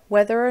know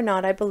whether or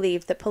not I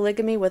believed that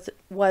polygamy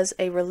was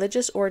a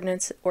religious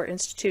ordinance or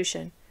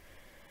institution.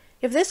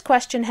 If this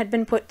question had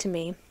been put to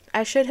me,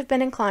 I should have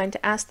been inclined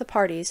to ask the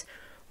parties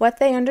what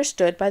they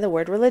understood by the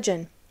word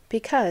religion,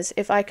 because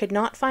if I could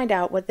not find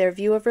out what their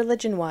view of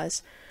religion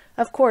was,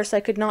 of course I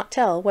could not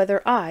tell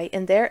whether I,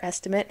 in their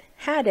estimate,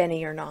 had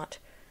any or not.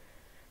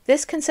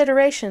 This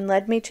consideration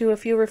led me to a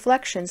few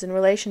reflections in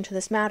relation to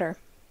this matter.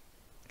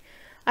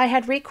 I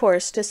had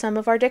recourse to some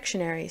of our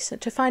dictionaries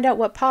to find out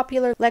what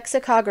popular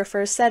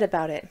lexicographers said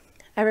about it.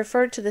 I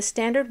referred to the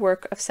standard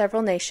work of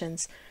several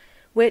nations,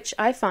 which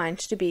I find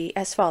to be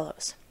as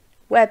follows.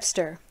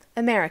 Webster,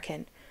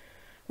 American.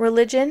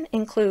 Religion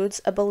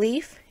includes a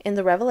belief in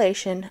the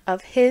revelation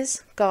of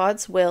his,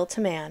 God's will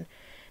to man,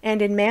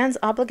 and in man's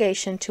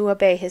obligation to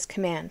obey his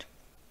command.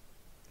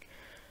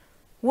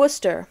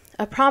 Worcester,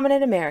 a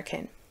prominent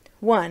American.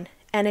 1.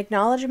 An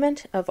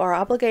acknowledgement of our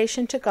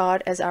obligation to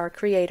God as our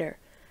Creator.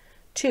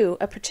 2.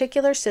 A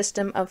particular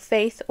system of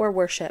faith or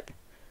worship.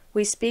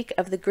 We speak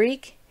of the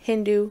Greek,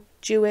 Hindu,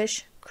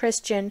 Jewish,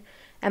 Christian,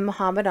 and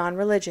Mohammedan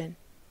religion.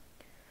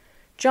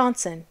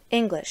 Johnson,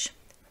 English.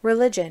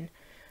 Religion,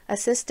 a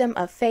system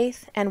of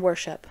faith and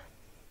worship.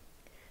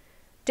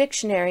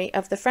 Dictionary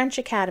of the French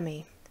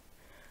Academy.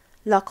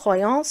 La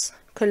croyance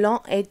que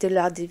l'on est de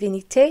la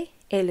divinité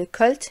et le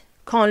culte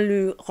qu'on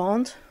lui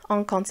rende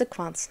en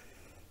conséquence.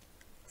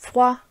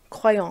 Foi,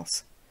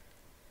 croyance.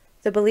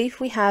 The belief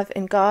we have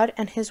in God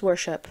and his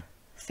worship.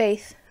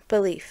 Faith,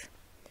 belief.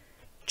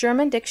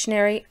 German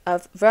Dictionary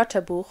of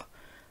Wörterbuch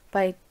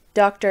by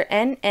Dr.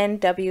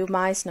 N.N.W.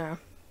 Meisner,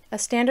 a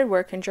standard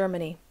work in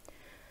Germany.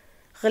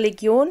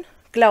 Religion,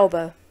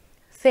 Glaube.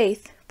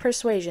 Faith,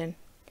 persuasion.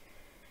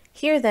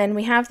 Here, then,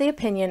 we have the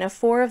opinion of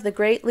 4 of the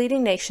great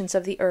leading nations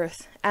of the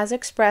earth, as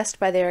expressed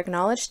by their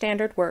acknowledged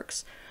standard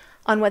works,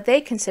 on what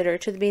they consider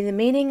to be the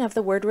meaning of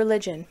the word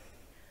religion.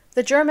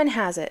 The German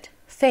has it,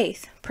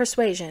 faith,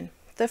 persuasion.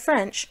 The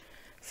French,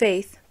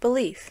 faith,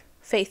 belief,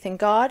 faith in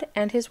God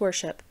and his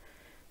worship.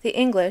 The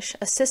English,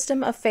 a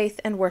system of faith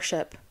and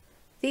worship.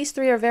 These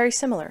 3 are very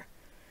similar.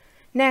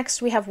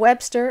 Next, we have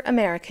Webster,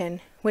 American,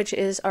 which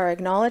is our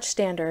acknowledged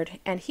standard,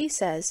 and he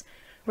says,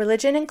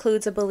 religion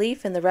includes a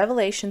belief in the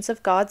revelations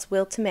of God's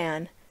will to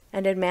man,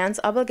 and in man's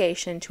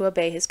obligation to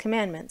obey his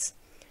commandments.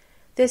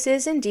 This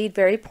is indeed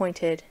very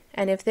pointed,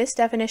 and if this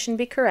definition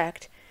be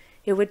correct,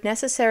 it would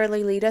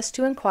necessarily lead us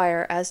to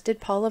inquire, as did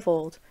Paul of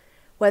old,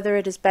 whether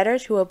it is better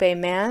to obey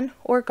man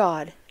or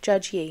God,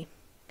 judge ye.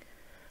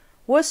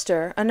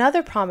 Worcester,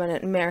 another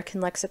prominent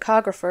American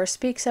lexicographer,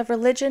 speaks of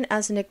religion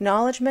as an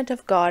acknowledgement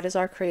of God as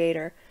our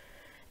Creator,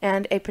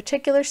 and a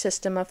particular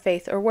system of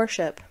faith or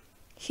worship.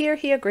 Here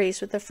he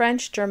agrees with the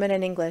French, German,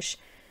 and English.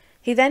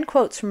 He then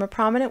quotes from a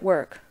prominent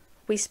work.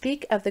 We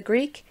speak of the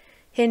Greek,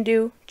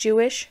 Hindu,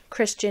 Jewish,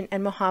 Christian,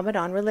 and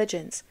Mohammedan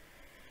religions.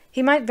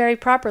 He might very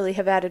properly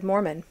have added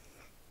Mormon.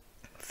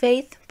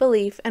 Faith,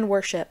 belief, and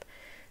worship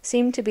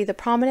seem to be the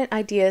prominent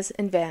ideas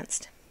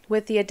advanced,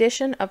 with the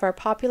addition of our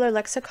popular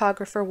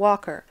lexicographer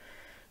Walker,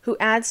 who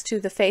adds to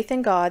the faith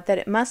in God that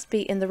it must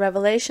be in the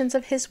revelations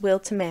of his will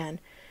to man,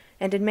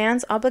 and in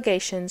man's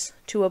obligations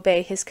to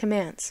obey his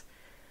commands.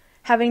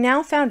 Having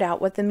now found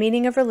out what the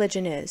meaning of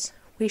religion is,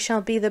 we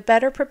shall be the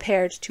better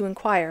prepared to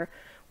inquire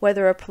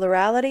whether a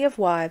plurality of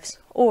wives,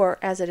 or,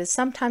 as it is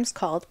sometimes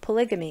called,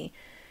 polygamy,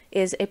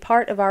 is a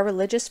part of our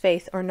religious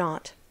faith or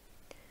not.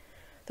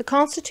 The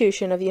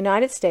Constitution of the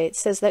United States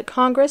says that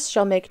Congress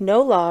shall make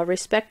no law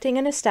respecting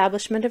an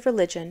establishment of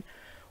religion,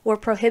 or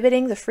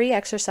prohibiting the free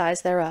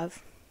exercise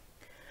thereof.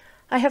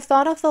 I have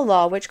thought of the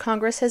law which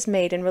Congress has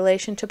made in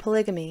relation to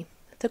polygamy.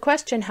 The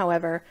question,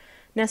 however,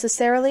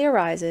 necessarily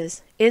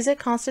arises, is it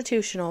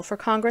constitutional for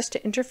Congress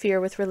to interfere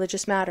with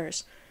religious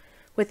matters,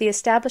 with the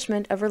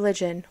establishment of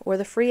religion, or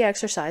the free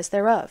exercise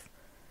thereof?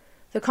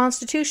 The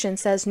Constitution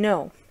says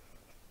no.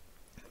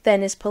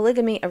 Then is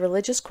polygamy a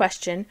religious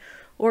question,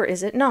 or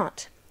is it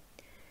not?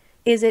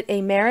 Is it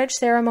a marriage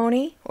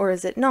ceremony, or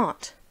is it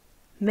not?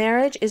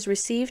 Marriage is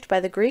received by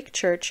the Greek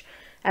Church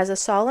as a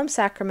solemn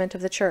sacrament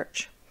of the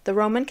Church. The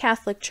Roman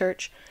Catholic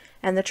Church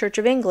and the Church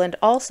of England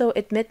also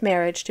admit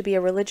marriage to be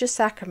a religious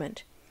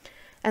sacrament,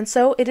 and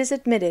so it is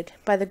admitted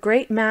by the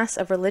great mass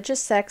of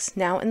religious sects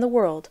now in the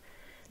world.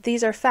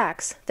 These are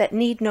facts that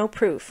need no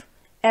proof.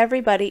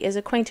 Everybody is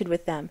acquainted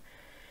with them.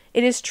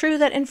 It is true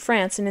that in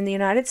France and in the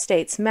United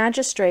States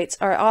magistrates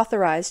are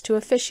authorized to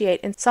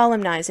officiate in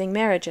solemnizing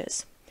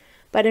marriages.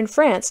 But in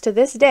France, to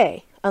this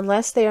day,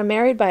 unless they are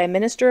married by a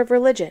minister of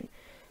religion,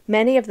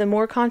 Many of the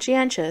more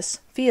conscientious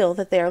feel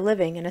that they are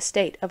living in a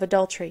state of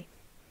adultery.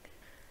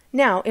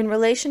 Now, in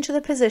relation to the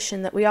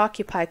position that we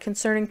occupy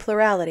concerning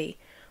plurality,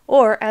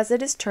 or, as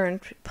it is termed,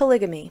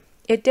 polygamy,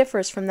 it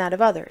differs from that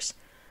of others.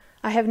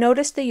 I have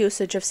noticed the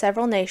usage of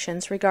several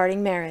nations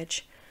regarding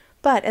marriage,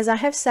 but, as I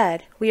have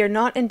said, we are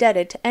not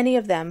indebted to any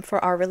of them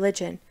for our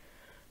religion,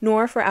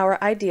 nor for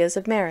our ideas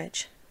of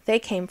marriage. They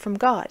came from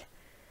God.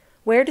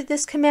 Where did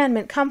this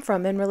commandment come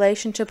from in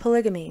relation to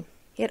polygamy?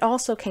 It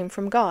also came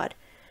from God.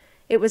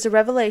 It was a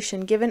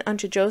revelation given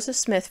unto Joseph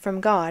Smith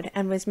from God,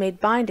 and was made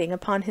binding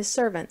upon his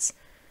servants.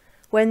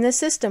 When this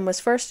system was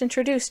first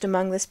introduced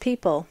among this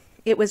people,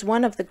 it was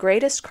one of the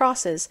greatest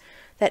crosses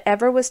that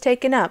ever was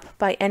taken up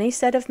by any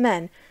set of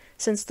men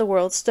since the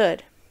world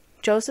stood.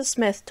 Joseph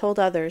Smith told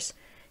others,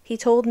 he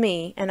told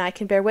me, and I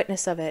can bear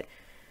witness of it,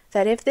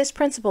 that if this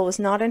principle was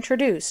not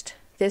introduced,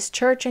 this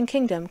church and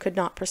kingdom could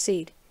not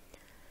proceed.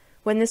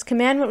 When this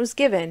commandment was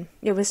given,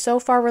 it was so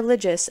far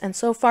religious and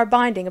so far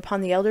binding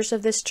upon the elders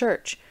of this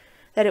church,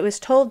 that it was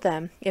told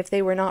them, if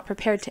they were not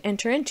prepared to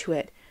enter into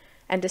it,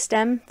 and to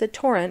stem the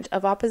torrent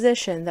of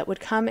opposition that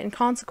would come in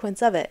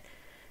consequence of it,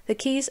 the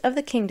keys of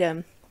the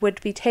kingdom would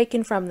be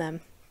taken from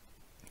them.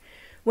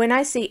 When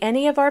I see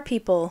any of our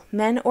people,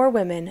 men or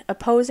women,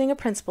 opposing a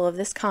principle of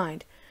this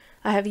kind,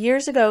 I have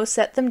years ago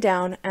set them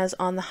down as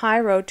on the high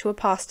road to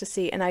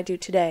apostasy, and I do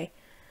today.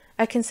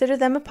 I consider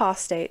them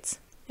apostates,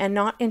 and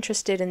not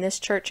interested in this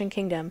church and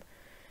kingdom.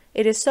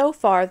 It is so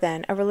far,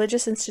 then, a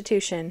religious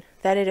institution,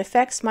 that it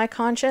affects my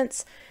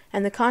conscience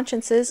and the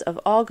consciences of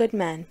all good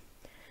men.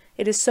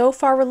 It is so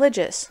far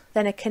religious,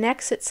 that it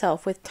connects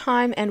itself with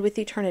time and with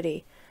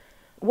eternity.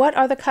 What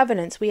are the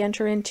covenants we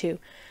enter into,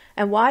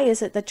 and why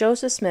is it that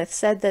Joseph Smith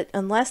said that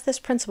unless this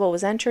principle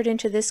was entered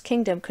into, this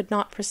kingdom could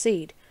not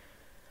proceed?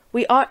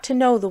 We ought to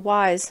know the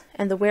whys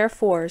and the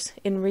wherefores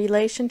in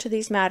relation to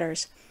these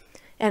matters,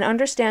 and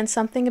understand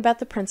something about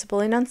the principle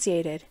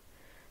enunciated.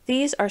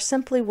 These are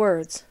simply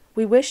words.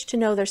 We wish to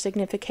know their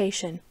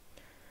signification.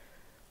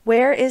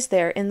 Where is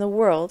there in the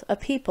world a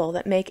people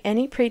that make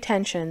any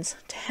pretensions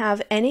to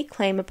have any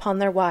claim upon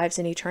their wives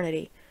in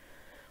eternity?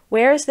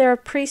 Where is there a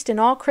priest in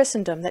all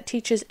Christendom that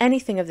teaches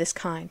anything of this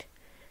kind?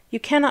 You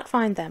cannot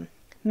find them.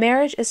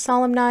 Marriage is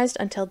solemnized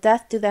until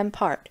death do them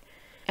part,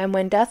 and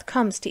when death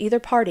comes to either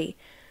party,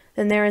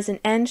 then there is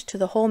an end to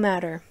the whole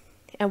matter,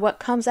 and what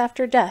comes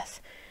after death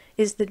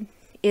is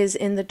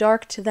in the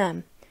dark to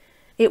them.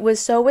 It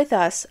was so with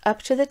us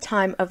up to the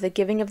time of the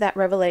giving of that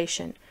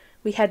revelation.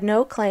 We had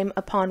no claim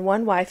upon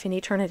one wife in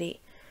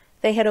eternity.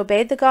 They had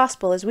obeyed the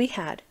gospel as we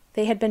had.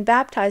 They had been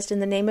baptized in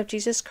the name of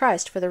Jesus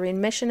Christ for the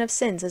remission of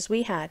sins as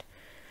we had.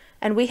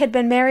 And we had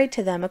been married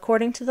to them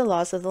according to the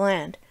laws of the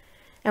land,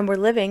 and were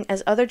living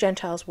as other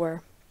Gentiles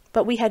were.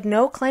 But we had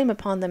no claim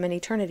upon them in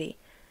eternity.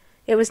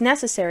 It was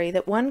necessary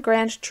that one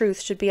grand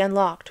truth should be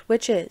unlocked,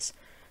 which is,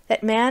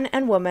 that man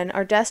and woman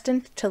are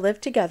destined to live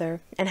together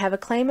and have a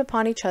claim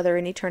upon each other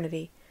in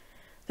eternity.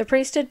 The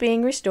priesthood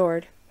being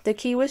restored, the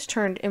key was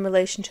turned in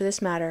relation to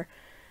this matter,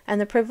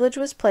 and the privilege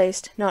was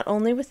placed not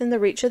only within the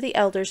reach of the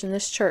elders in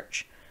this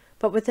church,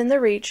 but within the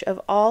reach of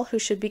all who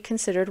should be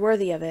considered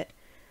worthy of it,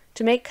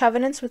 to make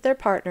covenants with their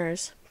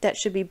partners that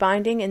should be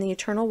binding in the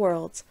eternal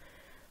worlds,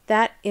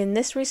 that in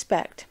this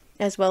respect,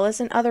 as well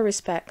as in other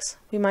respects,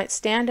 we might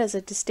stand as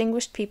a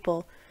distinguished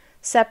people,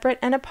 separate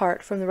and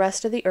apart from the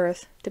rest of the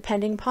earth,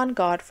 depending upon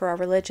God for our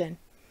religion.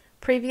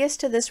 Previous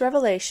to this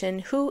revelation,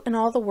 who in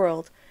all the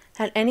world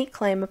had any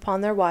claim upon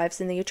their wives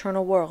in the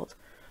eternal world,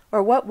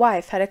 or what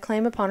wife had a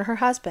claim upon her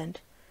husband?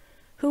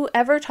 Who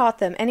ever taught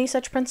them any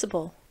such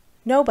principle?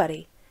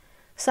 Nobody.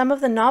 Some of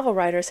the novel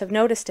writers have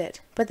noticed it,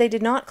 but they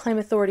did not claim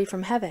authority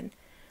from heaven.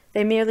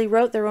 They merely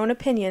wrote their own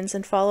opinions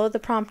and followed the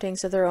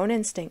promptings of their own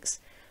instincts,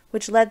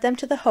 which led them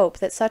to the hope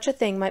that such a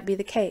thing might be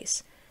the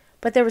case.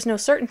 But there was no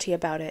certainty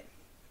about it.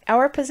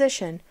 Our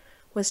position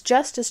was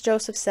just as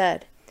Joseph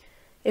said.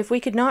 If we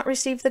could not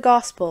receive the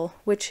gospel,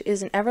 which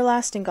is an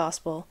everlasting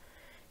gospel,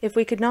 if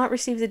we could not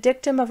receive the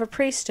dictum of a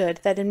priesthood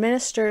that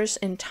administers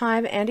in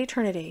time and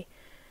eternity,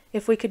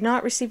 if we could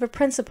not receive a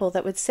principle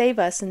that would save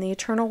us in the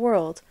eternal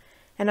world,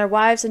 and our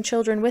wives and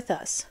children with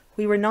us,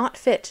 we were not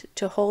fit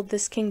to hold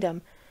this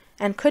kingdom,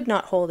 and could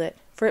not hold it,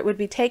 for it would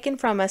be taken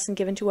from us and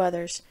given to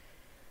others.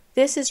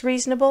 This is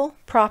reasonable,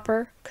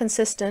 proper,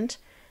 consistent,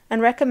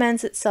 and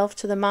recommends itself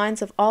to the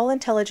minds of all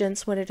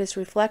intelligence when it is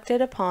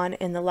reflected upon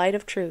in the light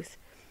of truth.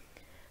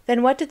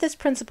 Then what did this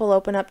principle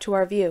open up to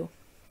our view?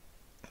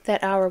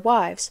 That our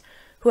wives,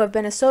 who have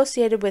been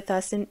associated with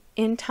us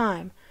in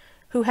time,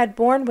 who had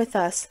borne with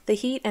us the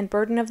heat and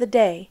burden of the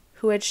day,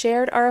 who had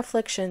shared our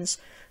afflictions,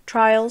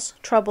 trials,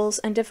 troubles,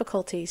 and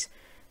difficulties,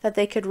 that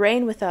they could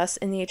reign with us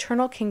in the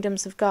eternal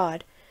kingdoms of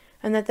God,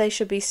 and that they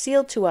should be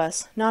sealed to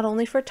us not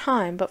only for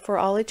time but for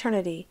all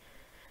eternity.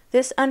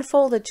 This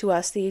unfolded to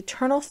us the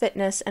eternal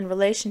fitness and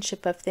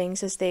relationship of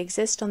things as they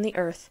exist on the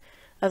earth,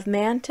 of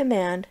man to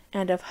man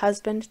and of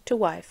husband to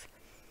wife.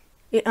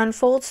 It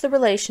unfolds the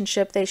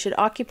relationship they should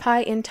occupy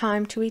in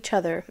time to each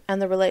other, and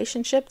the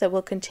relationship that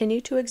will continue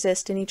to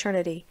exist in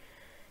eternity.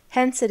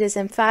 Hence it is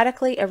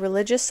emphatically a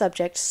religious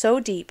subject so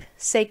deep,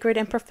 sacred,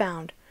 and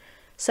profound,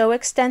 so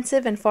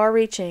extensive and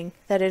far-reaching,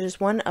 that it is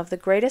one of the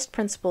greatest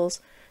principles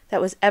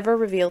that was ever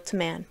revealed to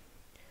man.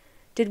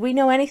 Did we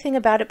know anything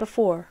about it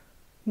before?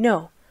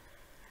 No.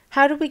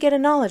 How did we get a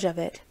knowledge of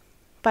it?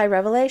 By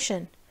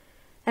revelation.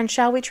 And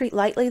shall we treat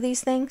lightly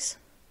these things?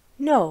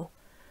 No.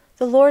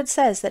 The Lord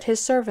says that his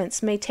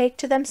servants may take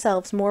to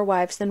themselves more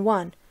wives than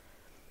one.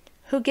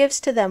 Who gives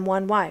to them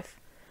one wife?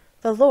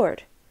 The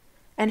Lord.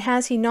 And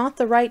has he not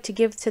the right to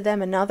give to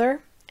them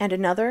another, and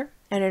another,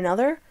 and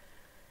another?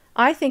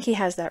 I think he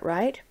has that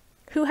right.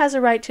 Who has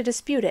a right to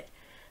dispute it,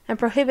 and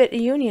prohibit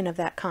a union of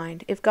that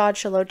kind, if God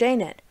shall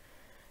ordain it?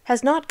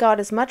 Has not God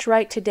as much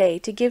right today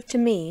to give to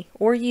me,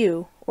 or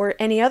you, or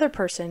any other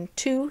person,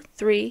 2,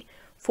 3,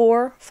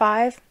 4,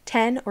 5,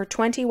 10, or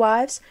 20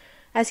 wives,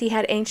 as he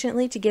had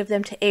anciently to give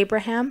them to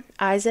Abraham,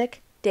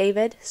 Isaac,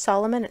 David,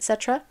 Solomon,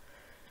 etc.?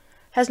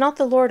 Has not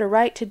the Lord a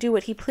right to do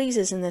what he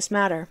pleases in this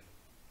matter,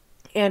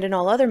 and in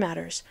all other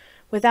matters,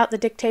 without the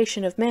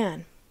dictation of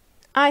man?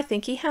 I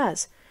think he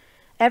has.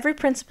 Every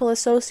principle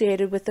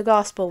associated with the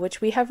gospel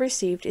which we have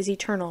received is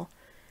eternal.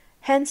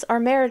 Hence our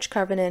marriage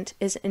covenant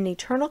is an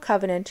eternal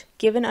covenant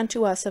given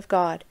unto us of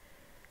God.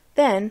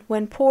 Then,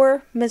 when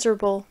poor,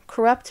 miserable,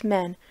 corrupt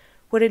men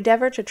would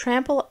endeavor to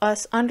trample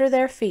us under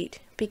their feet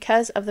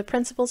because of the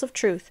principles of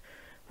truth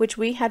which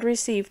we had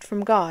received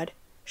from God,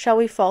 shall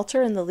we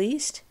falter in the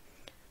least?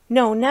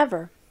 No,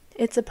 never.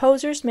 Its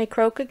opposers may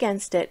croak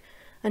against it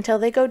until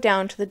they go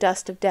down to the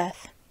dust of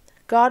death.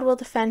 God will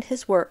defend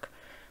his work,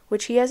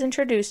 which he has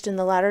introduced in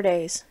the latter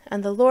days,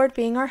 and the Lord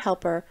being our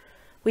helper,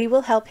 we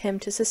will help him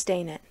to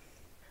sustain it.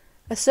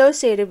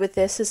 Associated with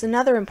this is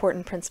another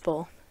important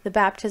principle, the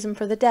baptism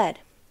for the dead.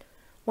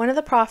 One of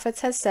the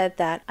prophets has said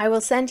that, I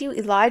will send you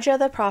Elijah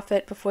the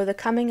prophet before the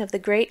coming of the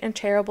great and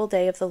terrible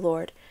day of the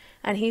Lord,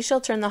 and he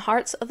shall turn the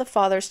hearts of the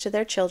fathers to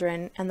their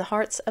children, and the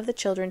hearts of the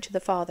children to the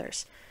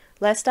fathers,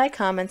 lest I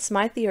come and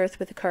smite the earth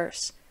with a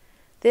curse.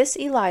 This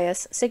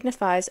Elias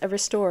signifies a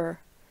restorer.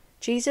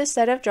 Jesus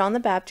said of John the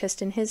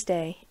Baptist in his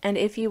day, and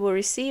if you will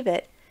receive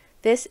it,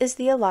 this is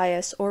the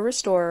Elias or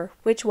restorer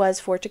which was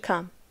for to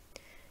come.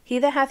 He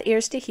that hath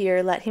ears to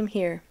hear, let him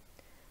hear.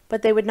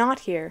 But they would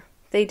not hear,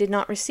 they did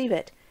not receive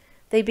it.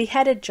 They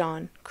beheaded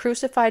John,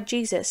 crucified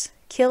Jesus,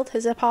 killed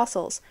his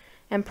apostles,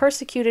 and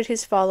persecuted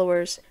his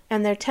followers,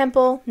 and their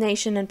temple,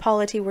 nation, and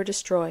polity were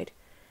destroyed.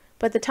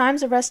 But the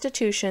times of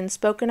restitution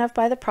spoken of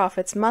by the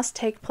prophets must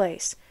take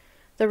place.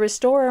 The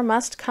restorer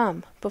must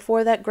come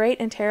before that great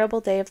and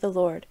terrible day of the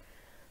Lord.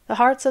 The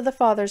hearts of the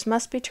fathers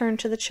must be turned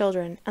to the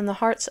children, and the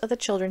hearts of the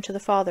children to the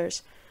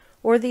fathers,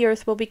 or the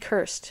earth will be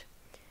cursed.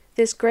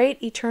 This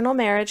great eternal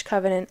marriage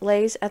covenant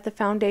lays at the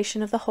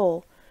foundation of the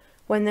whole.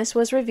 When this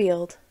was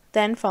revealed,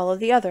 then followed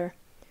the other.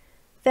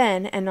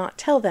 Then, and not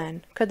till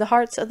then, could the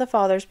hearts of the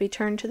fathers be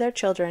turned to their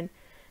children,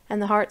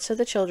 and the hearts of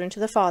the children to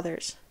the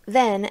fathers.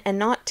 Then, and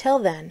not till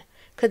then,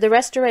 could the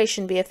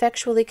restoration be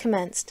effectually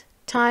commenced,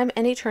 time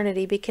and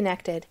eternity be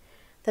connected,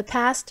 the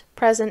past,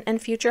 present,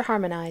 and future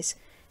harmonize,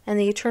 and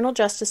the eternal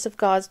justice of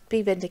God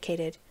be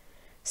vindicated.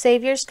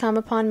 Saviors come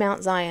upon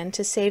Mount Zion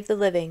to save the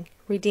living,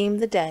 redeem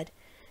the dead,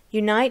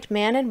 unite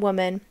man and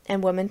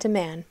woman to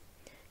man,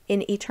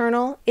 in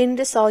eternal,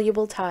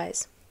 indissoluble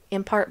ties,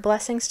 impart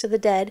blessings to the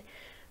dead,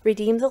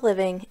 redeem the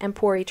living, and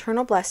pour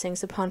eternal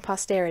blessings upon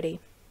posterity.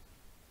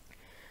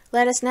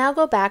 Let us now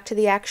go back to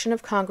the action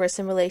of Congress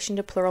in relation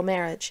to plural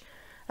marriage,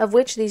 of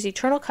which these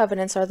eternal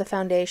covenants are the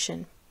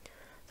foundation.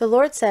 The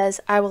Lord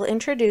says, I will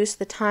introduce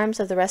the times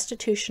of the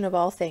restitution of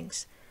all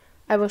things.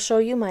 I will show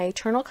you my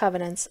eternal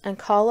covenants, and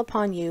call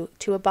upon you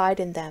to abide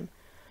in them.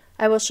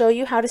 I will show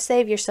you how to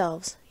save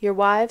yourselves, your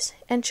wives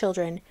and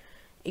children,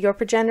 your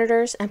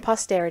progenitors and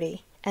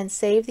posterity, and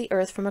save the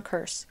earth from a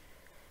curse.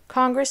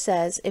 Congress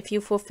says, if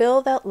you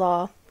fulfill that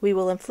law, we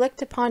will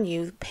inflict upon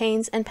you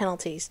pains and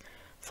penalties,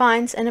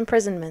 fines and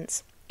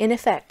imprisonments. In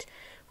effect,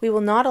 we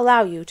will not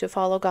allow you to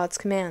follow God's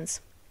commands.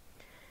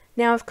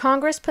 Now, if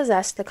Congress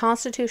possessed the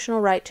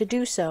constitutional right to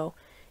do so,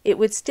 it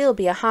would still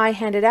be a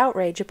high-handed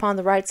outrage upon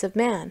the rights of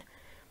man.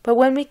 But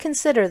when we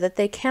consider that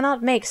they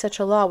cannot make such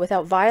a law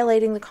without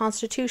violating the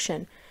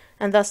Constitution,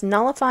 and thus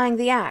nullifying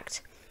the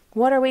act,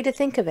 what are we to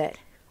think of it?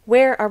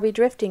 Where are we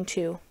drifting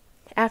to?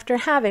 After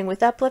having,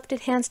 with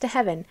uplifted hands to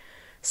heaven,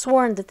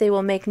 sworn that they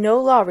will make no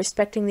law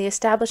respecting the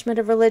establishment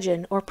of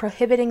religion or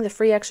prohibiting the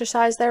free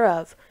exercise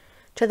thereof,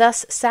 to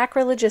thus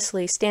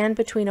sacrilegiously stand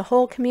between a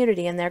whole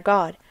community and their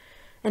God,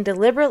 and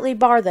deliberately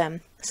bar them,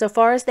 so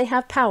far as they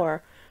have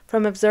power,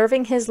 from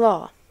observing his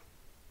law.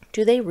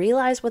 Do they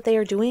realize what they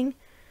are doing?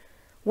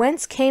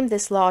 Whence came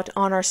this law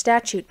on our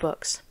statute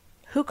books?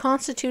 Who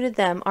constituted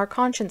them our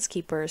conscience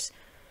keepers?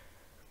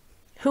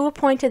 Who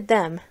appointed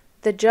them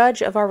the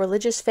judge of our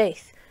religious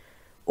faith,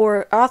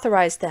 or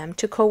authorized them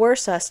to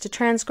coerce us to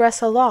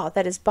transgress a law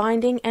that is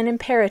binding and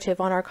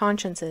imperative on our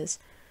consciences?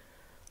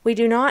 We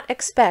do not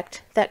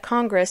expect that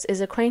Congress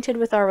is acquainted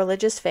with our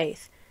religious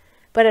faith,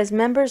 but as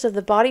members of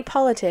the body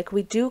politic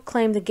we do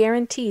claim the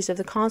guarantees of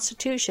the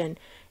Constitution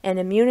and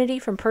immunity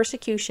from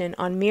persecution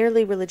on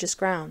merely religious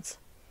grounds.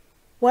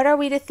 What are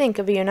we to think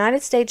of a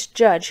United States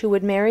judge who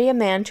would marry a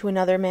man to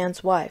another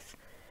man's wife?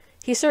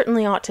 He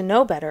certainly ought to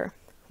know better.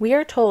 We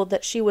are told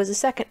that she was a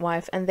second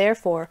wife, and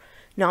therefore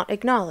not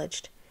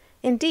acknowledged.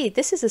 Indeed,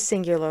 this is a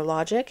singular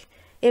logic.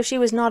 If she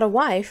was not a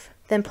wife,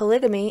 then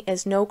polygamy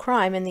is no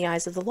crime in the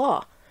eyes of the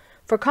law,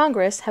 for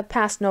Congress have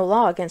passed no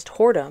law against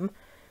whoredom.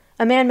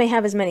 A man may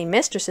have as many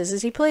mistresses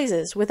as he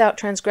pleases, without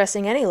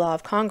transgressing any law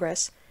of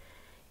Congress.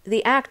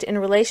 The act in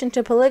relation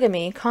to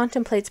polygamy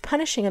contemplates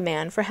punishing a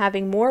man for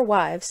having more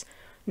wives,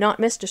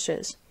 not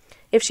mistresses.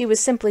 If she was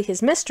simply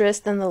his mistress,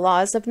 then the law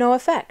is of no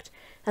effect,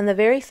 and the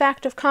very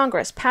fact of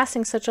Congress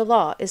passing such a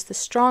law is the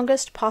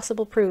strongest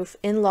possible proof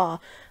in law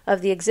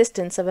of the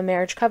existence of a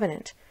marriage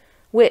covenant,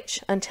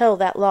 which, until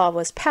that law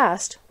was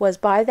passed, was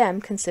by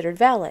them considered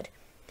valid.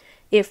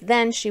 If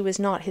then she was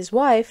not his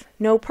wife,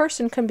 no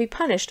person can be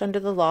punished under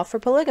the law for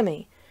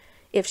polygamy.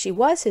 If she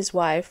was his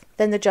wife,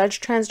 then the judge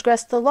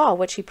transgressed the law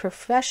which he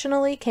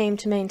professionally came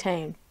to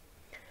maintain.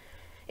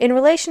 In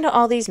relation to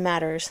all these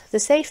matters, the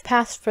safe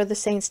path for the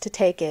saints to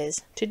take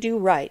is, to do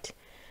right,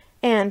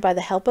 and, by the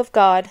help of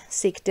God,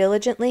 seek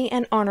diligently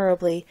and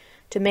honorably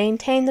to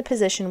maintain the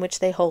position which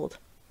they hold.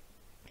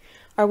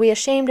 Are we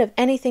ashamed of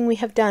anything we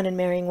have done in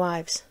marrying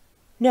wives?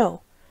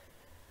 No.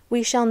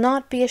 We shall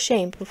not be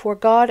ashamed before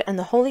God and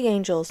the holy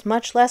angels,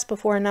 much less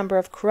before a number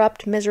of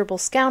corrupt, miserable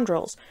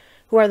scoundrels,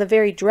 who are the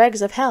very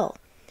dregs of hell.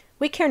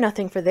 We care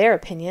nothing for their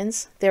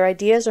opinions, their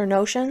ideas or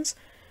notions,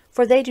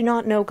 for they do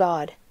not know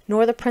God,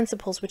 nor the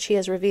principles which he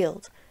has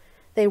revealed.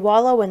 They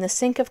wallow in the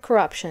sink of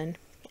corruption,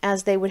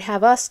 as they would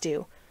have us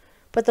do.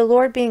 But the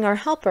Lord being our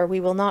helper, we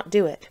will not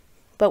do it.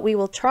 But we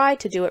will try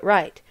to do it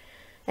right,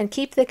 and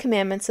keep the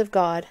commandments of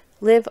God,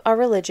 live our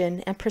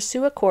religion, and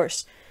pursue a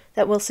course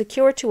that will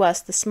secure to us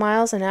the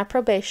smiles and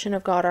approbation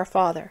of God our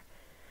Father.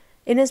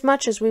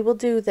 Inasmuch as we will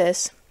do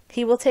this,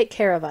 he will take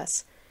care of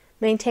us,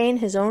 maintain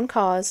his own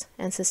cause,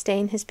 and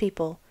sustain his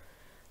people.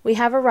 We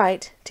have a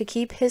right to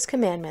keep his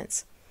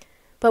commandments.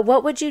 But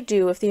what would you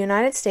do if the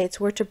United States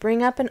were to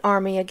bring up an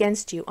army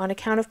against you on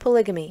account of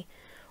polygamy,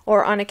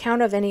 or on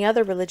account of any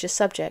other religious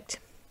subject?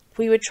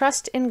 We would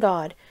trust in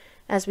God,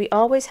 as we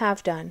always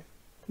have done.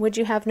 Would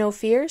you have no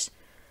fears?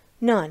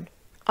 None.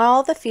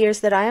 All the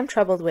fears that I am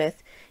troubled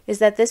with is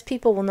that this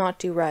people will not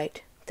do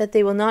right, that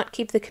they will not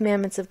keep the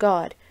commandments of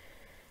God.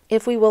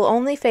 If we will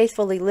only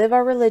faithfully live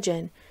our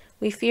religion,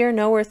 we fear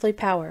no earthly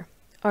power.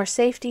 Our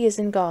safety is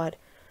in God.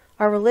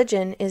 Our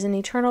religion is an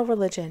eternal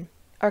religion.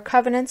 Our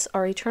covenants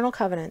are eternal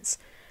covenants,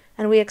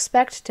 and we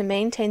expect to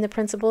maintain the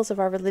principles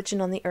of our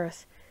religion on the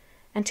earth,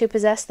 and to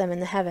possess them in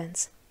the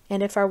heavens.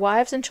 And if our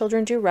wives and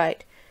children do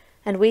right,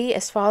 and we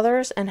as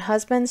fathers and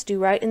husbands do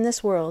right in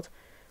this world,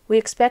 we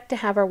expect to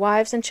have our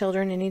wives and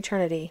children in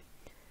eternity.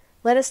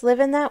 Let us live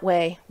in that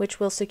way which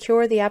will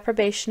secure the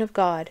approbation of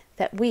God,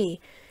 that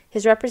we,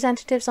 his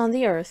representatives on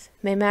the earth,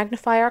 may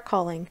magnify our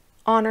calling,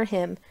 honor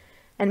him,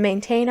 and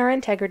maintain our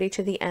integrity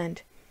to the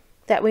end,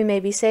 that we may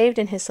be saved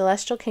in his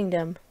celestial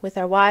kingdom, with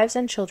our wives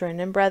and children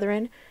and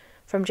brethren,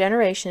 from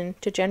generation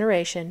to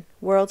generation,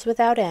 worlds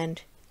without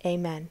end.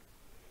 Amen.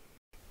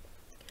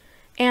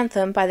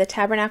 Anthem by the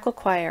Tabernacle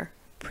Choir.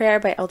 Prayer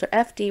by Elder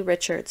F. D.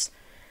 Richards.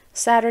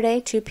 Saturday,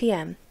 2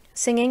 p.m.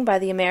 Singing by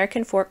the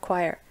American Fork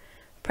Choir.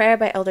 Prayer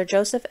by Elder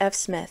Joseph F.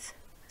 Smith.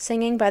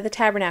 Singing by the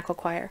Tabernacle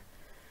Choir.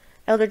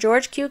 Elder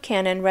George Q.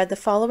 Cannon read the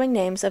following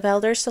names of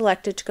elders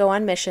selected to go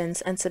on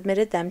missions and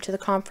submitted them to the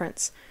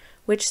conference,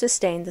 which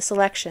sustained the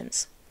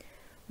selections: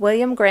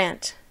 William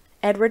Grant,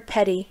 Edward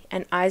Petty,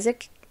 and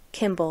Isaac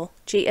Kimball,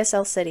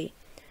 GSL City;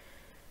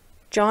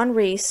 John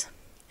Reese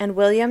and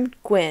William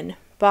Gwynn,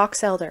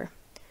 Box Elder;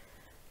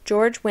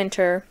 George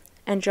Winter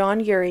and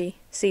John Urey,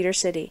 Cedar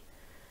City;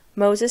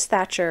 Moses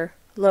Thatcher,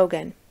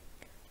 Logan;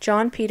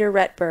 John Peter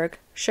Retberg,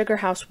 Sugar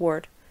House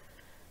Ward;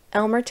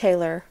 Elmer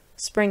Taylor,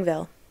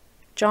 Springville;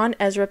 John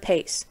Ezra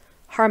Pace,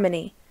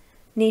 Harmony;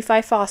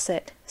 Nephi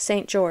Fawcett,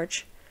 St.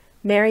 George;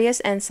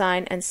 Marius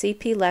Ensign and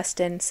C.P.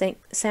 Leston,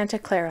 Santa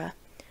Clara;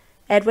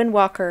 Edwin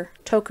Walker,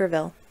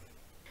 Tokerville.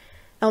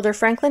 Elder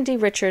Franklin D.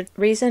 Richards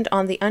reasoned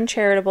on the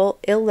uncharitable,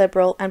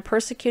 illiberal, and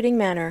persecuting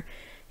manner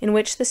in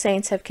which the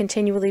saints have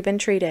continually been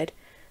treated.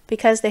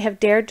 Because they have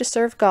dared to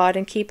serve God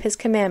and keep his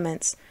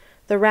commandments,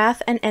 the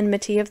wrath and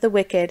enmity of the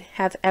wicked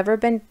have ever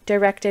been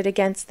directed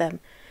against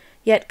them.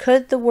 Yet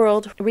could the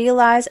world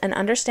realize and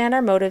understand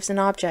our motives and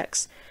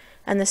objects,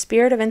 and the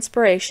spirit of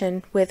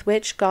inspiration with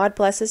which God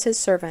blesses his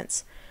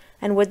servants,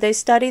 and would they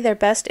study their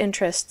best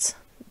interests,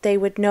 they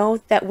would know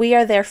that we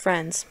are their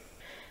friends,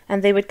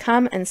 and they would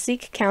come and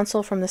seek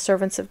counsel from the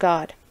servants of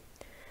God.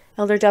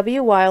 Elder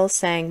W. Wiles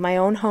sang My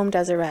Own Home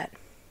Deseret.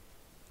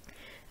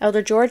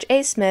 Elder George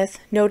A. Smith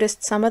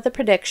noticed some of the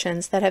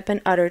predictions that have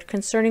been uttered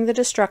concerning the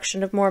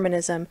destruction of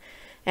Mormonism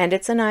and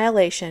its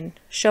annihilation,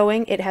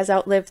 showing it has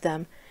outlived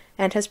them,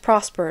 and has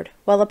prospered,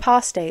 while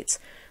apostates,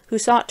 who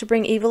sought to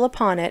bring evil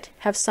upon it,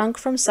 have sunk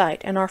from sight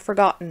and are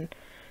forgotten,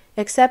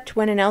 except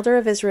when an elder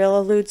of Israel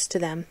alludes to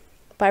them,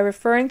 by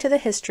referring to the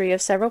history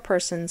of several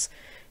persons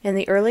in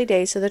the early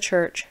days of the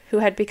Church who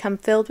had become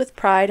filled with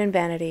pride and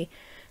vanity,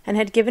 and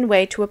had given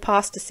way to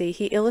apostasy,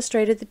 he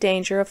illustrated the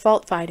danger of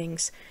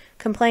fault-findings,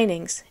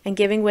 complainings, and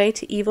giving way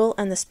to evil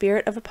and the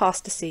spirit of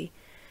apostasy.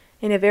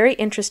 In a very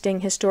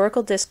interesting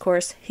historical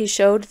discourse, he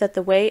showed that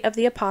the way of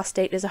the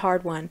apostate is a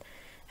hard one,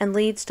 and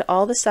leads to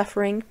all the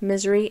suffering,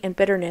 misery, and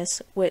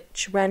bitterness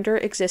which render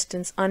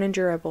existence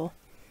unendurable.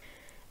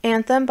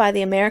 Anthem by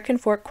the American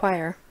Fork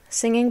Choir.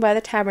 Singing by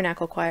the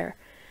Tabernacle Choir.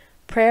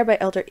 Prayer by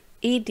Elder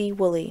E. D.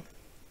 Woolley.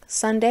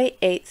 Sunday,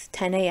 8th,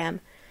 10 a.m.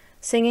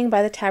 Singing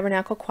by the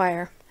Tabernacle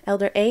Choir.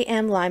 Elder A.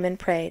 M. Lyman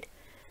prayed.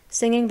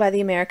 Singing by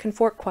the American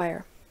Fork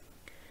Choir.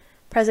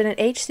 President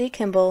H. C.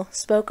 Kimball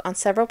spoke on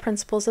several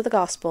principles of the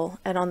gospel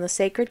and on the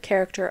sacred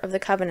character of the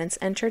covenants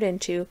entered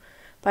into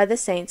by the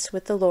saints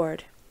with the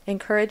Lord,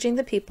 encouraging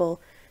the people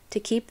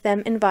to keep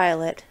them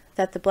inviolate,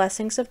 that the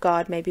blessings of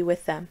God may be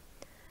with them.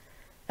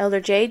 Elder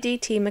J. D.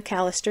 T.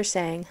 McAllister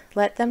sang,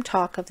 "Let them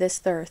talk of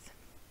this earth."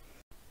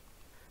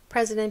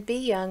 President B.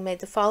 Young made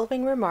the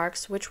following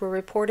remarks, which were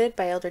reported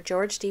by Elder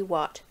George D.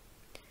 Watt.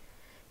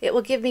 It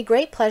will give me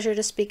great pleasure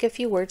to speak a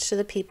few words to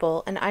the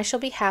people, and I shall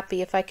be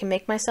happy if I can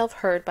make myself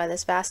heard by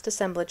this vast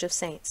assemblage of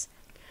saints.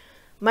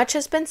 Much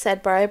has been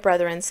said by our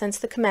brethren since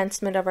the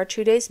commencement of our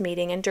 2 days'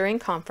 meeting and during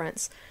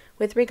conference,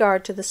 with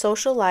regard to the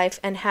social life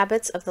and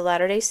habits of the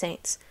Latter-day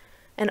Saints,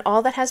 and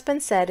all that has been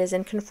said is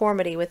in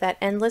conformity with that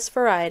endless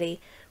variety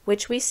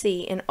which we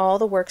see in all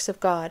the works of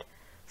God,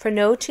 for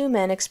no two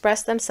men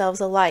express themselves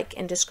alike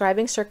in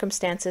describing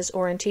circumstances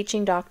or in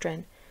teaching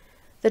doctrine.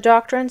 The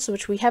doctrines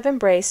which we have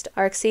embraced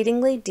are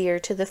exceedingly dear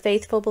to the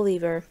faithful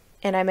believer,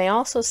 and I may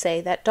also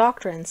say that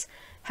doctrines,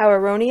 how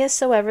erroneous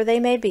soever they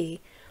may be,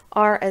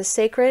 are as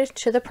sacred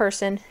to the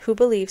person who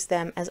believes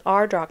them as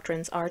our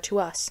doctrines are to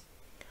us.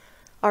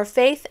 Our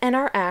faith and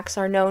our acts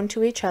are known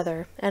to each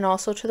other, and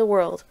also to the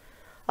world,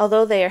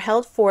 although they are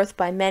held forth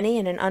by many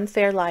in an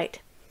unfair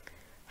light.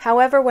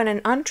 However, when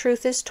an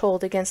untruth is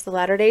told against the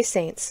Latter-day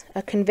Saints,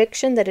 a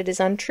conviction that it is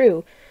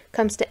untrue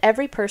comes to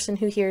every person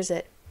who hears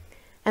it.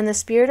 And the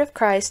Spirit of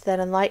Christ that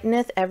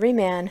enlighteneth every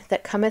man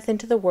that cometh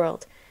into the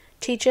world,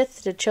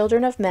 teacheth the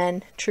children of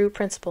men true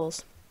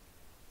principles.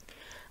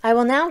 I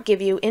will now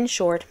give you, in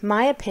short,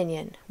 my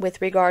opinion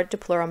with regard to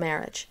plural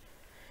marriage.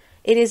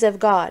 It is of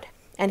God,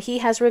 and he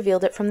has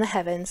revealed it from the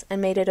heavens,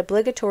 and made it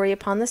obligatory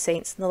upon the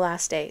saints in the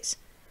last days.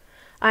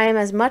 I am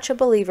as much a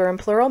believer in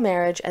plural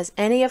marriage as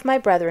any of my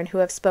brethren who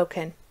have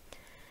spoken.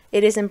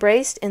 It is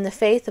embraced in the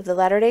faith of the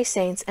Latter-day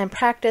Saints and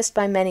practiced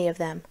by many of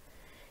them.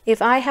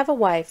 If I have a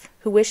wife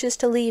who wishes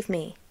to leave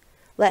me,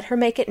 let her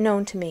make it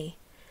known to me,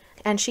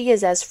 and she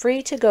is as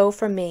free to go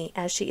from me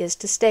as she is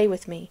to stay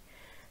with me.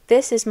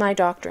 This is my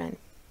doctrine.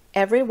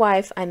 Every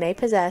wife I may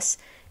possess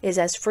is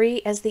as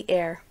free as the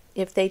air.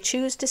 If they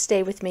choose to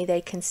stay with me,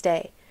 they can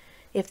stay.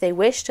 If they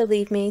wish to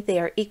leave me, they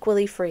are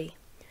equally free.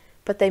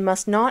 But they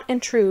must not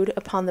intrude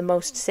upon the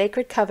most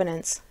sacred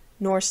covenants,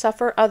 nor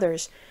suffer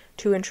others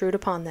to intrude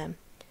upon them.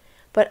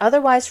 But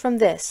otherwise from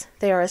this,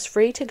 they are as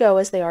free to go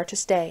as they are to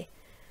stay.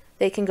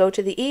 They can go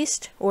to the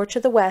east or to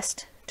the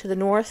west, to the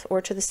north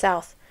or to the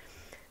south.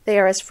 They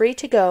are as free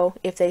to go,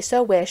 if they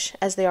so wish,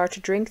 as they are to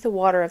drink the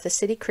water of the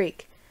city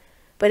creek.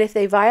 But if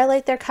they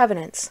violate their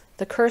covenants,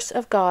 the curse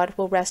of God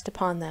will rest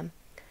upon them.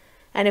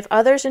 And if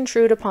others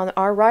intrude upon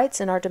our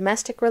rights and our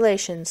domestic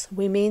relations,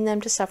 we mean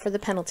them to suffer the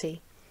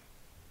penalty.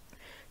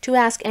 To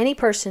ask any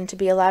person to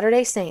be a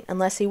Latter-day Saint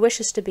unless he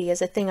wishes to be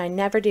is a thing I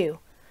never do.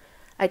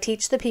 I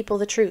teach the people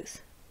the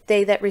truth.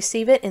 They that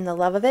receive it in the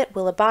love of it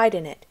will abide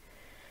in it.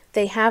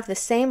 They have the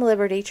same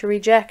liberty to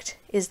reject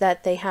as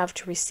that they have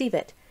to receive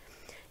it.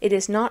 It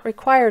is not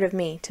required of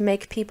me to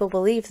make people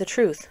believe the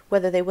truth,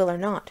 whether they will or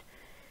not.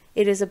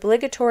 It is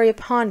obligatory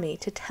upon me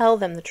to tell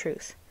them the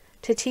truth,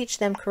 to teach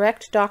them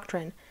correct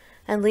doctrine,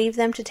 and leave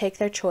them to take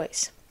their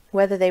choice,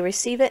 whether they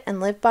receive it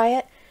and live by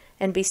it,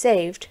 and be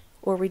saved,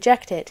 or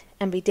reject it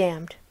and be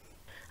damned.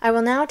 I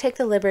will now take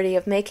the liberty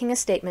of making a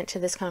statement to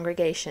this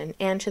congregation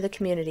and to the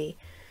community,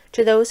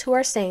 to those who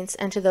are saints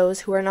and to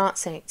those who are not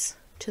saints,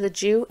 to the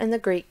Jew and the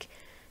Greek,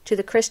 to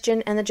the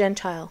Christian and the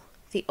Gentile,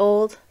 the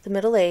old, the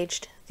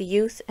middle-aged, the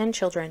youth and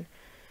children,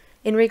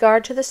 in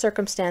regard to the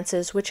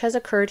circumstances which has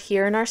occurred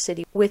here in our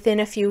city within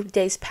a few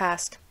days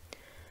past.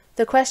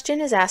 The question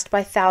is asked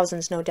by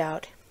thousands, no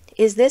doubt.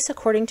 Is this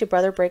according to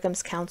Brother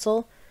Brigham's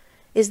counsel?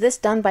 Is this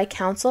done by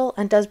counsel,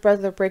 and does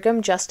Brother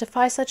Brigham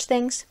justify such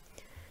things?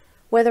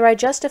 Whether I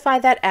justify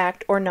that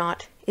act or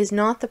not is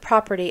not the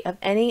property of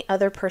any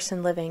other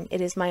person living,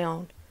 it is my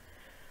own.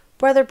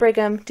 Brother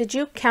Brigham, did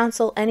you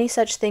counsel any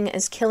such thing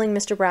as killing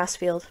Mr.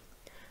 Brassfield?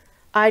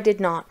 I did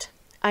not.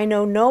 I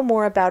know no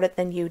more about it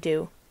than you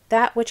do.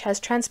 That which has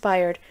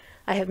transpired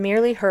I have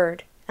merely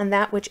heard, and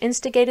that which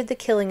instigated the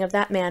killing of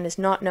that man is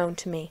not known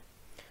to me.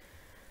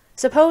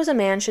 Suppose a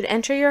man should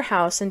enter your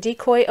house and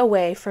decoy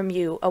away from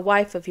you a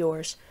wife of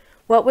yours.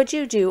 What would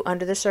you do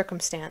under the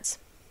circumstance?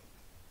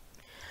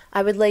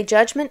 I would lay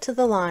judgment to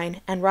the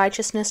line and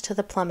righteousness to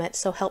the plummet,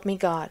 so help me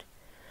God.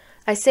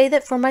 I say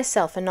that for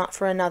myself and not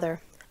for another.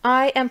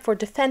 I am for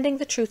defending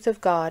the truth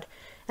of God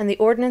and the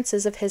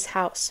ordinances of his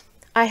house.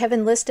 I have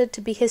enlisted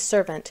to be his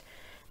servant,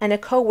 and a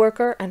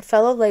co-worker and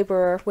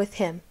fellow-laborer with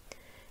him.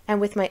 and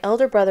with my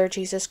elder brother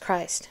Jesus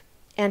Christ,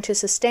 and to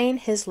sustain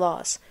his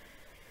laws,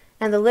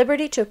 and the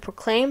liberty to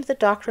proclaim the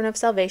doctrine of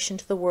salvation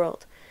to the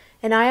world,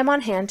 and I am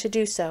on hand to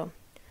do so.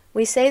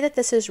 We say that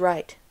this is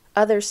right,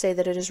 others say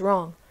that it is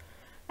wrong.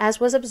 As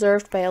was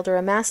observed by Elder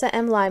Amasa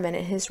M. Lyman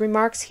in his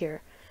remarks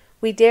here,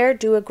 we dare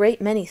do a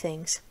great many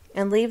things,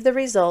 and leave the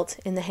result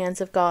in the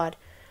hands of God,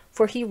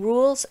 for he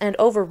rules and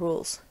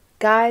overrules,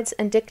 guides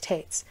and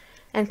dictates,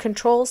 and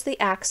controls the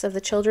acts of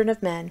the children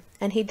of men,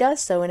 and he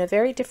does so in a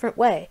very different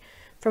way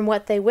from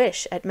what they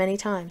wish at many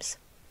times.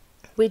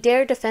 We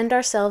dare defend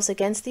ourselves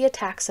against the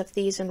attacks of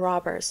thieves and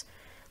robbers.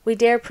 We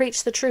dare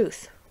preach the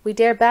truth. We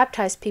dare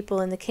baptize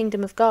people in the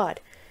kingdom of God,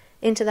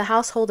 into the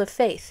household of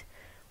faith.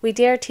 We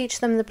dare teach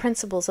them the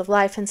principles of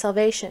life and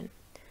salvation.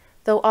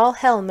 Though all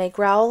hell may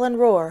growl and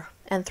roar,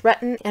 and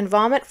threaten and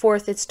vomit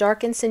forth its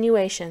dark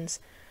insinuations,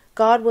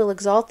 God will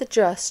exalt the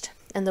just,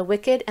 and the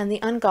wicked and the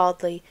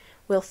ungodly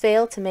will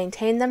fail to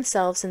maintain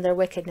themselves in their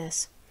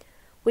wickedness.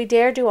 We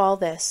dare do all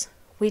this.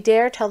 We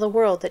dare tell the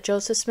world that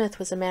Joseph Smith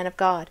was a man of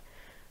God,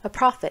 a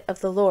prophet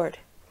of the Lord,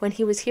 when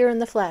he was here in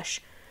the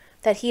flesh,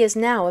 that he is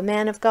now a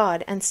man of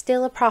God and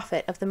still a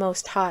prophet of the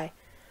Most High.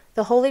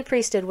 The holy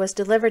priesthood was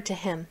delivered to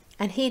him,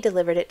 and he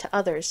delivered it to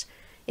others,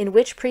 in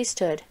which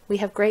priesthood we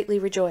have greatly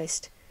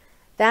rejoiced.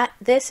 That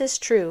this is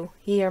true,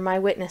 ye are my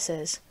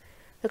witnesses.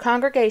 The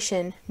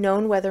congregation,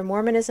 known whether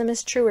Mormonism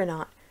is true or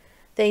not,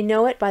 they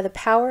know it by the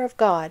power of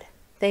God.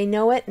 They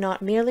know it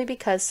not merely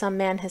because some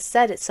man has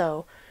said it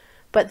so,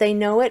 but they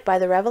know it by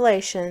the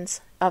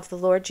revelations of the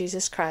Lord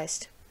Jesus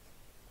Christ.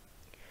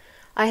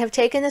 I have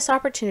taken this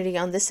opportunity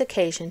on this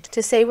occasion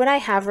to say what I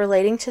have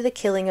relating to the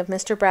killing of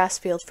Mr.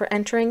 Brassfield for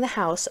entering the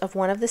house of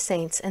one of the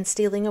saints and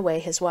stealing away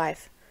his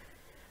wife.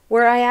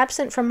 Were I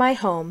absent from my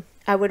home,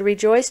 I would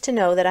rejoice to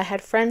know that I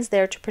had friends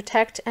there to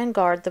protect and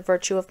guard the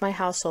virtue of my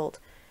household,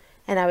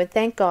 and I would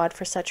thank God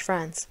for such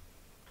friends.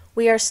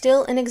 We are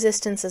still in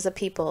existence as a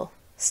people,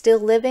 still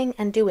living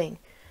and doing.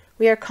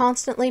 We are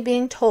constantly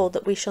being told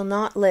that we shall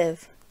not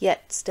live,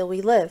 yet still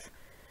we live.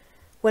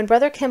 When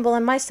Brother Kimball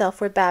and myself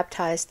were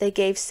baptized, they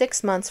gave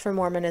 6 months for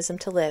Mormonism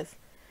to live.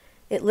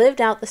 It lived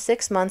out the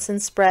 6 months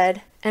and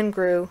spread, and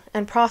grew,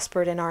 and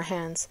prospered in our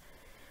hands.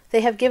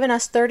 They have given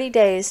us 30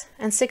 days,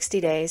 and 60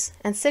 days,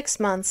 and 6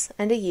 months,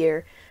 and a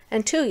year,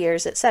 and 2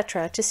 years,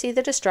 etc., to see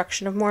the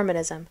destruction of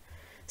Mormonism.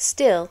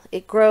 Still,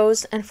 it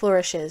grows and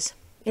flourishes.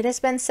 It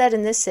has been said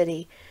in this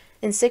city,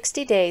 in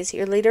 60 days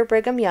your leader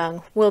Brigham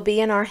Young will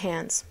be in our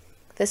hands.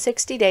 The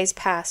 60 days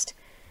passed.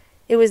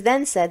 It was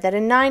then said that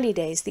in 90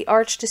 days the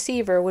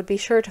arch-deceiver would be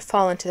sure to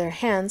fall into their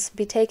hands,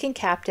 be taken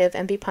captive,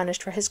 and be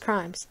punished for his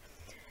crimes.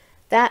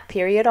 That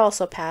period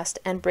also passed,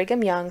 and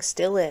Brigham Young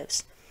still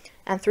lives.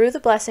 And through the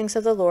blessings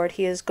of the Lord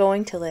he is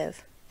going to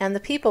live, and the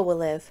people will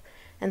live,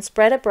 and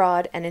spread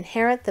abroad, and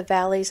inherit the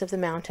valleys of the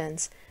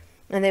mountains.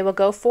 And they will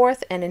go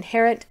forth and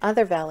inherit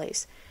other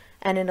valleys.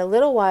 And in a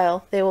little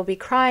while they will be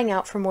crying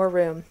out for more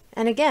room,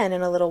 and again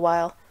in a little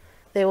while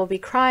they will be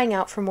crying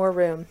out for more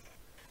room.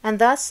 And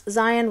thus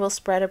Zion will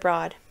spread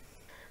abroad.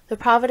 The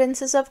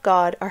providences of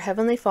God, our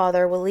Heavenly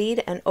Father, will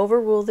lead and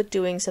overrule the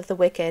doings of the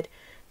wicked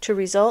to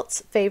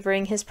results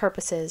favoring his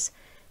purposes,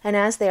 and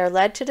as they are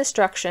led to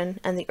destruction,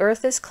 and the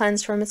earth is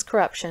cleansed from its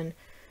corruption,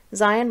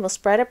 Zion will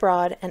spread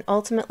abroad and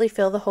ultimately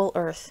fill the whole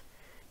earth.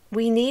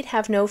 We need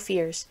have no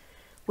fears.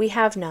 We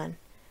have none.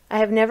 I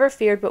have never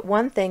feared but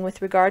one thing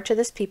with regard to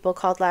this people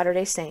called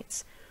Latter-day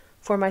Saints,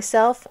 for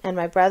myself and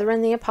my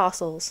brethren the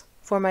apostles,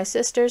 for my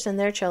sisters and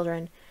their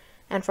children,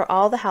 and for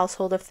all the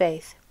household of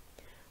faith.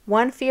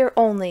 One fear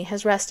only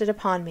has rested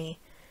upon me,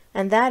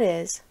 and that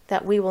is,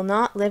 that we will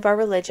not live our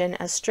religion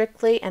as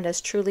strictly and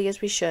as truly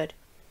as we should.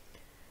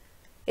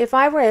 If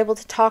I were able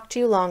to talk to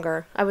you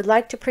longer, I would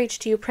like to preach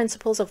to you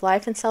principles of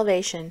life and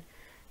salvation,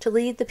 to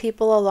lead the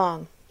people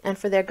along, and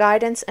for their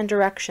guidance and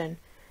direction,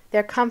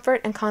 their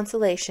comfort and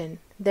consolation,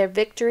 their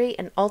victory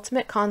and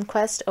ultimate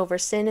conquest over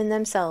sin in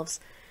themselves,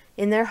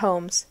 in their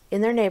homes,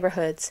 in their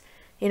neighborhoods,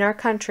 in our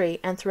country,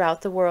 and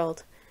throughout the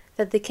world,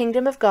 that the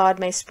kingdom of God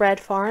may spread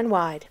far and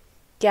wide.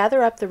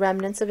 Gather up the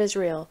remnants of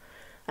Israel,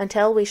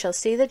 until we shall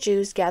see the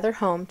Jews gather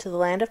home to the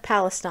land of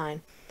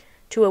Palestine,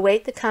 to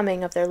await the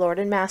coming of their Lord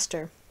and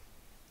Master,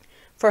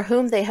 for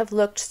whom they have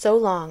looked so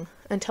long,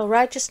 until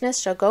righteousness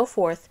shall go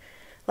forth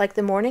like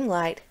the morning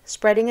light,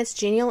 spreading its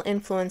genial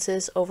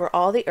influences over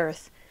all the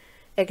earth.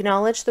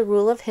 Acknowledge the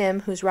rule of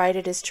him whose right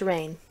it is to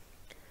reign.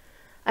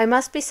 I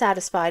must be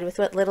satisfied with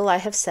what little I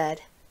have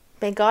said.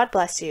 May God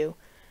bless you,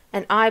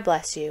 and I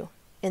bless you,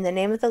 in the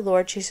name of the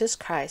Lord Jesus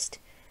Christ.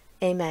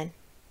 Amen.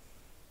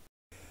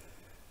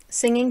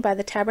 Singing by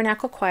the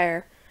Tabernacle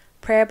Choir.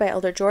 Prayer by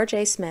Elder George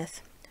A.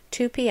 Smith.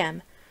 2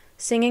 p.m.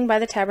 Singing by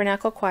the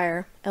Tabernacle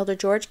Choir. Elder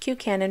George Q.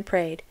 Cannon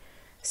prayed.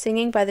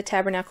 Singing by the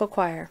Tabernacle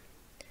Choir.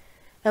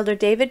 Elder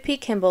David P.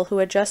 Kimball, who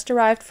had just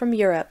arrived from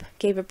Europe,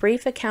 gave a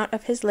brief account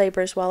of his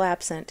labors while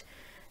absent,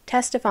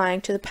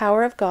 testifying to the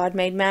power of God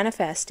made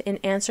manifest in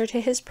answer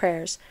to his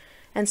prayers,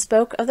 and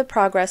spoke of the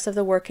progress of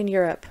the work in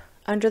Europe,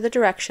 under the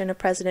direction of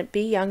President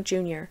B. Young,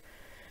 Jr.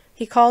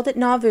 He called at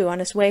Nauvoo on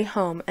his way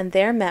home, and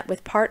there met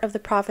with part of the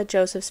prophet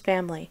Joseph's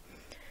family.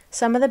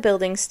 Some of the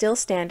buildings still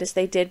stand as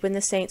they did when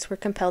the saints were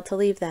compelled to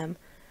leave them,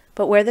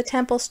 but where the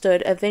temple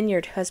stood a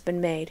vineyard has been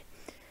made.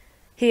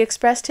 He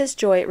expressed his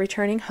joy at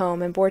returning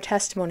home and bore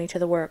testimony to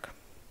the work.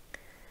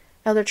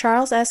 Elder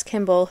Charles S.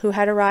 Kimball, who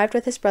had arrived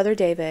with his brother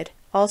David,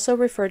 also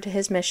referred to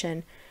his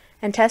mission,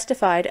 and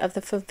testified of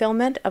the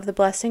fulfillment of the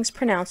blessings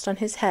pronounced on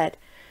his head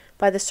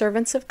by the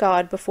servants of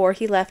God before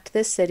he left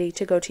this city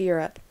to go to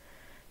Europe.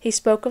 He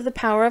spoke of the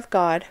power of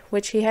God,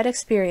 which he had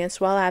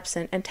experienced while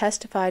absent, and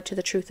testified to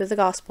the truth of the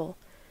gospel.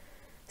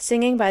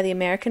 Singing by the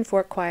American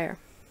Fort Choir.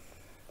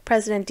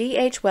 President D.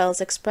 H. Wells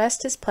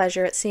expressed his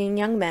pleasure at seeing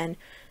young men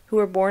who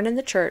were born in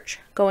the church,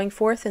 going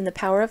forth in the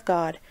power of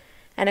God,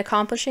 and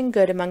accomplishing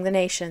good among the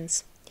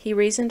nations. He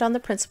reasoned on the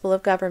principle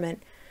of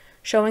government,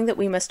 showing that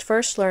we must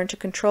first learn to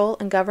control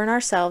and govern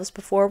ourselves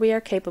before we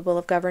are capable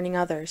of governing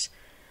others,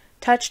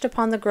 touched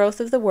upon the growth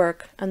of the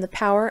work and the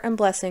power and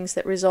blessings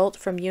that result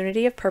from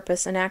unity of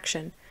purpose and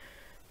action,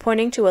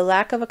 pointing to a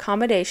lack of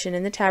accommodation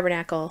in the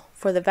tabernacle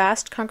for the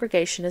vast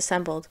congregation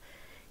assembled.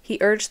 He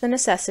urged the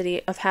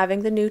necessity of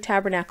having the new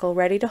tabernacle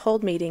ready to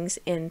hold meetings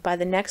in by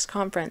the next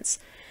conference,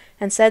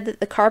 and said that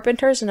the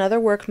carpenters and other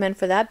workmen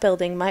for that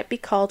building might be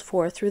called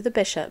for through the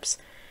bishops,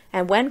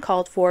 and when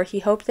called for he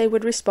hoped they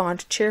would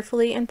respond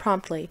cheerfully and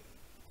promptly.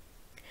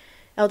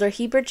 Elder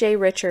Heber J.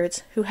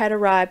 Richards, who had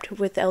arrived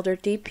with Elder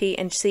D. P.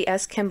 and C.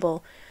 S.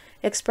 Kimball,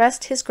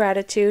 expressed his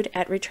gratitude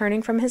at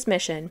returning from his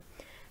mission,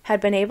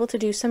 had been able to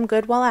do some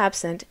good while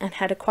absent, and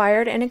had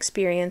acquired an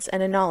experience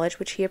and a knowledge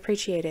which he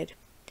appreciated.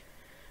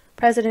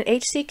 President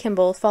H. C.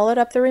 Kimball followed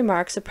up the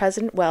remarks of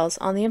President Wells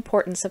on the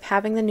importance of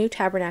having the new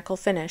tabernacle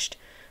finished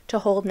to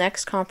hold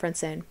next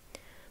conference in.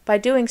 By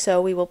doing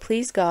so, we will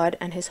please God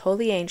and his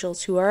holy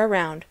angels who are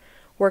around,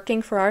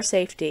 working for our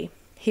safety.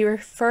 He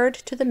referred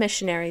to the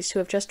missionaries who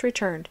have just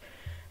returned,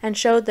 and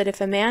showed that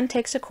if a man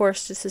takes a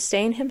course to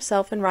sustain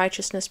himself in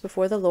righteousness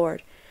before the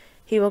Lord,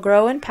 he will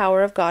grow in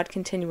power of God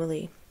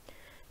continually.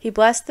 He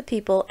blessed the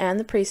people and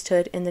the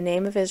priesthood in the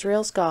name of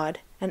Israel's God,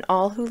 and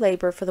all who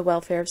labor for the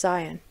welfare of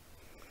Zion.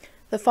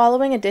 The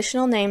following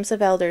additional names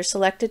of elders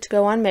selected to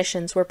go on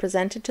missions were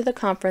presented to the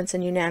conference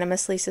and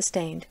unanimously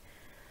sustained: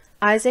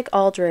 Isaac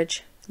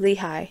Aldridge,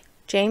 Lehi;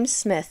 James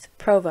Smith,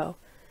 Provo;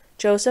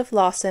 Joseph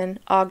Lawson,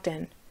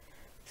 Ogden;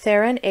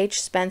 Theron H.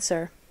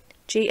 Spencer,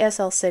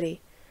 GSL City;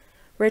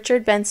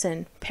 Richard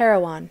Benson,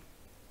 Parowan;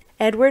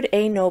 Edward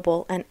A.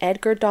 Noble and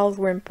Edgar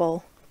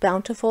Dalrymple,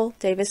 Bountiful,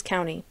 Davis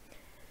County.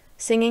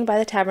 Singing by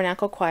the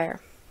Tabernacle Choir.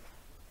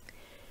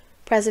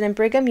 President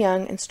Brigham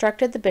Young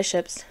instructed the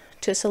bishops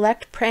to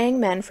select praying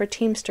men for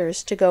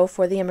teamsters to go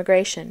for the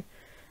immigration,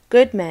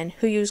 good men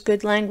who use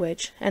good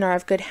language and are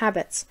of good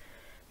habits,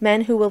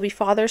 men who will be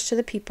fathers to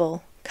the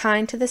people,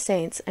 kind to the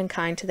saints, and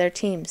kind to their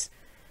teams.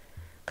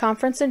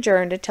 Conference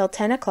adjourned until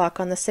 10 o'clock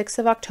on the 6th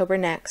of October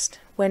next,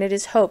 when it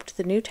is hoped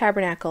the new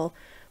tabernacle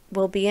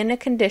will be in a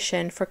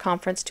condition for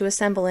conference to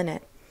assemble in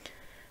it.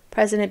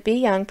 President B.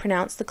 Young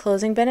pronounced the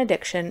closing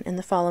benediction in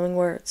the following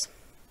words: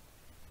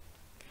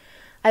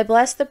 I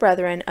bless the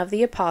brethren of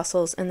the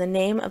apostles in the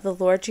name of the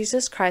Lord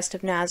Jesus Christ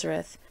of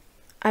Nazareth.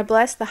 I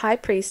bless the high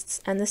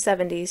priests and the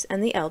 70s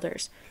and the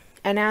elders,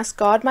 and ask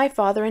God my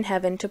Father in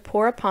heaven to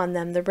pour upon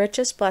them the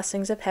richest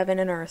blessings of heaven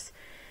and earth,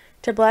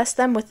 to bless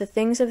them with the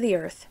things of the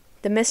earth,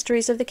 the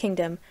mysteries of the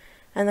kingdom,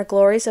 and the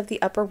glories of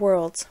the upper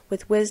worlds,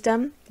 with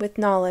wisdom, with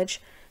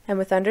knowledge, and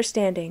with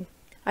understanding.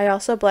 I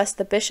also bless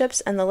the bishops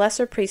and the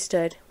lesser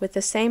priesthood with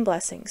the same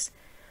blessings.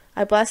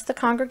 I bless the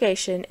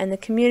congregation and the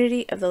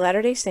community of the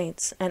Latter-day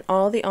Saints and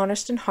all the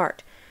honest in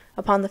heart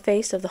upon the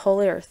face of the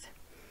whole earth.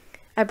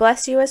 I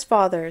bless you as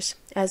fathers,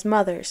 as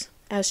mothers,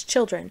 as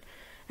children,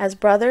 as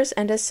brothers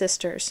and as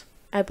sisters.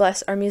 I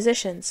bless our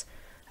musicians.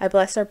 I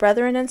bless our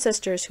brethren and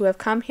sisters who have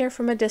come here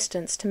from a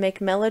distance to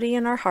make melody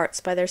in our hearts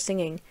by their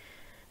singing.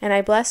 And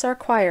I bless our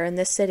choir in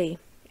this city,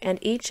 and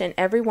each and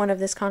every one of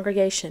this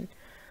congregation,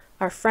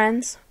 our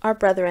friends, our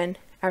brethren,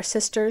 our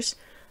sisters,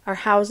 our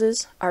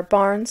houses, our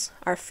barns,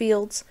 our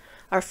fields,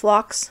 our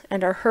flocks,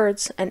 and our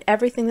herds, and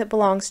everything that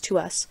belongs to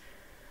us.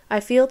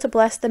 I feel to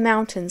bless the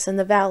mountains and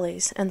the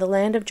valleys, and the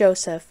land of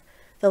Joseph,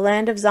 the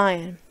land of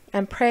Zion,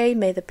 and pray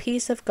may the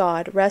peace of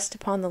God rest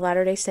upon the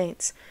Latter-day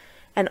Saints,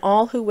 and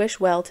all who wish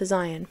well to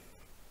Zion.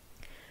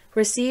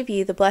 Receive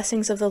ye the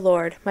blessings of the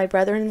Lord, my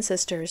brethren and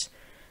sisters.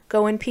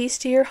 Go in peace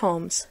to your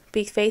homes,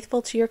 be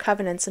faithful to your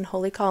covenants and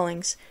holy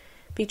callings,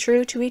 be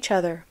true to each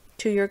other,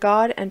 to your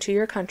God and to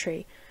your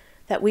country,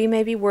 that we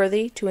may be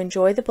worthy to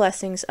enjoy the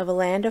blessings of a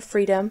land of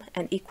freedom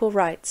and equal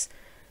rights,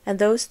 and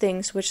those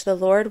things which the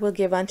Lord will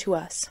give unto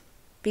us.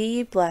 Be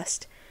ye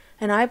blessed,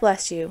 and I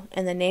bless you,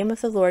 in the name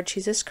of the Lord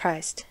Jesus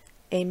Christ.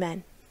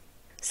 Amen.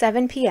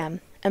 7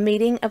 p.m. A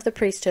meeting of the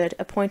priesthood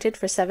appointed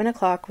for 7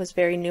 o'clock was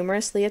very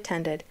numerously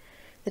attended,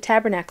 the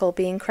tabernacle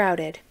being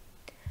crowded.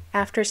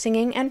 After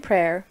singing and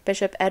prayer,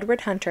 Bishop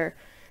Edward Hunter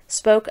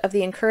spoke of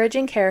the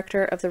encouraging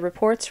character of the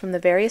reports from the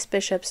various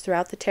bishops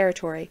throughout the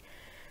territory,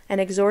 and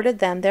exhorted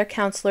them, their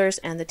counselors,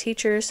 and the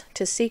teachers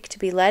to seek to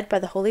be led by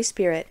the Holy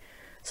Spirit,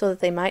 so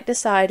that they might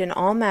decide in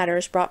all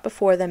matters brought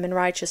before them in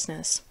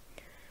righteousness.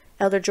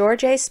 Elder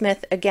George A.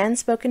 Smith again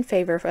spoke in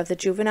favor of the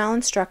juvenile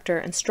instructor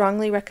and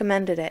strongly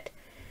recommended it.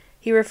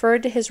 He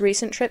referred to his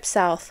recent trip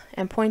south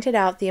and pointed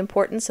out the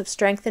importance of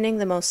strengthening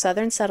the most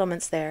southern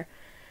settlements there,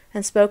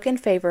 and spoke in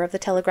favor of the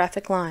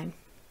telegraphic line.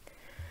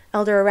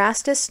 Elder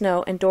Erastus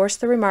Snow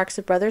endorsed the remarks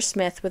of Brother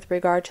Smith with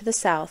regard to the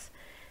South,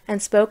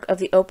 and spoke of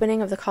the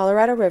opening of the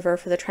Colorado River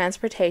for the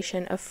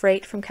transportation of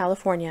freight from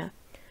California.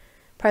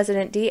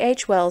 President D.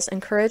 H. Wells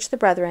encouraged the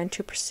brethren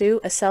to pursue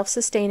a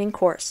self-sustaining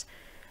course,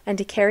 and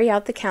to carry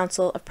out the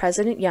counsel of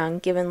President Young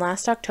given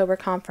last October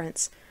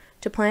conference,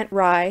 to plant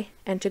rye,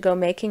 and to go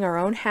making our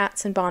own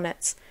hats and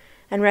bonnets,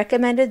 and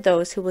recommended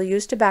those who will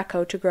use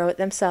tobacco to grow it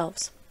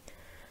themselves.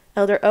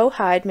 Elder O.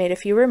 Hyde made a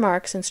few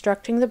remarks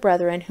instructing the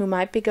brethren who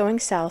might be going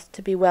south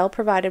to be well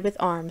provided with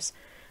arms,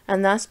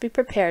 and thus be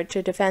prepared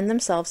to defend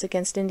themselves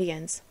against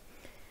Indians.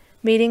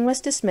 Meeting was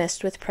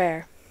dismissed with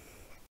prayer.